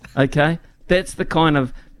 Okay? That's the kind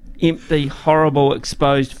of empty, horrible,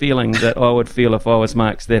 exposed feeling that I would feel if I was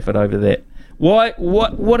Mark Stafford over that. Why?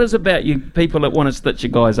 What is about you people that want to stitch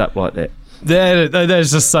your guys up like that? That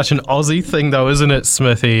is just such an Aussie thing, though, isn't it,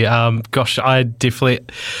 Smithy? Gosh, I definitely...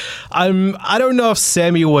 I don't know if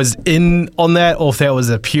Sammy was in on that or if that was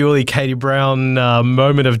a purely Katie Brown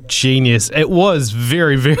moment of genius. It was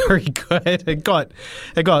very, very good. It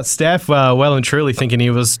got Staff well and truly thinking he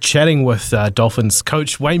was chatting with Dolphins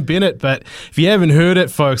coach Wayne Bennett. But if you haven't heard it,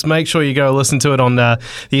 folks, make sure you go listen to it on the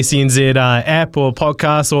SENZ app or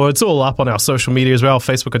podcast, or it's all up on our social media as well,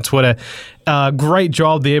 Facebook and Twitter. Great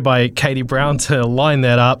job there by Katie Brown to line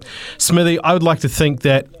that up. Smithy, I would like to think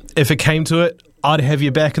that if it came to it, I'd have you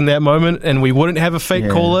back in that moment and we wouldn't have a fake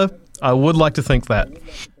caller. I would like to think that.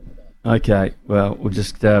 Okay, well, we'll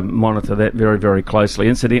just monitor that very, very closely.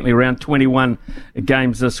 Incidentally, round 21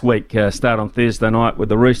 games this week start on Thursday night with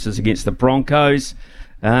the Roosters against the Broncos.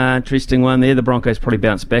 Interesting one there. The Broncos probably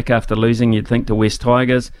bounced back after losing, you'd think, to West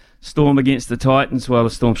Tigers. Storm against the Titans. Well, the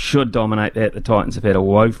Storm should dominate that. The Titans have had a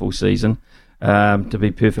woeful season, to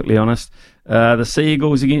be perfectly honest. The Sea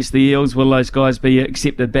Eagles against the Eels. Will those guys be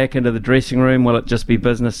accepted back into the dressing room? Will it just be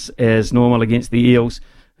business as normal against the Eels,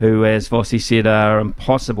 who, as Vossi said, are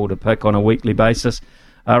impossible to pick on a weekly basis?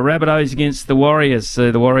 Rabbitohs against the Warriors.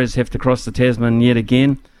 The Warriors have to cross the Tasman yet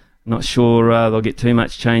again. Not sure they'll get too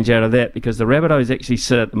much change out of that, because the Rabbitohs actually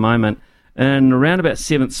sit at the moment in around about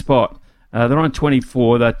 7th spot. They're on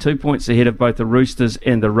 24. They're 2 points ahead of both the Roosters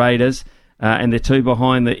and the Raiders, and they're 2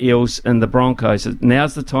 behind the Eels and the Broncos.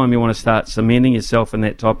 Now's the time you want to start cementing yourself in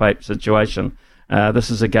that top 8 situation. This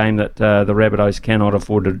is a game that the Rabbitohs cannot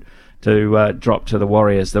afford to drop to the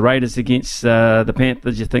Warriors. The Raiders against the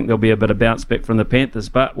Panthers, you think there'll be a bit of bounce back from the Panthers,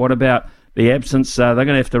 but what about the absence? They're going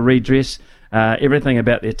to have to redress everything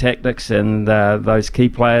about their tactics and those key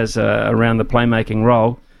players around the playmaking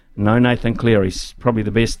role. No Nathan Cleary's probably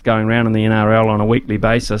the best going around in the NRL on a weekly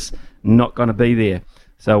basis. Not going to be there.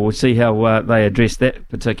 So we'll see how they address that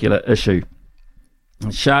particular issue.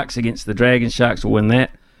 Sharks against the Dragons. Sharks will win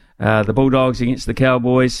that. The Bulldogs against the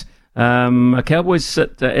Cowboys. Cowboys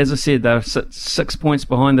sit, as I said, they're 6 points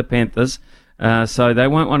behind the Panthers. So they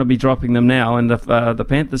won't want to be dropping them now. And if the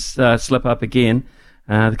Panthers slip up again,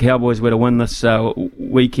 the Cowboys were to win this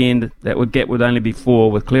weekend, that would only be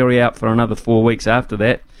 4, with Cleary out for another 4 weeks after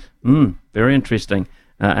that. Very interesting.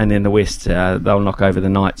 And then the West, they'll knock over the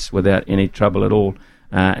Knights without any trouble at all.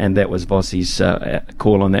 And that was Vossi's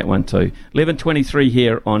call on that one too. 11:23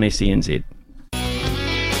 here on SENZ.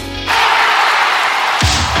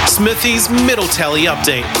 Smithy's Medal Tally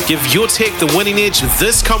Update. Give your tech the winning edge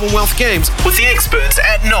this Commonwealth Games with the experts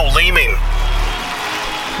at Noel Leeming.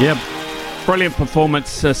 Yep. Brilliant performance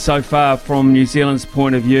so far from New Zealand's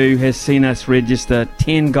point of view. Has seen us register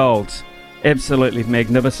 10 golds. Absolutely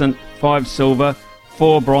magnificent. 5 silver,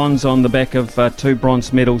 4 bronze on the back of 2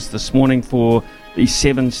 bronze medals this morning for the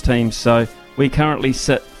Sevens team. So we currently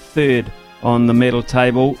sit 3rd on the medal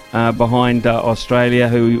table behind Australia,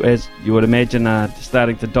 who, as you would imagine, are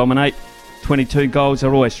starting to dominate. 22 golds,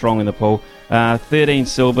 are always strong in the pool. 13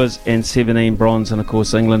 silvers and 17 bronze. And, of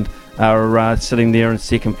course, England are sitting there in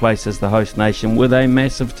second place as the host nation with a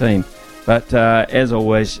massive team. But, as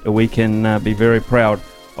always, we can be very proud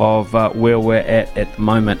of where we're at the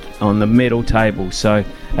moment on the medal table. So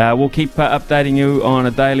we'll keep updating you on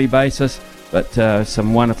a daily basis. But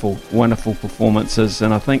some wonderful, wonderful performances,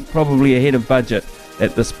 and I think probably ahead of budget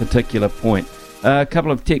at this particular point. A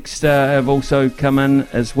couple of texts have also come in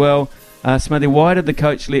as well. Smithy, why did the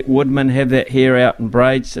coach let Woodman have that hair out in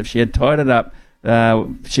braids? If she had tied it up,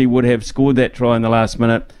 she would have scored that try in the last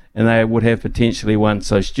minute, and they would have potentially won.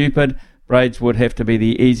 So stupid. Braids would have to be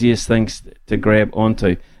the easiest things to grab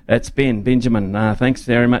onto. That's Benjamin. Thanks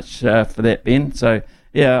very much for that, Ben. So,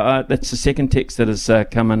 yeah, that's the second text that has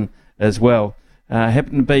come in as well.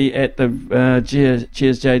 Happened to be at the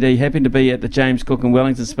cheers JD. Happened to be at the James Cook and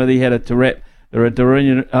Wellington. Smithy had to wrap the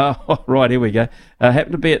Dominion. Oh, right, here we go.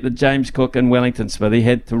 Happened to be at the James Cook and Wellington. Smithy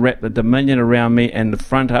had to wrap the Dominion around me and the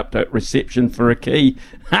front up to reception for a key.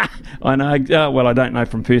 I know. Well, I don't know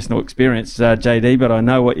from personal experience, JD, but I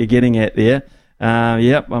know what you're getting at there.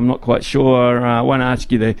 Yep, I'm not quite sure. I won't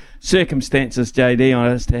ask you the circumstances, JD,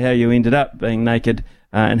 as to how you ended up being naked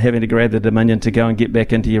and having to grab the Dominion to go and get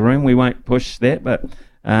back into your room. We won't push that, but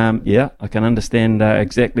yeah, I can understand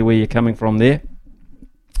exactly where you're coming from there.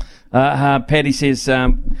 Paddy says,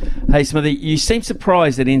 hey Smithy, you seem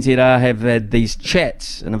surprised that NZR have had these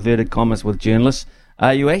chats, in inverted commas, with journalists.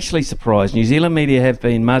 Are you actually surprised? New Zealand media have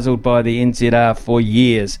been muzzled by the NZR for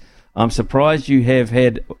years. I'm surprised you have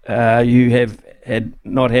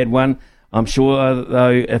not had one. I'm sure,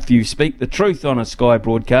 though, if you speak the truth on a Sky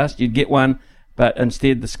broadcast, you'd get one, but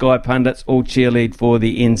instead the Sky pundits all cheerlead for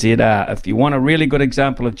the NZR. If you want a really good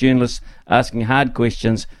example of journalists asking hard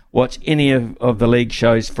questions, watch any of the league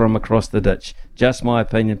shows from across the ditch. Just my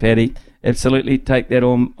opinion, Paddy. Absolutely take that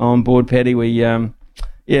on board, Paddy.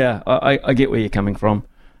 I get where you're coming from.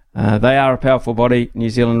 They are a powerful body, New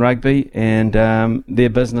Zealand Rugby, and their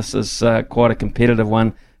business is quite a competitive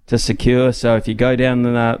one to secure. So if you go down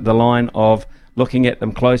the line of looking at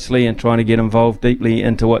them closely and trying to get involved deeply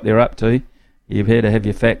into what they're up to, you've had to have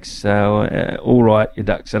your facts all right, your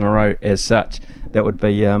ducks in a row as such. That would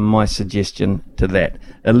be my suggestion to that.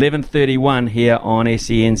 11:31 here on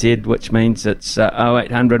SENZ, which means it's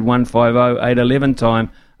 0800 150 811 time.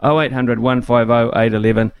 0800 150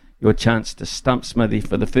 811, your chance to stump Smithy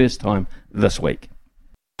for the first time this week.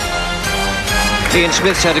 Ian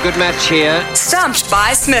Smith's had a good match here. Stumped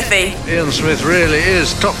by Smithy. Ian Smith really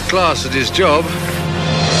is top class at his job.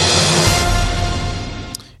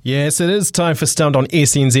 Yes, it is time for Stumped on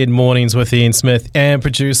SNZ Mornings with Ian Smith and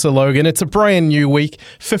producer Logan. It's a brand new week,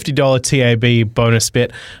 $50 TAB bonus bet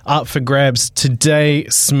up for grabs today,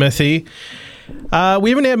 Smithy. We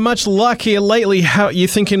haven't had much luck here lately. How you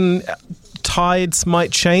thinking tides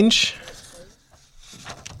might change?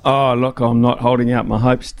 Oh, look, I'm not holding out my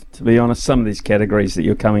hopes, to be honest. Some of these categories that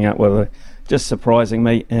you're coming up with are just surprising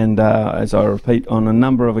me, and as I repeat on a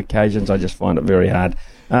number of occasions, I just find it very hard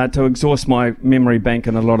to exhaust my memory bank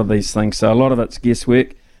in a lot of these things. So a lot of it's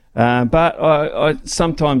guesswork. But I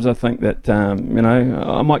sometimes I think that,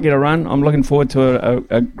 I might get a run. I'm looking forward to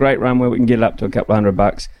a great run where we can get up to a couple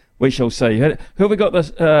 $100. We shall see. Who have we got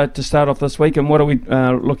this, to start off this week, and what are we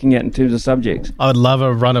looking at in terms of subjects? I'd love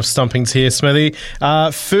a run of stumpings here, Smithy.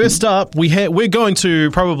 First up, we're going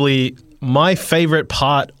to probably my favourite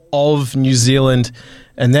part of New Zealand,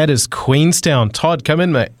 and that is Queenstown. Todd, come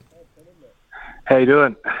in, mate. How you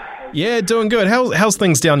doing? Yeah, doing good. How's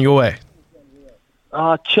things down your way?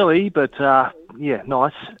 Chilly, but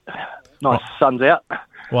nice. Nice, sun's out.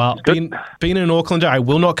 Well, being in Auckland, I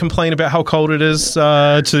will not complain about how cold it is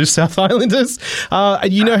to South Islanders.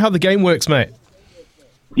 You know how the game works, mate?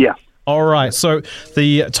 Yeah. All right, so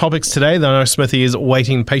the topics today that I know Smithy is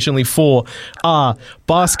waiting patiently for are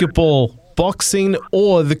basketball, boxing,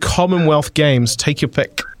 or the Commonwealth Games. Take your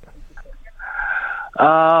pick.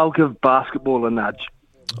 I'll give basketball a nudge.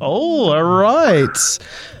 Oh, all right.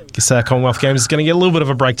 Guess Commonwealth Games is going to get a little bit of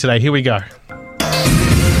a break today. Here we go.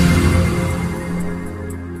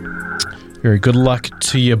 Very good luck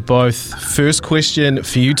to you both. First question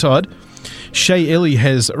for you, Todd. Shea Ili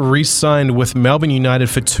has re-signed with Melbourne United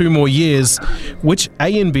for 2 more years. Which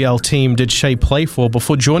ANBL team did Shea play for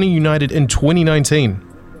before joining United in 2019?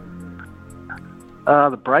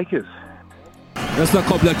 The Breakers. Just a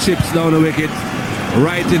couple of chips down the wicket,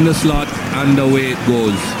 right in the slot, and away it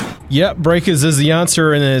goes. Yep, Breakers is the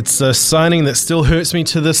answer, and it's a signing that still hurts me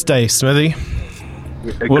to this day, Smithy.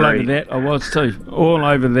 Agreed. All over that, I was too. All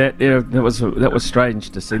over that. Yeah, that was strange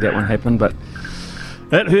to see that one happen, but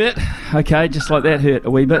it hurt. Okay, just like that hurt a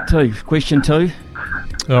wee bit too. Question 2.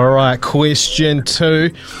 All right, question 2.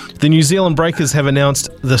 The New Zealand Breakers have announced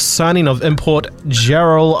the signing of import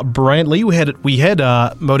Jarrell Brantley. We had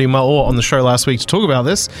Modi Ma'o on the show last week to talk about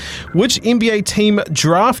this. Which NBA team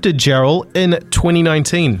drafted Jarrell in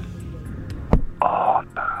 2019?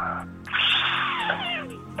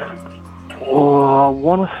 I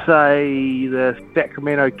want to say the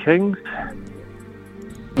Sacramento Kings.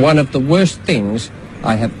 One of the worst things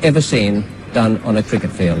I have ever seen done on a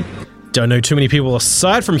cricket field. Don't know too many people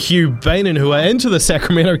aside from Hugh Bainan who are into the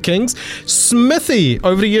Sacramento Kings. Smithy,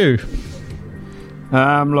 over to you.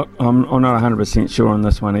 Look, I'm not 100% sure on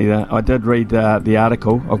this one either. I did read the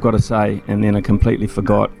article, I've got to say, and then I completely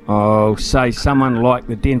forgot. I'll say someone like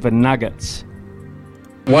the Denver Nuggets.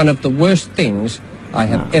 One of the worst things I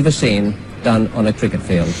have ever seen done on a cricket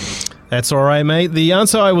field. That's all right, mate. The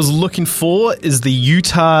answer I was looking for is the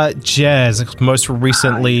Utah Jazz. Most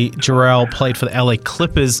recently, Jarrell played for the LA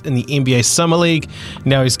Clippers in the NBA Summer League.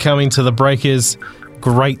 Now he's coming to the Breakers.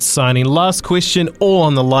 Great signing. Last question, all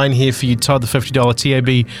on the line here for you, Todd, the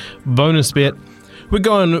 $50 TAB bonus bet. We're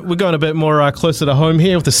going a bit more closer to home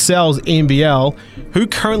here with the Sal's NBL. Who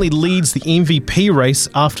currently leads the MVP race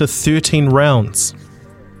after 13 rounds?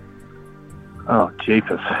 Oh,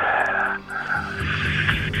 jeepers.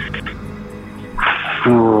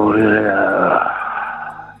 Oh, yeah.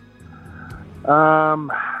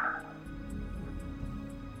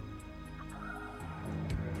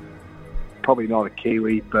 probably not a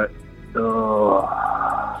Kiwi, but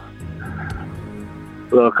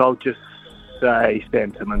look, I'll just say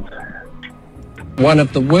Sam Timmins. One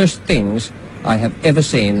of the worst things I have ever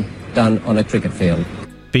seen done on a cricket field.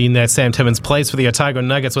 Being that Sam Timmins plays for the Otago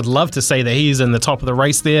Nuggets, would love to say that he's in the top of the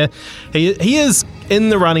race there. He is in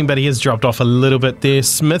the running, but he has dropped off a little bit there.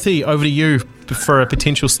 Smithy, over to you for a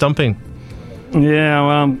potential stumping. Yeah,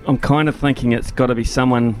 well, I'm kind of thinking it's got to be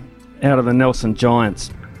someone out of the Nelson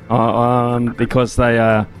Giants because they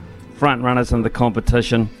are front runners in the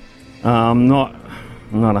competition. I'm not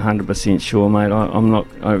 100% sure, mate. I'm not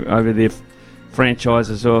over their franchise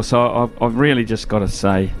as well, so I've really just got to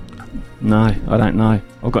say no, I don't know.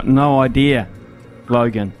 I've got no idea,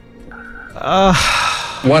 Logan.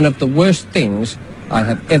 One of the worst things I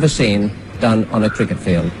have ever seen done on a cricket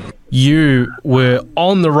field. You were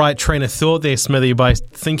on the right train of thought there, Smithy, by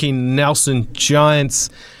thinking Nelson Giants.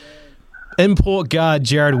 Import guard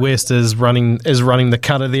Jared West is running the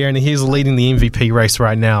cutter there, and he's leading the MVP race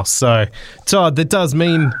right now. So, Todd, that does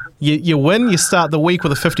mean you win. You start the week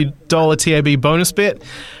with a $50 TAB bonus bet.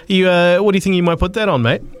 What do you think you might put that on,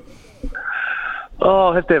 mate? Oh,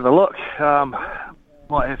 I'll have to have a look.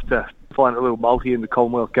 Might have to find a little multi in the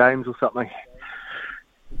Commonwealth Games or something.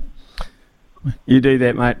 You do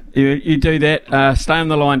that, mate. You do that. Stay on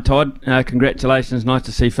the line, Todd. Congratulations. Nice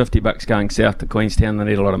to see $50 going south to Queenstown. They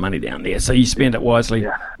need a lot of money down there, so you spend it wisely,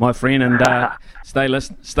 my friend, and stay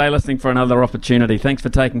listening for another opportunity. Thanks for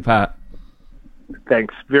taking part.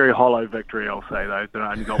 Thanks. Very hollow victory, I'll say, though.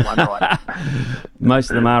 I only got one right. Most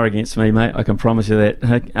of them are against me, mate. I can promise you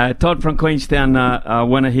that. Todd from Queenstown,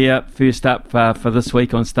 winner here. First up for this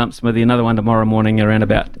week on Stump Smithy. Another one tomorrow morning around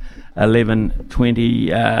about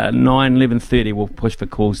 11:30. We'll push for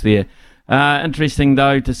calls there. Interesting,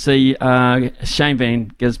 though, to see Shane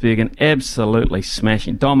Van Gisbergen absolutely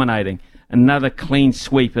smashing, dominating. Another clean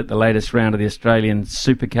sweep at the latest round of the Australian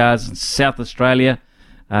Supercars in South Australia.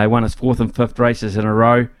 He won his fourth and fifth races in a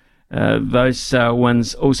row. Those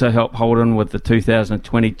wins also help hold on with the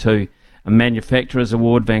 2022 Manufacturers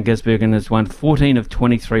Award. Van Gisbergen has won 14 of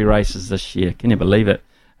 23 races this year. Can you believe it?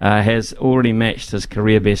 Has already matched his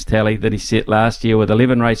career best tally that he set last year with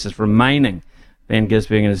 11 races remaining. Van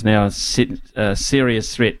Gisbergen is now a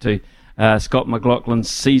serious threat to Scott McLaughlin's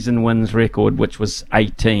season wins record, which was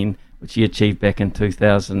 18, which he achieved back in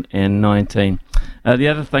 2019. The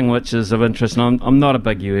other thing which is of interest, and I'm not a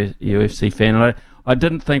big UFC fan, I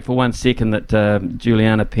didn't think for one second that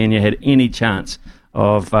Juliana Pena had any chance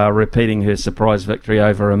of repeating her surprise victory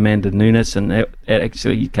over Amanda Nunes, and it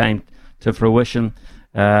actually came to fruition.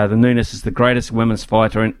 The Nunes is the greatest women's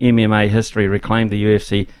fighter in MMA history, reclaimed the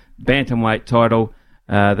UFC bantamweight title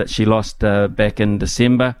that she lost back in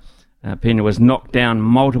December. Pena was knocked down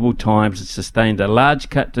multiple times and sustained a large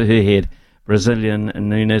cut to her head. Brazilian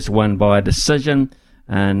Nunes won by a decision,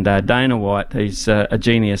 and Dana White, who's a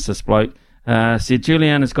genius, this bloke, said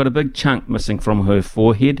Juliana's got a big chunk missing from her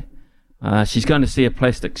forehead. She's going to see a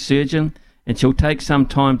plastic surgeon, and she'll take some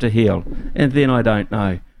time to heal. And then I don't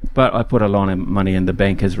know. But I put a lot of money in the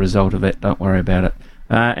bank as a result of it. Don't worry about it.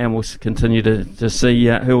 And we'll continue to see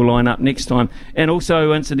who will line up next time. And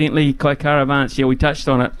also, incidentally, Kai Kara Vance, we touched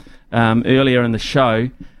on it earlier in the show.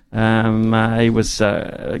 He was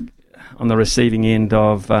on the receiving end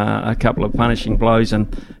of a couple of punishing blows, and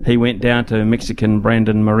he went down to Mexican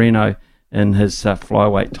Brandon Moreno in his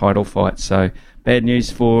flyweight title fight. So bad news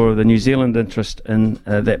for the New Zealand interest in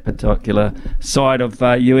that particular side of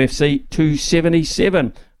UFC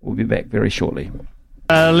 277. We'll be back very shortly.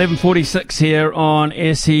 11:46 here on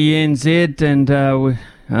SENZ,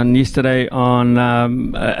 and yesterday on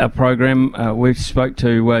a program we spoke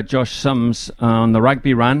to Josh Sims on the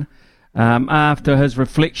rugby run after his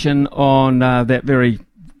reflection on that very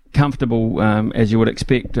comfortable, as you would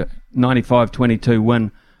expect, 95-22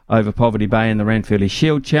 win over Poverty Bay in the Ranfurly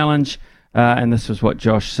Shield Challenge. And this was what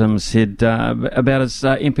Josh Sims said about his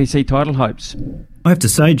NPC title hopes. I have to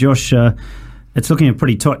say, Josh, it's looking a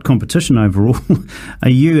pretty tight competition overall.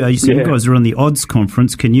 You guys are on the odds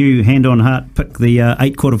conference. Can you, hand on heart, pick the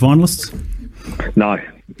 8 quarterfinalists? No.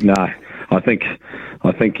 I think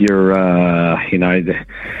you're,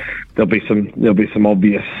 there'll be some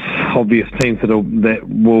obvious teams that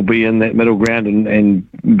will be in that middle ground and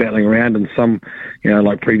battling around, and some,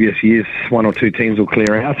 like previous years, 1 or 2 teams will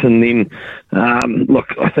clear out. And then,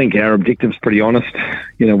 look, I think our objective's pretty honest.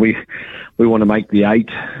 We want to make the 8,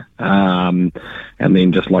 and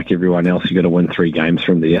then just like everyone else, you got to win 3 games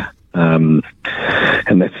from there. And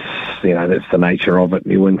that's the nature of it.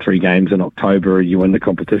 You win 3 games in October, you win the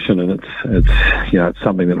competition, and it's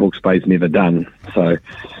something that Hawke's Bay's never done. So,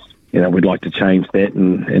 we'd like to change that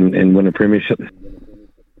and win a premiership.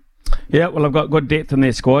 Yeah, well, I've got good depth in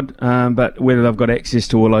their squad, but whether they've got access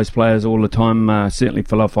to all those players all the time, certainly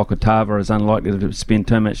Fa'afafokatava is unlikely to spend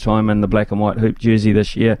too much time in the black and white hoop jersey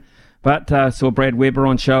this year. But saw Brad Weber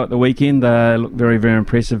on show at the weekend. They look very, very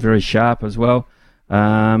impressive, very sharp as well.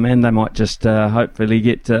 And they might just hopefully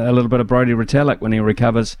get a little bit of Brodie Retallick when he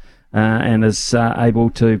recovers and is able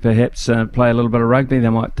to perhaps play a little bit of rugby. They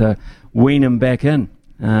might wean him back in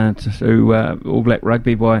to All Black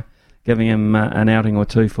rugby by giving him an outing or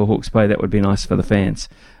two for Hawke's Bay. That would be nice for the fans.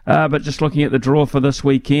 But just looking at the draw for this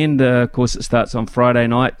weekend, of course it starts on Friday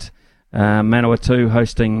night. Manawatu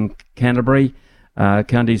hosting Canterbury.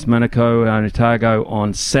 Candies Minako and Otago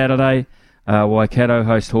on Saturday. Waikato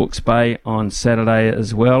host Hawke's Bay on Saturday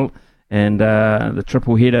as well. And the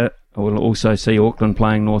triple header will also see Auckland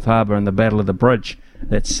playing North Harbour in the Battle of the Bridge.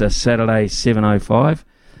 That's Saturday 7:05.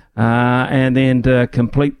 And then to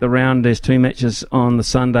complete the round, there's 2 matches on the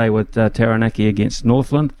Sunday with Taranaki against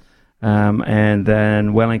Northland, and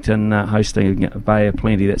then Wellington hosting Bay of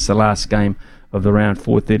Plenty. That's the last game of the round,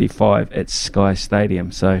 4:35 at Sky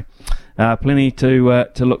Stadium. So plenty to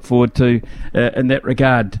look forward to in that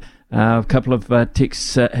regard. A couple of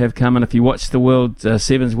texts have come in. If you watch the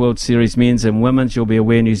Sevens World Series men's and women's, you'll be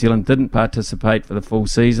aware New Zealand didn't participate for the full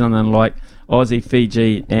season, unlike Aussie,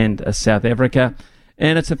 Fiji and South Africa.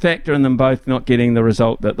 And it's a factor in them both not getting the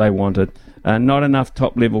result that they wanted. Not enough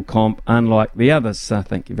top-level comp, unlike the others.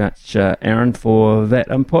 Thank you very much, Aaron, for that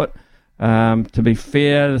input. To be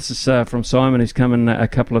fair, this is from Simon, who's come in a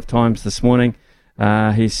couple of times this morning.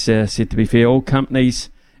 He's said, to be fair, all companies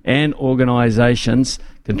and organisations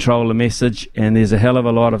control the message, and there's a hell of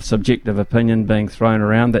a lot of subjective opinion being thrown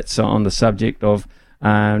around. That's on the subject of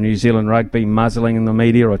New Zealand rugby muzzling the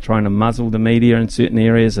media, or trying to muzzle the media in certain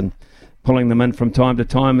areas and pulling them in from time to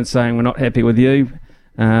time and saying we're not happy with you,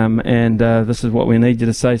 and this is what we need you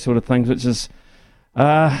to say, sort of things, which is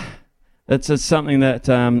it's something that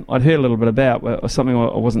I'd heard a little bit about, but something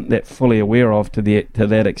I wasn't that fully aware of to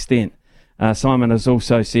that extent. Simon has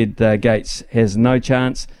also said Gates has no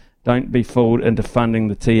chance. Don't be fooled into funding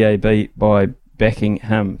the TAB by backing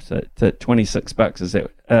him. So at $26 is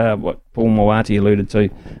that what Paul Moati alluded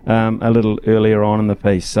to a little earlier on in the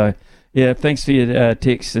piece. So yeah, thanks for your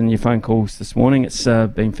texts and your phone calls this morning. It's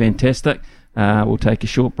been fantastic. We'll take a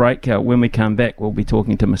short break. When we come back, we'll be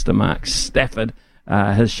talking to Mr. Mark Stafford,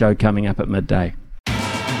 his show coming up at midday.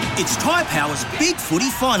 It's Tyre Power's Big Footy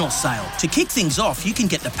Final Sale. To kick things off, you can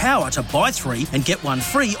get the power to buy 3 and get 1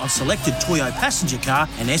 free on selected Toyo passenger car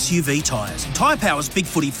and SUV tyres. Tyre Power's Big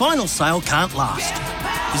Footy Final Sale can't last.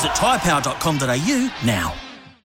 Visit tyrepower.com.au now.